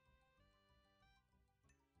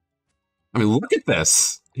 I mean, look at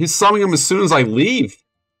this. He's summoning them as soon as I leave.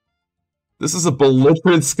 This is a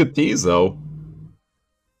belligerent Skatizo.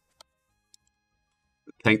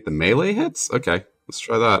 Tank the melee hits? Okay, let's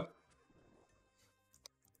try that.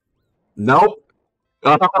 Nope.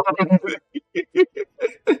 I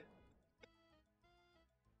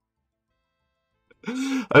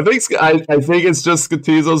think it's just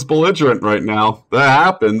Skatizo's belligerent right now. That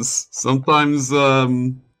happens. Sometimes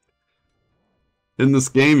in this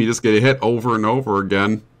game you just get hit over and over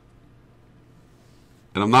again.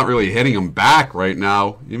 And I'm not really hitting him back right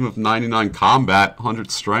now. Even with 99 combat,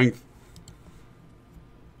 100 strength.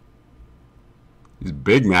 He's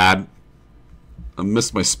big mad. I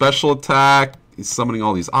missed my special attack. He's summoning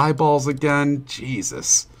all these eyeballs again.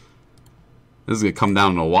 Jesus. This is going to come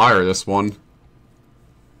down to a wire, this one.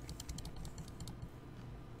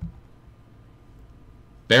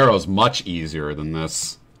 Barrow's much easier than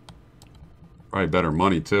this. Probably better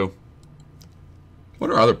money, too. What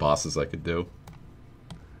are other bosses I could do?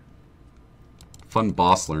 Fun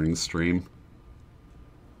boss learning stream.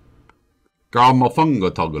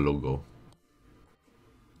 Garmafunga Tagalugo.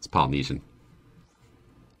 It's Polynesian.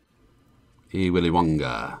 Willy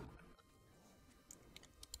Wonga.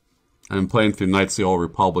 I'm playing through Knights of the Old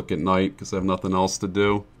Republic at night because I have nothing else to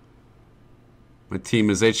do. My team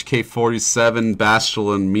is HK47,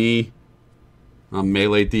 Bastille, and me. I'm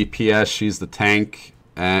melee DPS, she's the tank.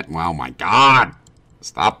 And, oh my god!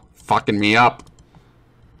 Stop fucking me up.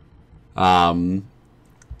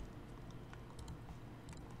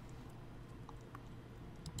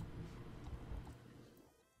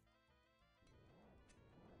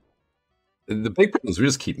 The big problem is we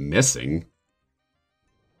just keep missing.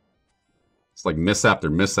 It's like miss after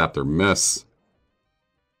miss after miss.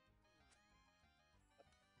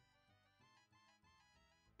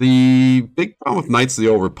 The big problem with Knights of the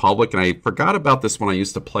Old Republic, and I forgot about this when I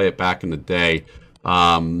used to play it back in the day,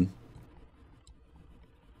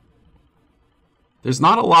 there's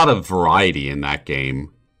not a lot of variety in that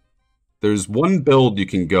game. There's one build you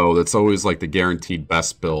can go that's always like the guaranteed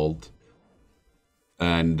best build.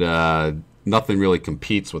 And nothing really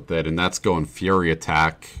competes with it, and that's going Fury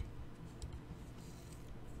Attack.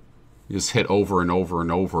 You just hit over and over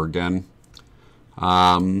and over again.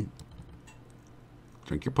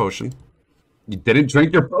 Drink your potion. You didn't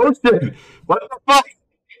drink your potion! What the fuck?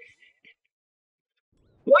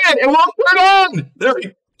 Look at it! It won't turn on! There we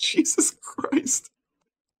go. Jesus Christ.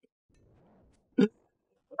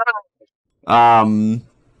 I'm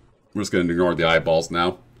just gonna ignore the eyeballs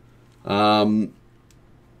now.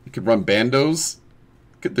 You could run bandos.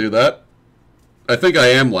 Could do that. I think I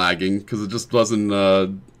am lagging because it just doesn't.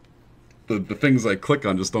 The things I click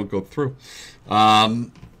on just don't go through.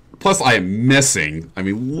 Plus, I am missing. I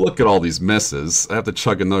mean, look at all these misses. I have to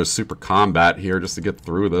chug another super combat here just to get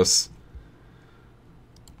through this.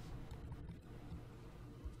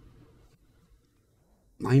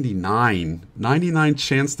 $99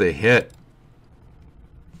 chance to hit.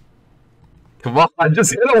 Come on,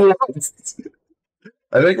 just hit it once.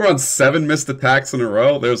 I think we're on 7 missed attacks in a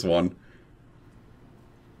row. There's one.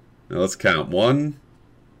 Now let's count. 1,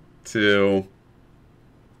 2.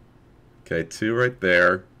 Okay, 2 right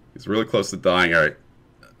there. He's really close to dying. All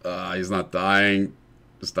right. He's not dying.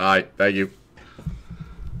 Just die. Thank you.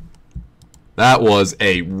 That was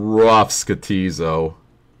a rough Skatizo.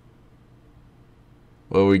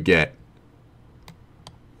 What do we get?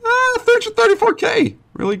 334k.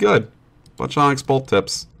 Really good. Bunch of Onyx Bolt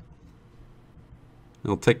tips.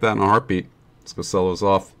 He'll take that in a heartbeat. Let's go sell those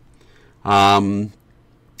off.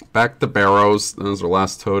 Back to barrows. That was our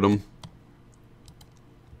last totem.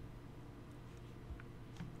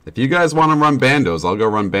 If you guys want to run bandos, I'll go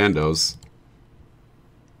run bandos.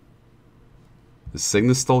 Is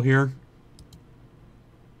Cygnus still here?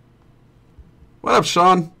 What up,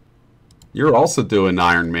 Sean? You're also doing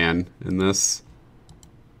Iron Man in this.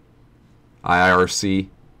 IRC.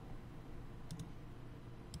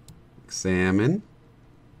 Salmon.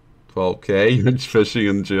 12k. You're fishing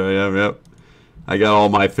in GIM, yep. I got all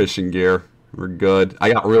my fishing gear. We're good.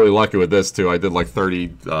 I got really lucky with this, too. I did like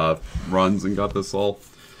 30 runs and got this all.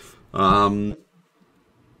 3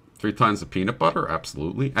 times the peanut butter?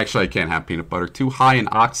 Absolutely. Actually, I can't have peanut butter. Too high in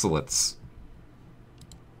oxalates.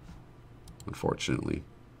 Unfortunately.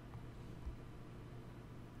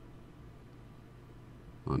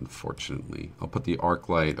 Unfortunately. I'll put the arc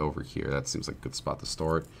light over here. That seems like a good spot to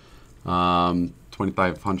store it.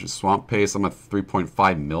 2,500 swamp paste. I'm at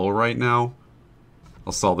 3.5 mil right now.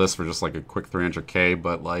 I'll sell this for just like a quick 300k,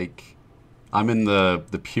 but like I'm in the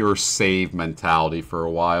pure save mentality for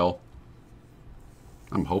a while.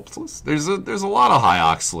 I'm hopeless. There's a lot of high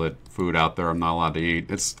oxalate food out there I'm not allowed to eat.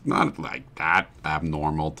 It's not like that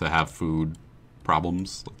abnormal to have food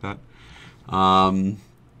problems like that.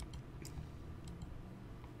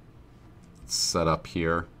 Set up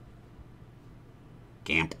here.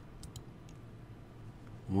 Gamp.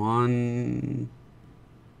 1,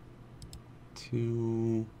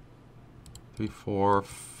 2, 3, 4,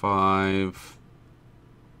 5,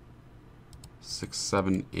 6,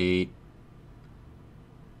 7, 8.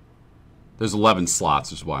 There's 11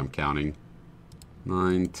 slots, which is why I'm counting.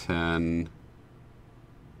 9, 10.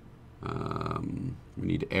 We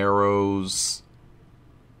need arrows.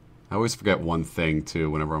 I always forget one thing, too,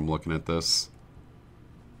 whenever I'm looking at this.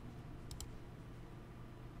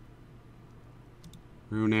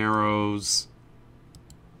 Rune arrows.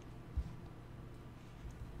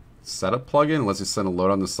 Setup plugin lets you send a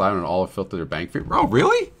load on the side and all filter your bank fee. Oh,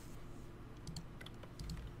 really?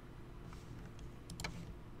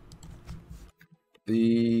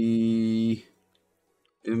 The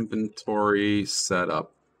inventory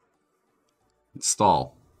setup.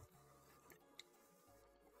 Install.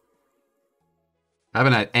 I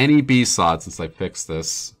haven't had any B-sod since I fixed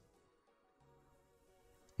this.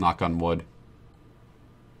 Knock on wood.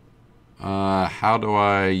 How do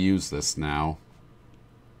I use this now?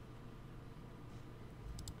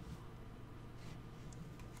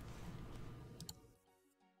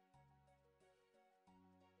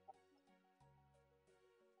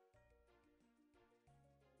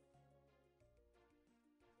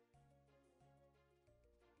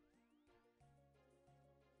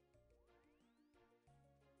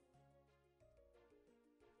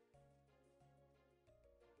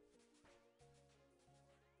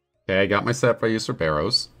 Okay, I got my setup I use for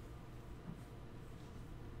barrows.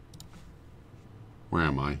 Where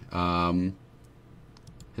am I?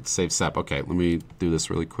 Hit save sep. Okay, let me do this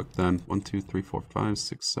really quick then. 1, 2, 3, 4, 5,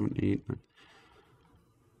 6, 7, 8.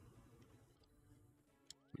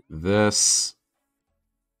 This.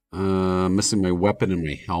 Missing my weapon and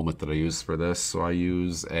my helmet that I use for this. So I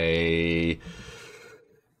use a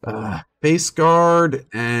base guard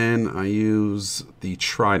and I use the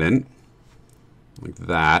trident. Like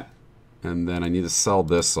that. And then I need to sell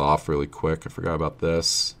this off really quick. I forgot about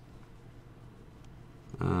this.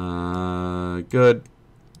 Good.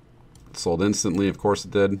 Sold instantly, of course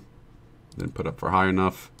it did. Didn't put up for high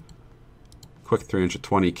enough. Quick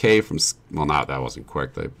 320k from... Well, no, that wasn't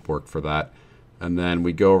quick. They worked for that. And then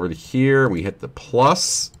we go over to here. And we hit the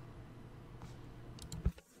plus.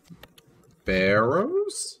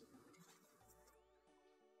 Barrows?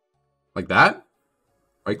 Like that?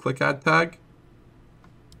 Right-click add tag?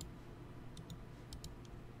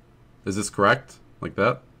 Is this correct? Like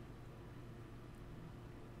that?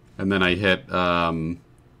 And then I hit, oh,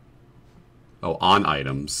 on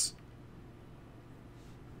items.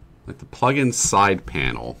 Like the plugin side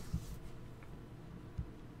panel.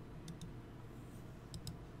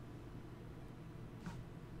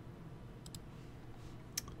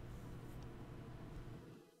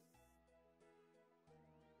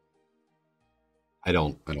 I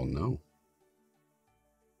don't know.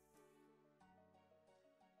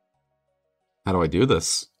 How do I do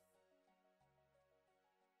this?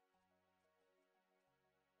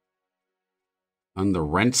 On the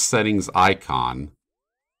wrench settings icon.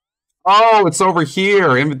 Oh, it's over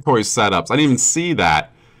here. Inventory setups. I didn't even see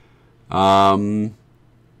that.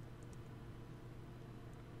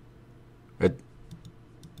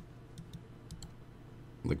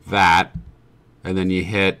 Like that. And then you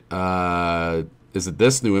hit, is it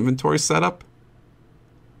this new inventory setup?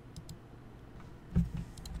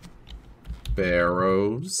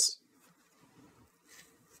 Barrows.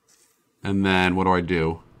 And then what do I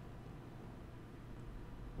do?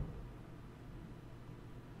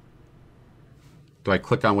 Do I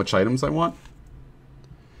click on which items I want?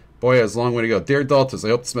 Boy, it has a long way to go. Dear Daltas, I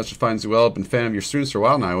hope this message finds you well. I've been a fan of your streams for a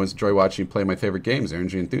while now. I always enjoy watching you play my favorite games.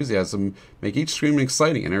 Energy and enthusiasm make each stream an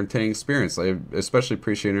exciting and entertaining experience. I especially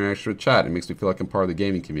appreciate interaction with chat. It makes me feel like I'm part of the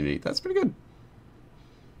gaming community. That's pretty good.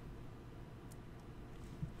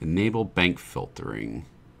 Enable bank filtering.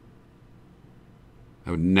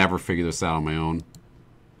 I would never figure this out on my own.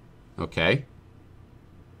 Okay.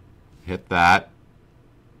 Hit that.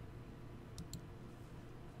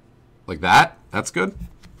 Like that? That's good.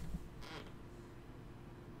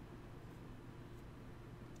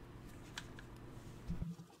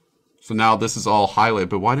 So now this is all highlighted,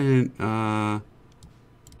 but why didn't, oh,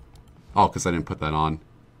 because I didn't put that on.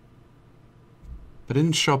 But it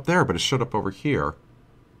didn't show up there, but it showed up over here.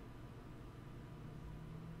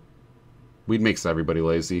 Weed makes everybody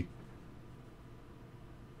lazy.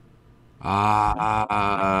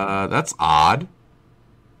 That's odd.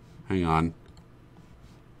 Hang on.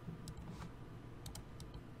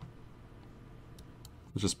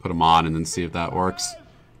 Let's just put them on and then see if that works.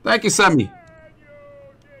 Thank you, Semi.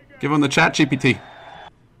 Give him the chat GPT.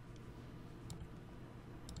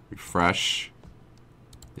 Refresh.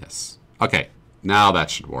 Yes. Okay. Now that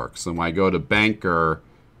should work. So when I go to Banker,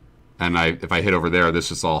 and if I hit over there, this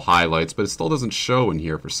just all highlights, but it still doesn't show in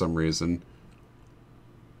here for some reason.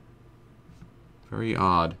 Very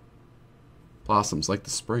odd. Blossoms like the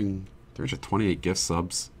spring. 328 gift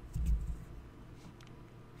subs.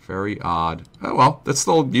 Very odd. Oh well, that's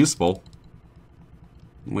still useful.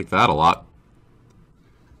 I like that a lot.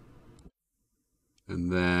 And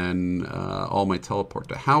then all my teleport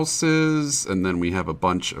to houses. And then we have a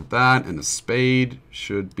bunch of that. And a spade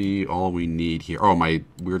should be all we need here. Oh, my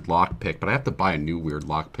weird lockpick. But I have to buy a new weird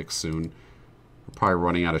lockpick soon. We're probably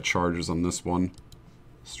running out of charges on this one.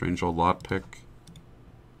 Strange old lockpick.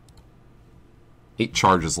 8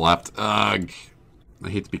 charges left. Ugh. I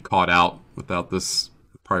hate to be caught out without this.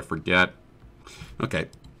 I'll probably forget. Okay.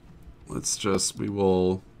 Let's just... We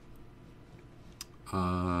will...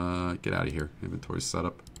 get out of here. Inventory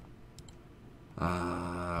setup.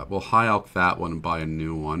 We'll high elk that one and buy a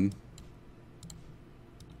new one.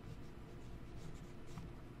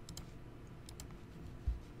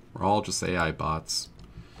 We're all just AI bots.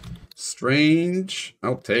 Strange.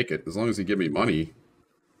 I'll take it as long as you give me money.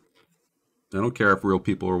 I don't care if real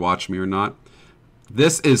people are watching me or not.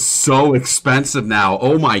 This is so expensive now.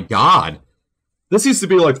 Oh my god. This used to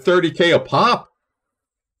be like 30K a pop.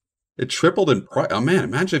 It tripled in price. Oh man,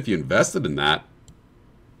 imagine if you invested in that.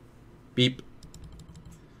 Beep.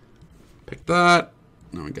 Pick that.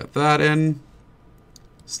 Now we got that in.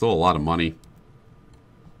 Still a lot of money.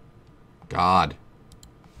 God.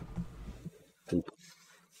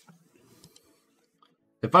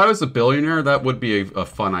 If I was a billionaire, that would be a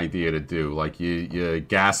fun idea to do. Like, you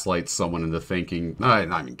gaslight someone into thinking... No,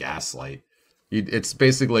 not even gaslight. It's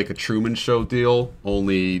basically like a Truman Show deal,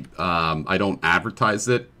 only I don't advertise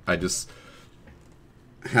it. I just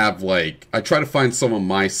have, like... I try to find someone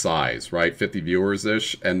my size, right? 50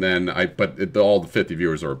 viewers-ish, and then all the 50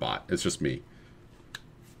 viewers are a bot. It's just me.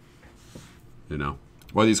 You know?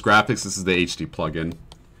 What are these graphics? This is the HD plugin.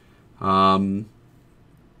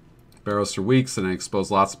 Barrows for weeks, and I exposed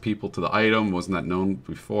lots of people to the item. Wasn't that known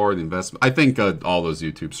before? The investment. I think all those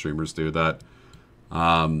YouTube streamers do that.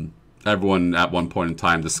 Everyone at one point in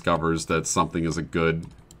time discovers that something is a good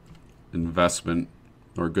investment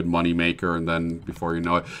or a good money maker, and then before you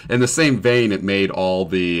know it, in the same vein, it made all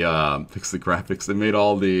the fix the graphics. It made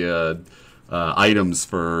all the items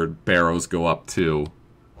for barrows go up too.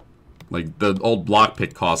 Like the old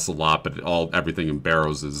lockpick costs a lot, but everything in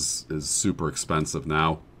barrows is super expensive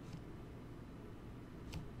now.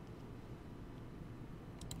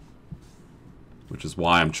 Which is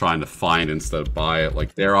why I'm trying to find instead of buy it.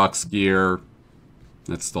 Like Darox gear,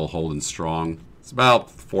 that's still holding strong. It's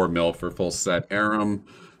about 4 mil for a full set. Aram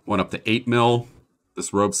went up to 8 mil.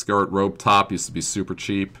 This robe skirt, robe top used to be super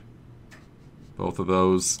cheap. Both of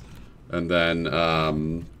those. And then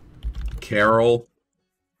Carol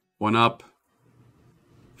went up.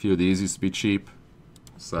 A few of these used to be cheap.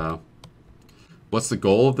 So, what's the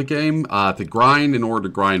goal of the game? To grind in order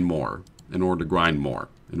to grind more. In order to grind more.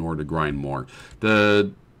 In order to grind more.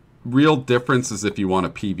 The real difference is if you want a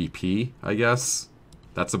PvP, I guess.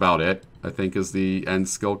 That's about it, I think, is the end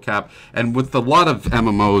skill cap. And with a lot of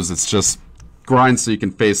MMOs, it's just grind so you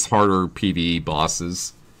can face harder PvE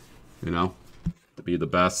bosses, you know, to be the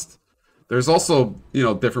best. There's also, you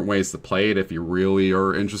know, different ways to play it if you really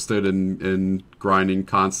are interested in grinding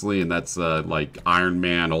constantly, and that's like Iron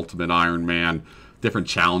Man, Ultimate Iron Man, different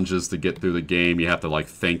challenges to get through the game. You have to, like,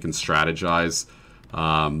 think and strategize.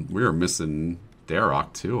 We were missing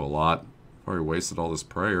Darok too a lot. Probably wasted all this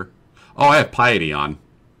prayer. Oh, I have piety on.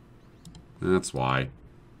 That's why.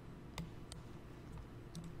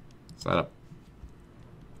 Set up.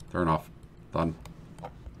 Turn off. Done.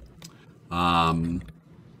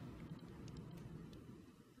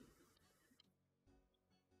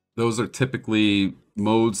 Those are typically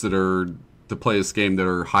modes that are to play this game that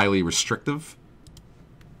are highly restrictive.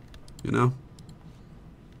 You know?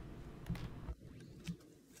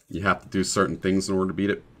 You have to do certain things in order to beat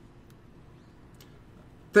it.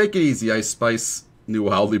 Take it easy, Ice Spice. New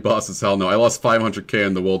Wildly boss is hell no. I lost 500k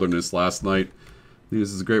in the wilderness last night. This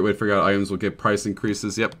is a great way to figure out items will get price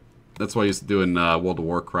increases. Yep, that's what I used to do in World of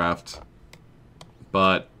Warcraft.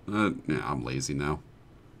 But, yeah, I'm lazy now.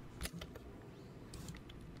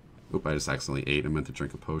 Oop, I just accidentally ate. I meant to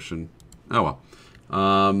drink a potion. Oh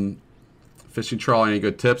well. Fishing trawler, any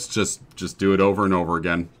good tips? Just do it over and over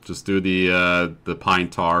again. Just do the pine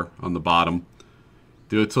tar on the bottom.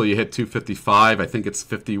 Do it till you hit 255. I think it's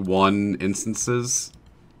 51 instances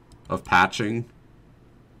of patching.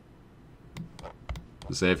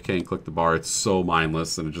 Just AFK and click the bar. It's so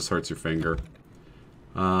mindless and it just hurts your finger.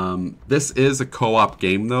 This is a co-op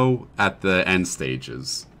game though at the end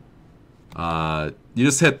stages. You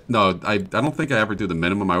just hit... No, I don't think I ever do the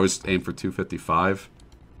minimum. I always aim for 255.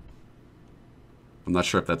 I'm not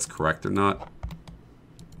sure if that's correct or not.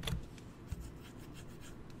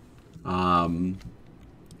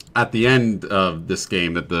 At the end of this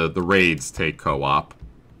game, that the raids take co-op.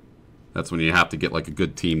 That's when you have to get like a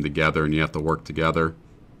good team together and you have to work together.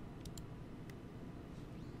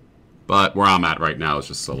 But where I'm at right now is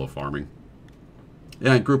just solo farming.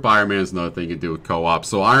 Yeah, group Iron Man is another thing you can do with co-op.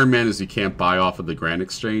 So Iron Man is you can't buy off of the Grand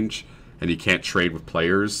Exchange and you can't trade with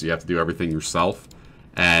players. You have to do everything yourself.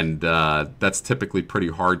 And that's typically pretty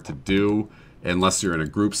hard to do unless you're in a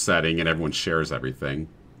group setting and everyone shares everything.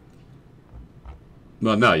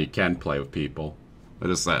 Well, no, you can play with people. That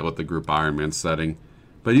is with the group Iron Man setting.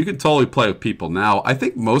 But you can totally play with people now. I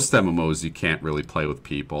think most MMOs you can't really play with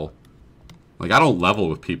people. Like, I don't level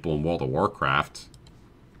with people in World of Warcraft.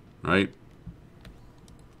 Right?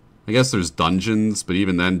 I guess there's dungeons, but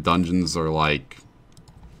even then, dungeons are like...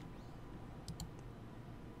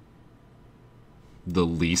 the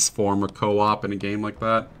least form of co-op in a game like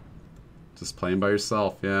that. Just playing by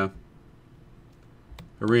yourself, yeah.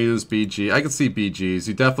 Arenas, BG. I can see BGs.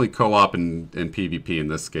 You definitely co-op in PvP in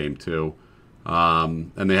this game, too.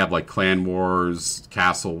 And they have, like, clan wars,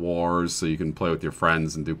 castle wars, so you can play with your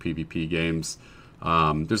friends and do PvP games.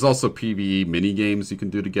 There's also PvE mini-games you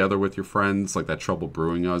can do together with your friends, like that Trouble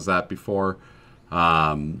Brewing I was at before.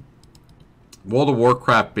 World of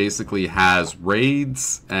Warcraft basically has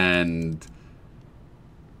raids and...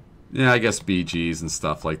 yeah, I guess BGs and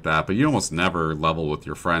stuff like that, but you almost never level with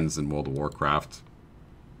your friends in World of Warcraft.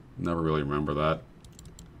 Never really remember that.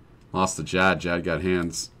 Lost to Jad. Jad got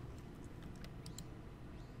hands.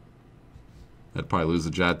 I'd probably lose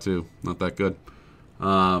to Jad too. Not that good.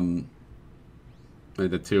 I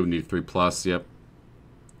did 2, need 3+, yep.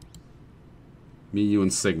 Me, you,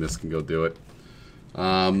 and Cygnus can go do it.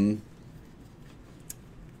 The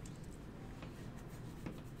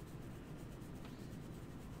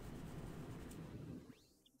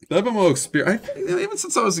MMO experience, even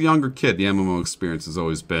since I was a younger kid, the MMO experience has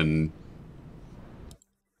always been...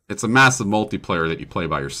 it's a massive multiplayer that you play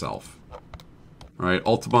by yourself. Alright,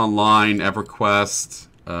 Ultima Online, EverQuest,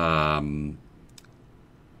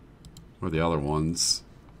 what are the other ones?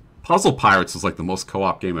 Puzzle Pirates was like the most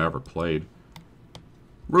co-op game I ever played.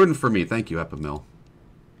 Rooting for me, thank you, Epimil.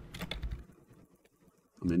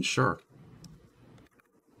 I mean, sure.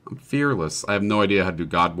 I'm fearless. I have no idea how to do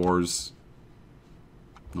God Wars.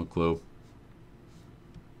 No clue.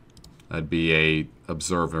 I'd be a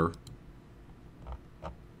observer.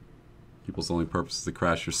 People's only purpose is to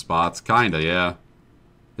crash your spots. Kinda, yeah.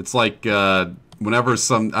 It's like, whenever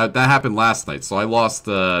some... that happened last night, so I lost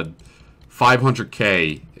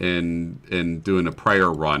 500k in doing a prayer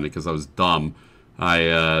run because I was dumb.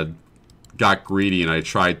 I got greedy and I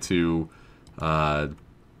tried to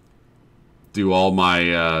do all my...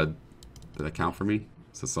 did that count for me?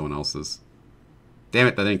 Is that someone else's? Damn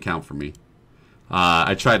it, that didn't count for me.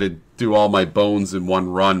 I tried to do all my bones in one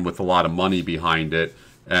run with a lot of money behind it,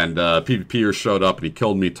 and PvPer showed up and he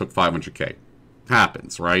killed me, took 500k.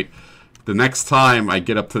 Happens, right? The next time I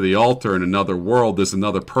get up to the altar in another world, there's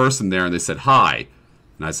another person there, and they said hi.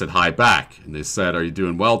 And I said hi back. And they said, are you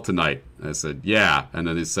doing well tonight? And I said, yeah. And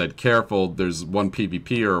then they said, careful, there's one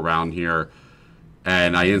PvPer around here.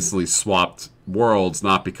 And I instantly swapped worlds,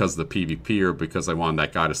 not because of the PvPer, because I wanted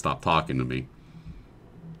that guy to stop talking to me.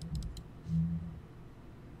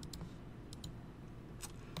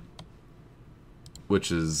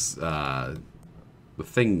 Which is the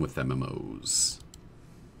thing with MMOs.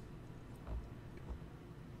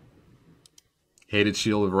 Hated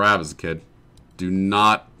Shield of Rav as a kid. Do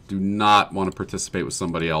not want to participate with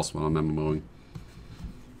somebody else when I'm MMOing.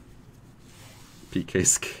 PK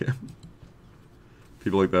scam.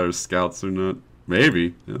 People like that are scouts or not?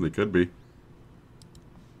 Maybe. Yeah, they could be.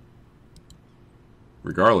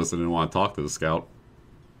 Regardless, I didn't want to talk to the scout.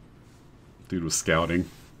 Dude was scouting.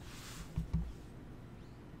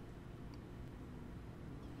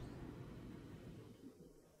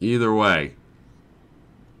 Either way,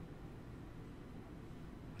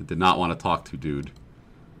 I did not want to talk to dude.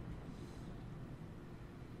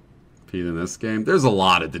 Pete, in this game, there's a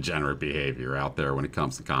lot of degenerate behavior out there when it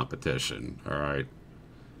comes to competition, alright?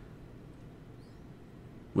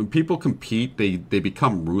 when people compete, they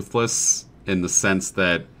become ruthless in the sense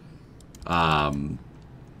that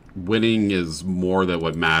winning is more than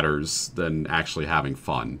what matters than actually having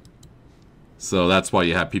fun. So that's why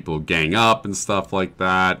you have people gang up and stuff like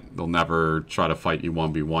that. They'll never try to fight you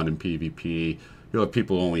 1v1 in PvP. You'll have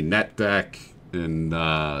people who only net deck in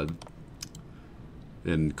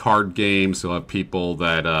card games. You'll have people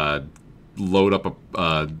that load up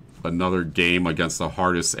another game against the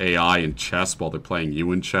hardest AI in chess while they're playing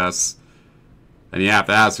you in chess. And you have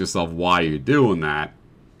to ask yourself why you're doing that,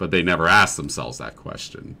 but they never ask themselves that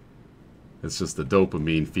question. It's just the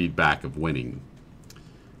dopamine feedback of winning.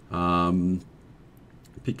 PKing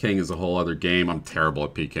is a whole other game. I'm terrible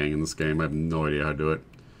at PKing in this game. I have no idea how to do it.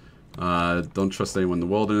 Don't trust anyone in the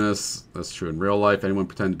wilderness. That's true in real life. Anyone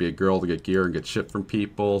pretend to be a girl to get gear and get shit from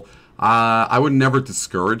people. I would never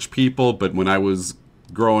discourage people, but when I was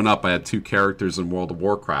growing up, I had two characters in World of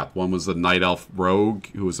Warcraft. One was a Night Elf Rogue,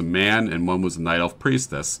 who was a man, and one was a Night Elf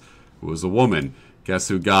Priestess, who was a woman. Guess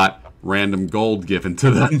who got random gold given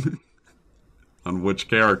to them on which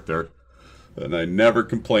character? And I never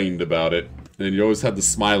complained about it. And you always had the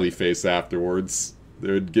smiley face afterwards.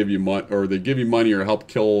 They would give you money, or they'd give you money or help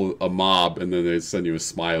kill a mob, and then they'd send you a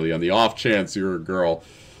smiley. On the off chance you were a girl,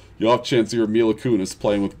 the off chance you were Mila Kunis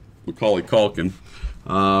playing with Macaulay Culkin.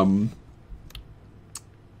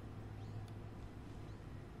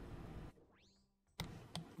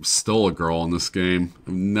 Still a girl in this game.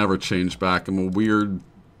 I've never changed back. I'm a weird,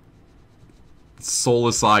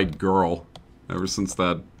 soulless-eyed girl ever since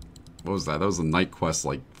that. What was that? That was a night quest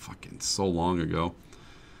like fucking so long ago.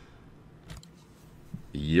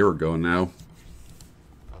 A year ago now.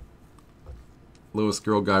 Lowest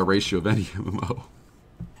girl guy ratio of any MMO.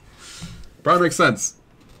 Probably makes sense.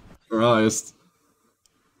 For honest.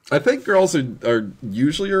 I think girls are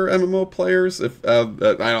usually your MMO players. If I'm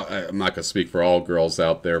not gonna speak for all girls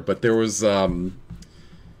out there, but there was I've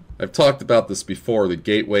talked about this before. The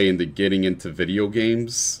gateway into getting into video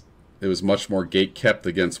games. It was much more gate-kept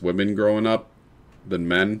against women growing up than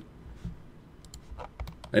men.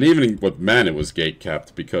 And even with men, it was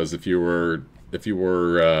gate-kept because if you were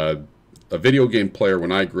a video game player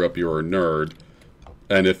when I grew up, you were a nerd,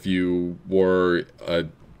 and if you were a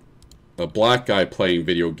black guy playing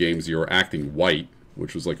video games, you were acting white,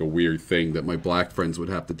 which was like a weird thing that my black friends would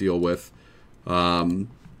have to deal with.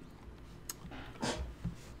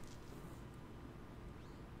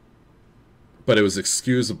 But it was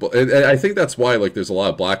excusable. And I think that's why, like, there's a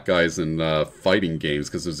lot of black guys in fighting games,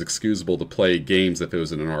 because it was excusable to play games if it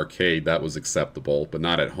was in an arcade. That was acceptable, but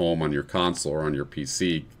not at home on your console or on your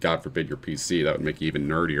PC. God forbid your PC. That would make you even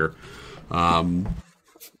nerdier. And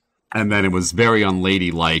then it was very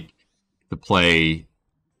unladylike to play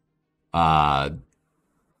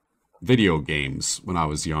video games when I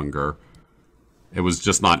was younger. It was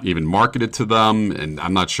just not even marketed to them, and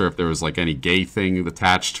I'm not sure if there was like any gay thing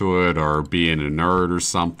attached to it or being a nerd or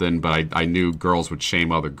something, but I knew girls would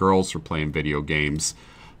shame other girls for playing video games.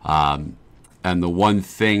 And the one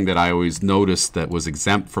thing that I always noticed that was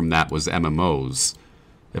exempt from that was MMOs.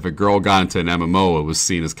 If a girl got into an MMO, it was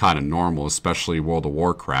seen as kind of normal, especially World of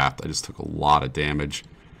Warcraft. I just took a lot of damage.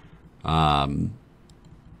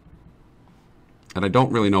 And I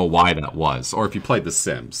don't really know why that was. Or if you played The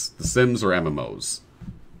Sims. The Sims or MMOs.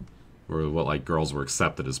 Or what like girls were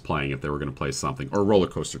accepted as playing if they were going to play something. Or Roller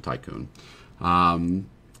Coaster Tycoon. When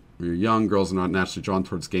you're young, girls are not naturally drawn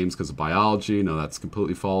towards games because of biology. No, that's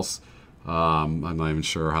completely false. I'm not even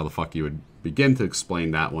sure how the fuck you would begin to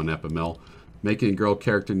explain that one, Epimil. Making a girl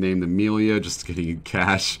character named Amelia, just getting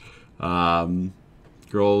cash.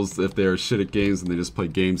 Girls, if they're shit at games and they just play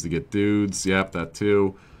games to get dudes. Yep, that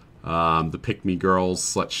too. The pick-me girls,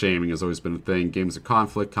 slut-shaming has always been a thing. Games are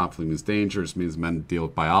conflict. Conflict means danger. It means men deal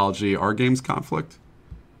with biology. Are games conflict?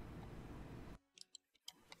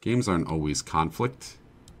 Games aren't always conflict.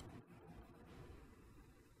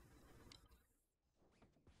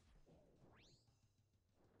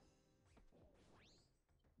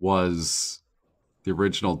 Was the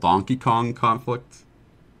original Donkey Kong conflict?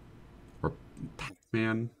 Or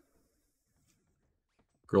Pac-Man?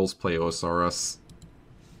 Girls play OSRS.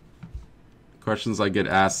 Questions I get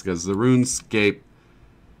asked as the RuneScape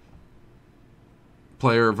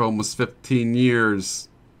player of almost 15 years.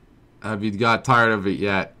 Have you got tired of it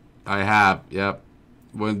yet? I have, yep.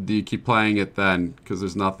 When do you keep playing it then? Because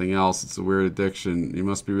there's nothing else. It's a weird addiction. You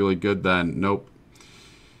must be really good then. Nope.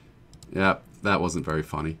 Yep, that wasn't very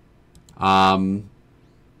funny.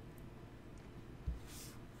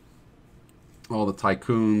 All the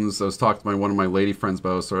tycoons. I was talking to one of my lady friends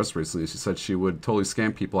about OSRS recently. She said she would totally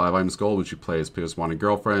scam people out of items gold when she plays. People just want a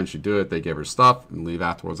girlfriend. She'd do it. They give her stuff and leave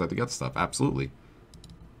afterwards. I had to get stuff. Absolutely.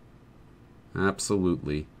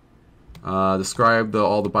 Absolutely. Describe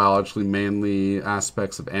all the biologically manly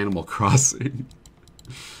aspects of Animal Crossing.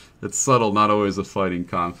 It's subtle, not always a fighting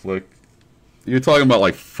conflict. You're talking about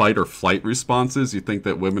like fight or flight responses? You think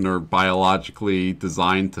that women are biologically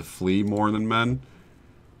designed to flee more than men?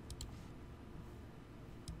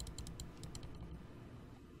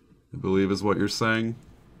 I believe is what you're saying.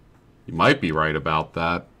 You might be right about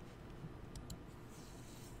that.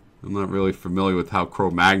 I'm not really familiar with how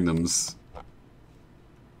Cro-Magnums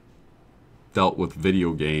dealt with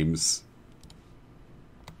video games.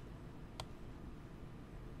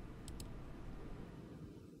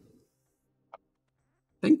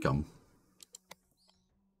 Thinkum.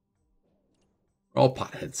 We're all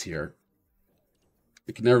potheads here.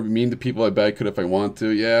 I can never be mean to people. I bet I could if I want to.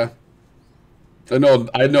 Yeah. I know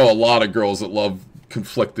a lot of girls that love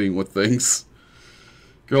conflicting with things.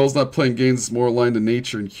 Girls not playing games is more aligned to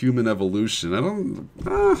nature and human evolution.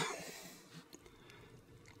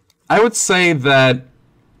 I would say that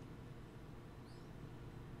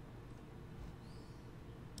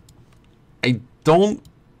I don't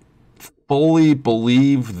fully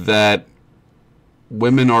believe that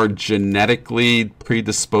women are genetically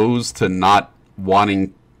predisposed to not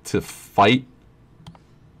wanting to fight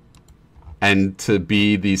and to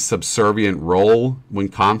be the subservient role when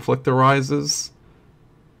conflict arises.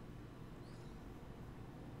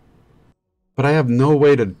 But I have no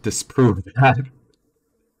way to disprove that.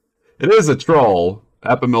 It is a troll.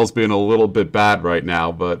 Epimil's being a little bit bad right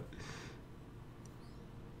now, but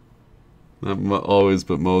not always,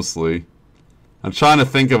 but mostly. I'm trying to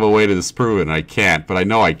think of a way to disprove it, and I can't, but I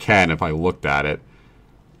know I can if I looked at it.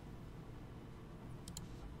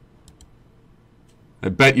 I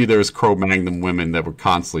bet you there's Cro-Magnon women that were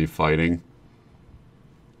constantly fighting.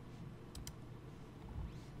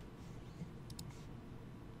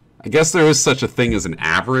 I guess there is such a thing as an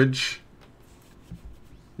average.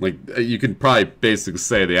 Like, you can probably basically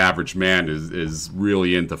say the average man is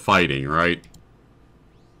really into fighting, right?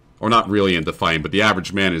 Or not really into fighting, but the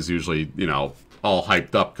average man is usually, you know, all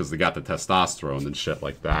hyped up because they got the testosterone and shit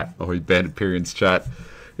like that. Oh, he banned Perion's chat.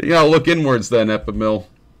 You gotta look inwards then, Epimil.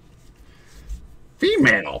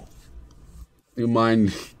 Female! You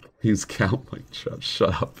mind he's count? Like,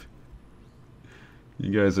 shut up.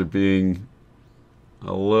 You guys are being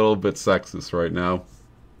a little bit sexist right now.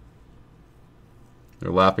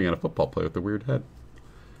 They're laughing at a football player with a weird head.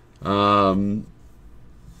 That's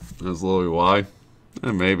literally why.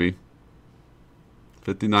 Maybe.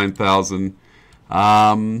 59,000.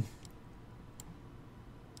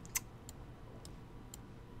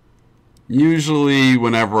 Usually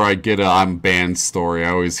whenever I get a I'm banned story, I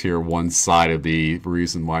always hear one side of the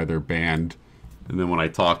reason why they're banned. And then when I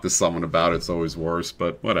talk to someone about it, it's always worse,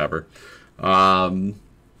 but whatever.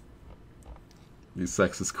 These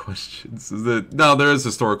sexist questions. No, there is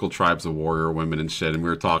historical tribes of warrior women and shit, and we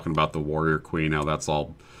were talking about the warrior queen, how that's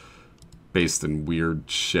all based in weird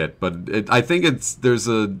shit. But I think there's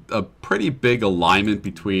a pretty big alignment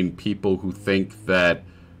between people who think that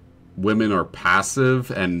women are passive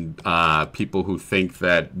and people who think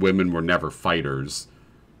that women were never fighters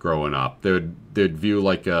growing up. They'd view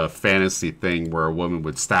like a fantasy thing where a woman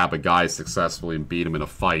would stab a guy successfully and beat him in a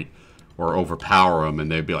fight or overpower him,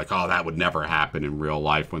 and they'd be like, oh, that would never happen in real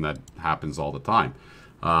life, when that happens all the time.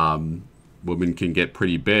 Women can get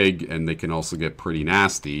pretty big, and they can also get pretty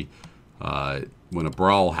nasty when a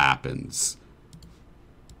brawl happens.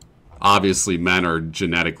 Obviously, men are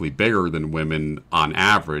genetically bigger than women on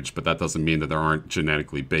average, but that doesn't mean that there aren't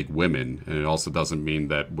genetically big women. And it also doesn't mean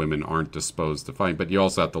that women aren't disposed to fight. But you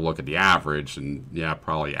also have to look at the average, and yeah,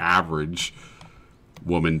 probably average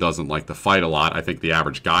woman doesn't like to fight a lot. I think the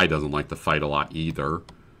average guy doesn't like to fight a lot either.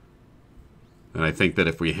 And I think that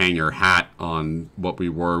if we hang our hat on what we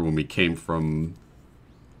were when we came from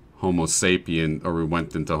Homo sapien, or we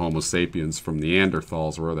went into Homo sapiens from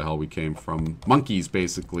Neanderthals, where the hell we came from, monkeys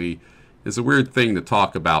basically, is a weird thing to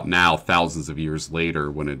talk about now, thousands of years later,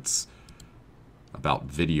 when it's about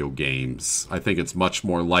video games. I think it's much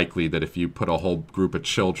more likely that if you put a whole group of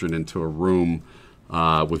children into a room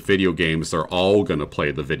with video games, they're all going to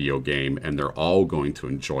play the video game, and they're all going to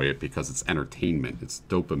enjoy it because it's entertainment. It's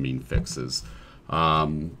dopamine fixes. My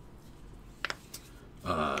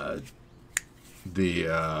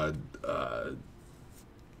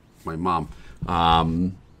mom.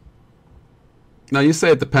 Now, you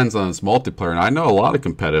say it depends on its multiplayer, and I know a lot of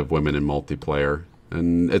competitive women in multiplayer.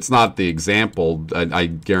 And it's not the example. I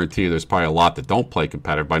guarantee you there's probably a lot that don't play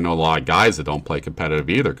competitive, but I know a lot of guys that don't play competitive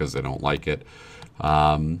either because they don't like it.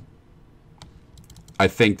 I I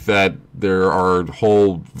think that there are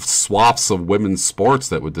whole swaths of women's sports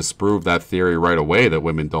that would disprove that theory right away, that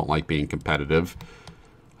women don't like being competitive.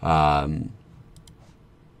 Highly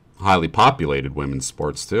populated women's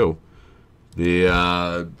sports, too.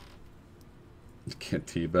 The, can't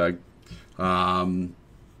teabag.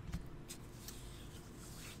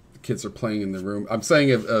 Kids are playing in the room. I'm saying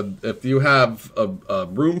if you have a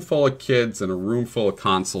room full of kids and a room full of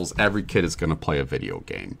consoles, every kid is going to play a video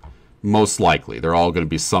game. Most likely. They're all going to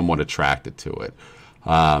be somewhat attracted to it.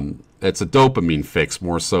 It's a dopamine fix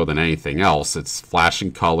more so than anything else. It's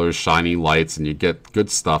flashing colors, shiny lights, and you get good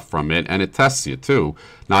stuff from it, and it tests you too.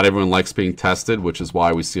 Not everyone likes being tested, which is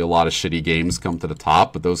why we see a lot of shitty games come to the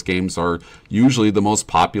top, but those games are usually the most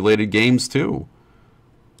populated games too.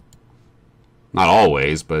 Not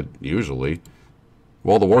always, but usually.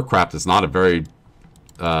 World of Warcraft is not a very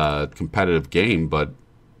competitive game, but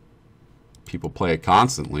people play it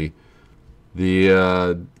constantly.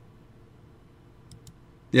 Yeah,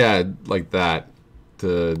 like that,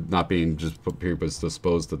 to not being just people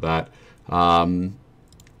disposed to that. I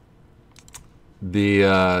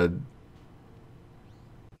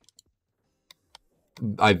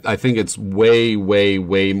think it's way, way,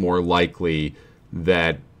 way more likely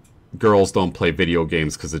that girls don't play video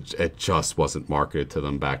games because it just wasn't marketed to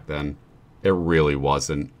them back then. It really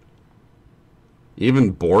wasn't.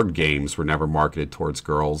 Even board games were never marketed towards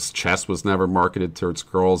girls. Chess was never marketed towards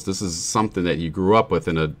girls. This is something that you grew up with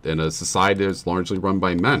in a society that's largely run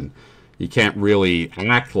by men. You can't really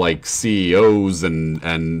act like CEOs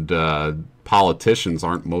and politicians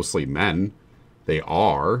aren't mostly men. They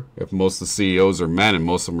are. If most of the CEOs are men and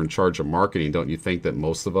most of them are in charge of marketing, don't you think that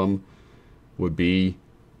most of them would be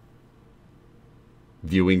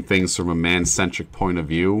viewing things from a man-centric point of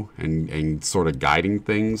view and sort of guiding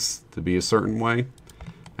things to be a certain way?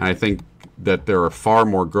 And I think that there are far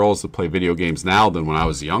more girls that play video games now than when I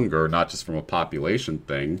was younger, not just from a population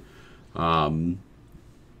thing, that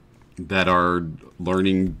are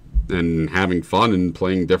learning and having fun and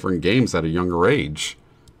playing different games at a younger age,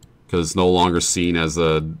 because it's no longer seen as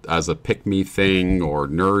a pick-me thing or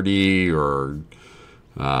nerdy or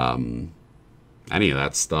any of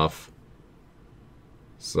that stuff.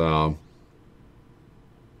 So,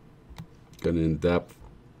 good in depth.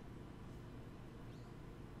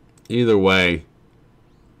 Either way,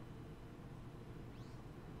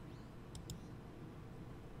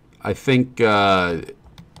 I think the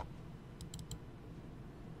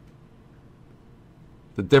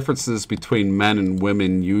differences between men and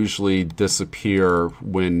women usually disappear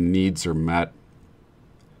when needs are met.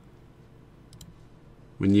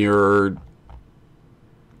 When you're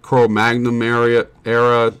Cro-Magnon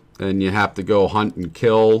era and you have to go hunt and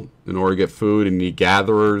kill in order to get food and need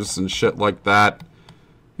gatherers and shit like that,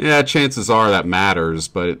 yeah, chances are that matters,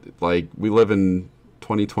 but like, we live in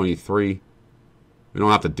 2023. We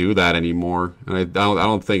don't have to do that anymore. And I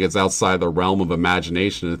don't think it's outside the realm of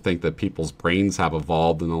imagination to think that people's brains have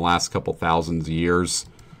evolved in the last couple thousands of years,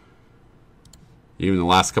 even the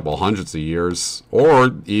last couple hundreds of years,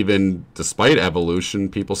 or even despite evolution,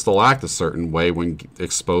 people still act a certain way when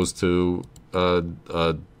exposed to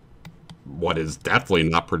what is definitely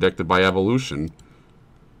not predicted by evolution.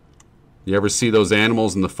 You ever see those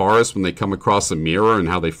animals in the forest when they come across a mirror and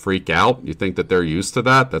how they freak out? You think that they're used to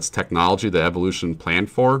that? That's technology that evolution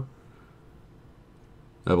planned for?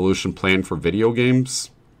 Evolution planned for video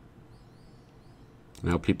games?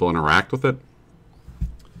 And how people interact with it?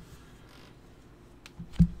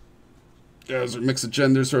 Guys are mixed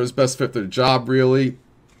genders are his best fit for their job, really.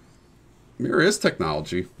 Mirror is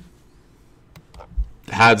technology.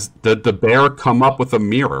 Did the bear come up with a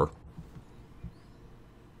mirror?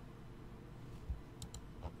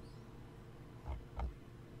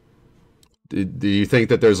 Do you think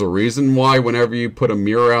that there's a reason why whenever you put a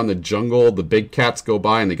mirror out in the jungle, the big cats go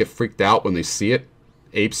by and they get freaked out when they see it?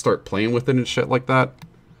 Apes start playing with it and shit like that?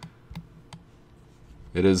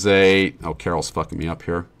 It is a... Oh, Carol's fucking me up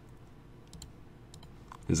here.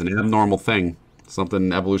 It's an abnormal thing.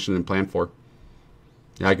 Something evolution didn't plan for.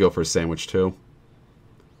 Yeah, I'd go for a sandwich too. I'm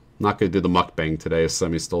not going to do the mukbang today if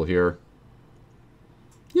Semi's still here.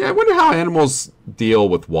 Yeah, I wonder how animals deal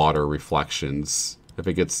with water reflections. If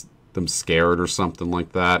it gets them scared or something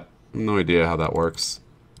like that. I have no idea how that works.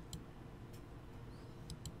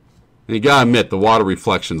 And you gotta admit, the water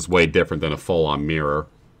reflection's way different than a full-on mirror.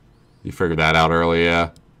 You figured that out earlier,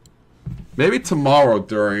 yeah? Maybe tomorrow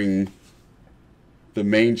during the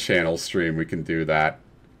main channel stream we can do that.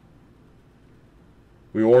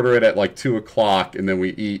 We order it at like 2 o'clock and then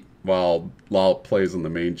we eat while it plays on the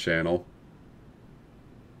main channel.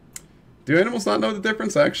 Do animals not know the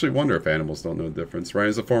difference? I actually wonder if animals don't know the difference. Right,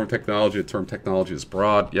 as a form of technology, the term technology is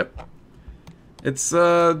broad. Yep. It's,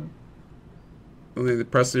 only the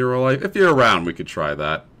press of your real life. If you're around, we could try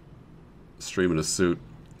that. Stream in a suit.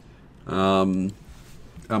 That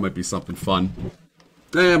might be something fun.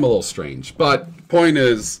 I'm a little strange. But, point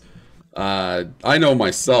is, I know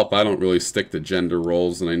myself, I don't really stick to gender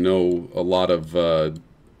roles, and I know a lot of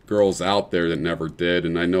girls out there that never did,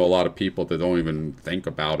 and I know a lot of people that don't even think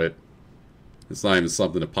about it. It's not even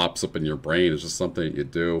something that pops up in your brain. It's just something that you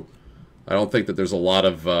do. I don't think that there's a lot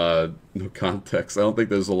of, no context, I don't think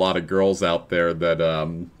there's a lot of girls out there that,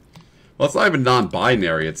 well, it's not even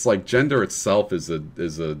non-binary. It's like gender itself is a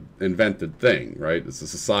invented thing, right? It's a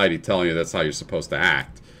society telling you that's how you're supposed to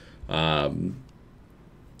act.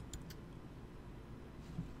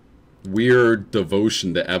 Weird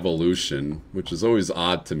devotion to evolution, which is always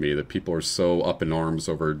odd to me that people are so up in arms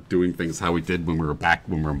over doing things how we did when we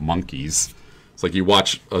were monkeys. It's like you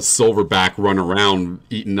watch a silverback run around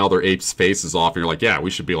eating other apes' faces off, and you're like, yeah, we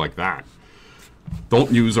should be like that.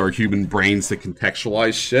 Don't use our human brains to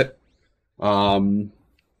contextualize shit. Well,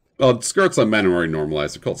 skirts on men are already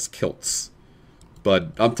normalized. They're called kilts.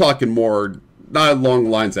 But I'm talking more, not along the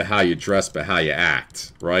lines of how you dress, but how you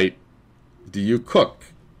act, right? Do you cook?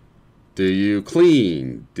 Do you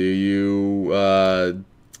clean? Do you,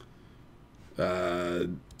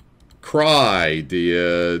 cry? Do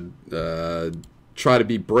you, try to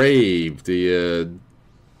be brave? Do you,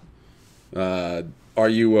 are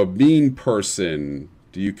you a mean person?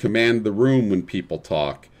 Do you command the room when people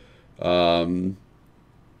talk? In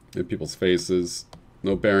people's faces.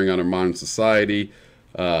 No bearing on our modern society.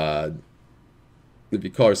 If you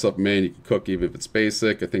call yourself a man, you can cook even if it's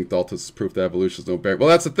basic. I think Dalton's proof that evolution is no bearing. Well,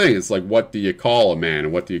 that's the thing. It's like, what do you call a man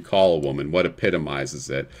and what do you call a woman? What epitomizes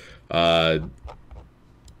it?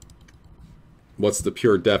 What's the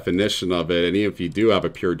pure definition of it? And even if you do have a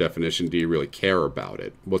pure definition, do you really care about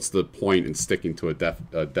it? What's the point in sticking to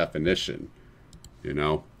a definition? You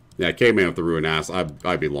know? Yeah, caveman with the ruined ass.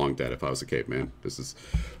 I'd be long dead if I was a caveman. This is,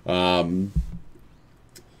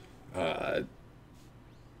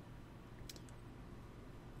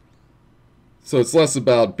 so it's less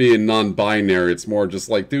about being non-binary. It's more just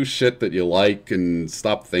like do shit that you like and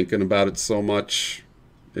stop thinking about it so much.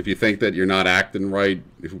 If you think that you're not acting right,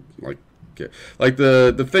 like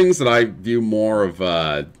the things that I view more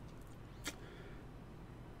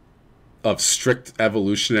of strict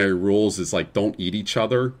evolutionary rules is like don't eat each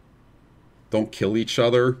other. Don't kill each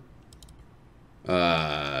other.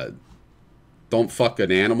 Don't fuck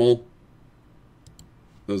an animal.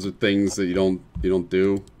 Those are things that you don't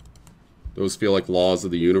do. Those feel like laws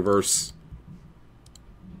of the universe.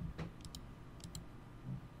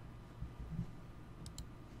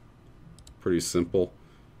 Pretty simple.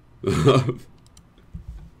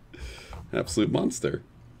 Absolute monster.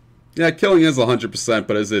 Yeah, killing is 100%,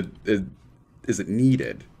 but is it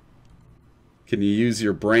needed? Can you use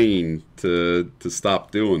your brain to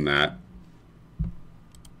stop doing that?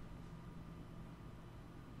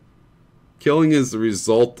 Killing is the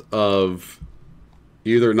result of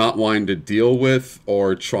either not wanting to deal with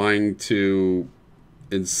or trying to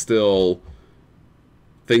instill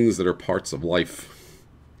things that are parts of life.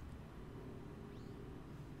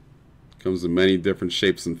 Comes in many different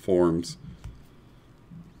shapes and forms.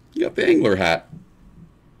 You got the angler hat.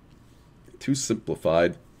 Too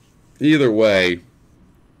simplified. Either way,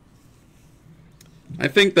 I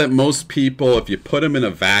think that most people, if you put them in a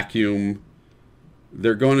vacuum,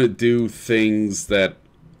 they're going to do things that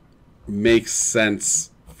make sense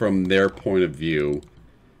from their point of view.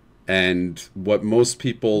 And what most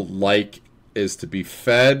people like is to be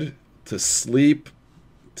fed, to sleep,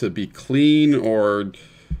 to be clean, or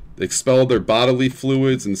expel their bodily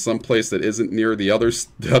fluids in some place that isn't near the other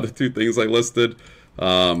two things I listed.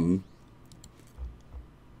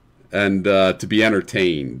 And to be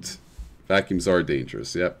entertained. Vacuums are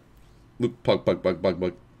dangerous, yep. Luke,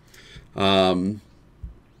 bug.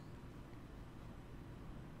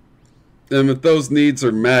 And if those needs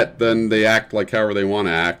are met, then they act like however they want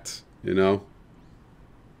to act, you know?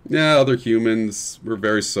 Yeah, other humans, we're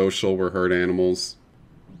very social, we're herd animals.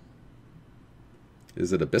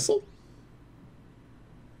 Is it abyssal?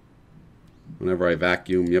 Whenever I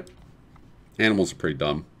vacuum, yep. Animals are pretty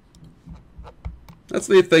dumb. That's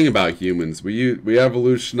the thing about humans. We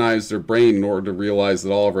evolutionize their brain in order to realize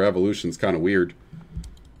that all of our evolution is kind of weird.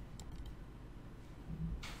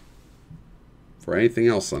 For anything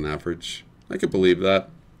else on average. I could believe that.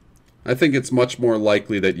 I think it's much more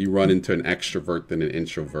likely that you run into an extrovert than an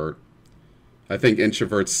introvert. I think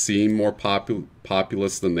introverts seem more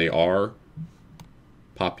populous than they are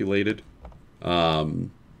populated.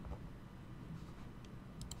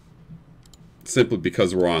 simply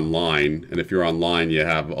because we're online, and if you're online, you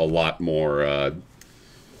have a lot more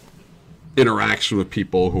interaction with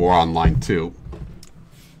people who are online too.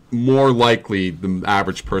 More likely, the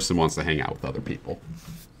average person wants to hang out with other people,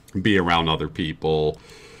 be around other people,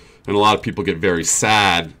 and a lot of people get very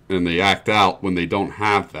sad and they act out when they don't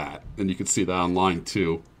have that, and you can see that online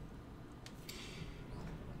too.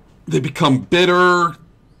 They become bitter,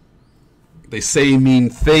 they say mean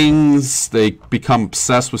things, they become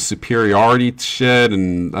obsessed with superiority shit,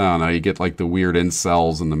 and I don't know, you get like the weird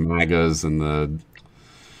incels and the MAGAs and the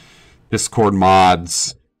Discord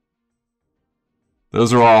mods.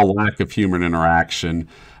 Those are all lack of human interaction.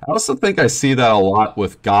 I also think I see that a lot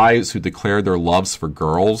with guys who declare their loves for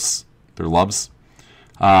girls. Their loves.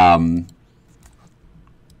 I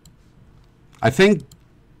think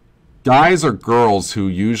guys or girls who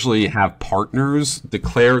usually have partners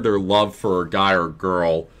declare their love for a guy or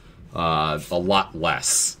girl a lot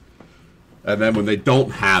less. And then when they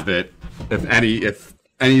don't have it, if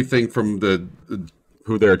anything from the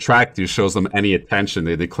who they're attracted to shows them any attention,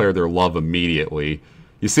 they declare their love immediately.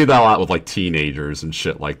 You see that a lot with like teenagers and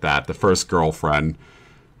shit like that. The first girlfriend.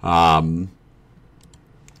 Because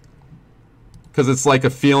it's like a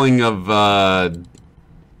feeling of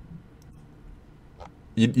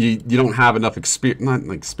you don't have enough experience. Not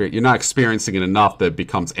like experience. You're not experiencing it enough that it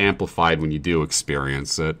becomes amplified when you do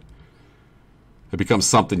experience it. It becomes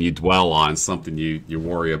something you dwell on, something you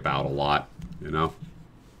worry about a lot, you know?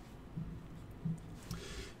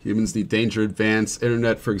 Humans need danger advance.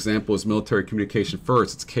 Internet, for example, is military communication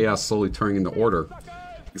first. It's chaos slowly turning into order.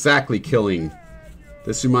 Exactly, killing.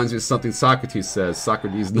 This reminds me of something Socrates says.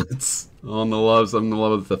 Socrates nuts. I'm in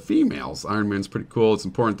love with the females. Iron Man's pretty cool. It's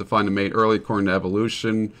important to find a mate early according to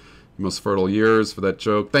evolution. Your most fertile years for that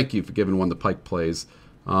joke. Thank you for giving one the Pike plays.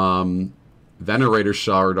 Venerator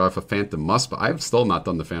showered off a Phantom Muspa. I've still not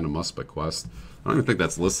done the Phantom Muspa quest. I don't even think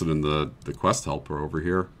that's listed in the quest helper over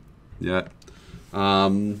here yet.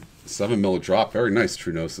 7 mil drop, very nice,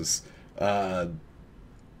 True Gnosis. That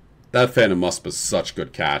Phantom Musp is such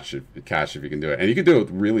good catch if you can do it, and you can do it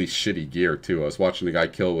with really shitty gear too. I was watching a guy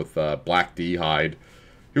kill with Black D hide.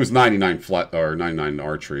 He was 99 flat or 99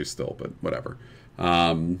 archery still, but whatever.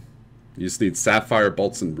 You just need Sapphire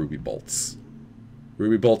bolts and Ruby bolts.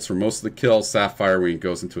 Ruby bolts for most of the kill. Sapphire when he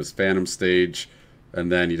goes into his Phantom stage,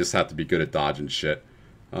 and then you just have to be good at dodging shit.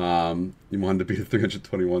 You wanted to be the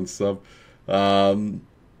 321 sub. I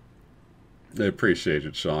appreciate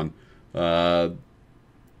it, Sean.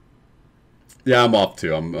 Yeah, I'm off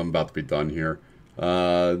too. I'm about to be done here.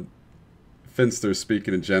 Finster,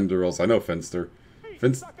 speaking of gender roles, I know Finster.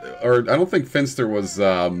 Or I don't think Finster was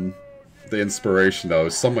the inspiration though. It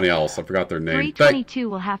was somebody else. I forgot their name. 322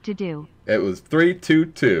 will have to do. It was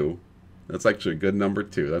 322. That's actually a good number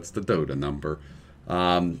too. That's the Dota number.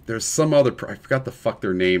 There's some other, I forgot the fuck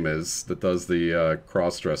their name is, that does the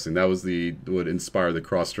cross-dressing. That was would inspire the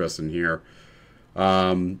cross-dressing here.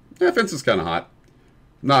 Yeah, Vince is kind of hot.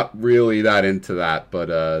 Not really that into that, but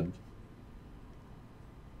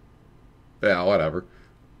yeah, whatever.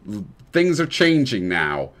 Things are changing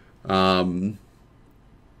now.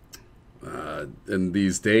 In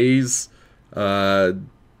these days, that's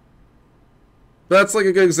like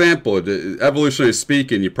a good example. Evolutionary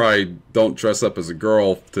speaking, you probably don't dress up as a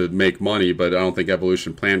girl to make money, but I don't think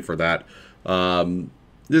evolution planned for that. You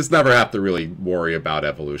just never have to really worry about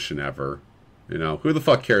evolution ever. You know, who the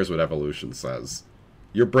fuck cares what evolution says?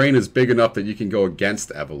 Your brain is big enough that you can go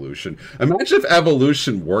against evolution. Imagine if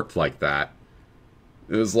evolution worked like that.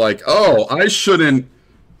 It was like, oh, I shouldn't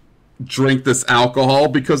drink this alcohol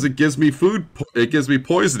because it gives me food, it gives me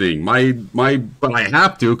poisoning. But I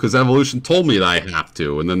have to because evolution told me that I have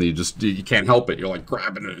to, and then you can't help it. You're like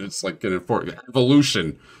grabbing it. It's like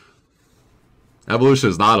evolution. Evolution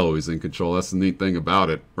is not always in control. That's the neat thing about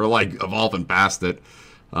it. We're like evolving past it.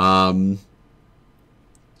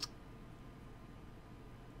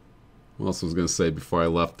 What else was I going to say before I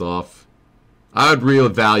left off? I would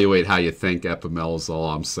reevaluate how you think, Epimel, is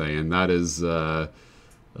all I'm saying. That is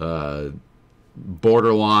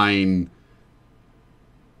borderline,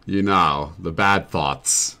 you know, the bad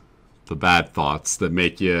thoughts that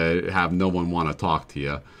make you have no one want to talk to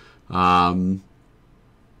you.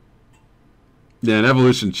 Yeah, and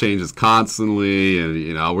evolution changes constantly, and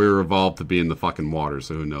you know, we're evolved to be in the fucking water,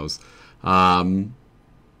 so who knows. I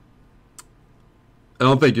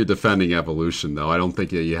don't think you're defending evolution, though. I don't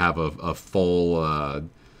think you have a full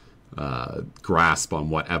grasp on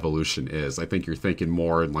what evolution is. I think you're thinking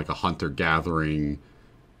more in like a hunter-gathering,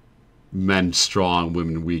 men strong,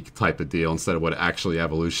 women weak type of deal instead of what actually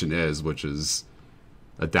evolution is, which is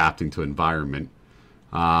adapting to environment.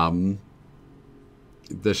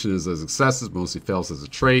 Addition is a success, mostly fails as a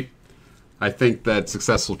trait. I think that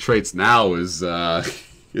successful traits now is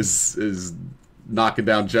is knocking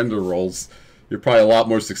down gender roles. You're probably a lot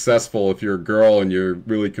more successful if you're a girl and you're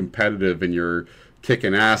really competitive and you're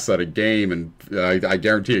kicking ass at a game, and I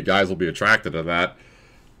guarantee you guys will be attracted to that.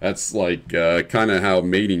 That's like kind of how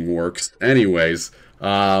mating works. Anyways,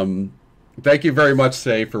 thank you very much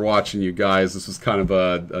today for watching, you guys. This was kind of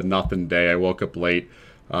a nothing day. I woke up late.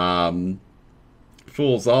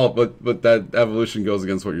 Fools all, but that evolution goes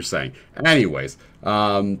against what you're saying. Anyways,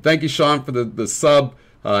 thank you, Sean, for the sub.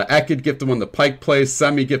 Ekid gifted one the Pike Place.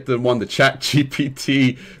 Semi gifted one the Chat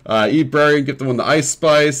GPT. Ebrarian gifted one the Ice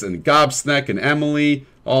Spice. And Gobsneck and Emily,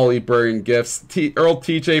 all Ebrarian gifts. Earl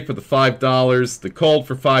TJ for the $5. The Cold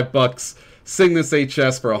for $5. Cygnus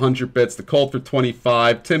HS for 100 bits. The Cold for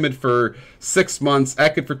 25. Timid for 6 months.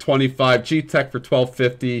 Ekid for 25. G-Tech for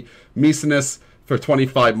 12.50. Mesinus for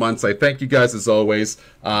 25 months. I thank you guys as always.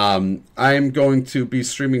 I am going to be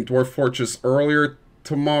streaming Dwarf Fortress earlier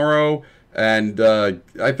tomorrow, and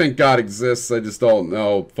I think God exists. I just don't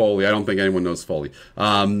know Foley. I don't think anyone knows Foley.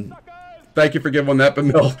 Thank you for giving one the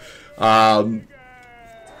Epimil.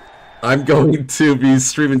 I'm going to be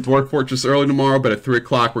streaming Dwarf Fortress early tomorrow, but at 3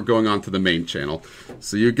 o'clock we're going on to the main channel.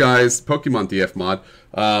 So you guys, Pokemon DF mod,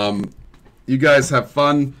 you guys have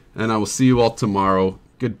fun, and I will see you all tomorrow.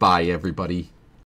 Goodbye, everybody.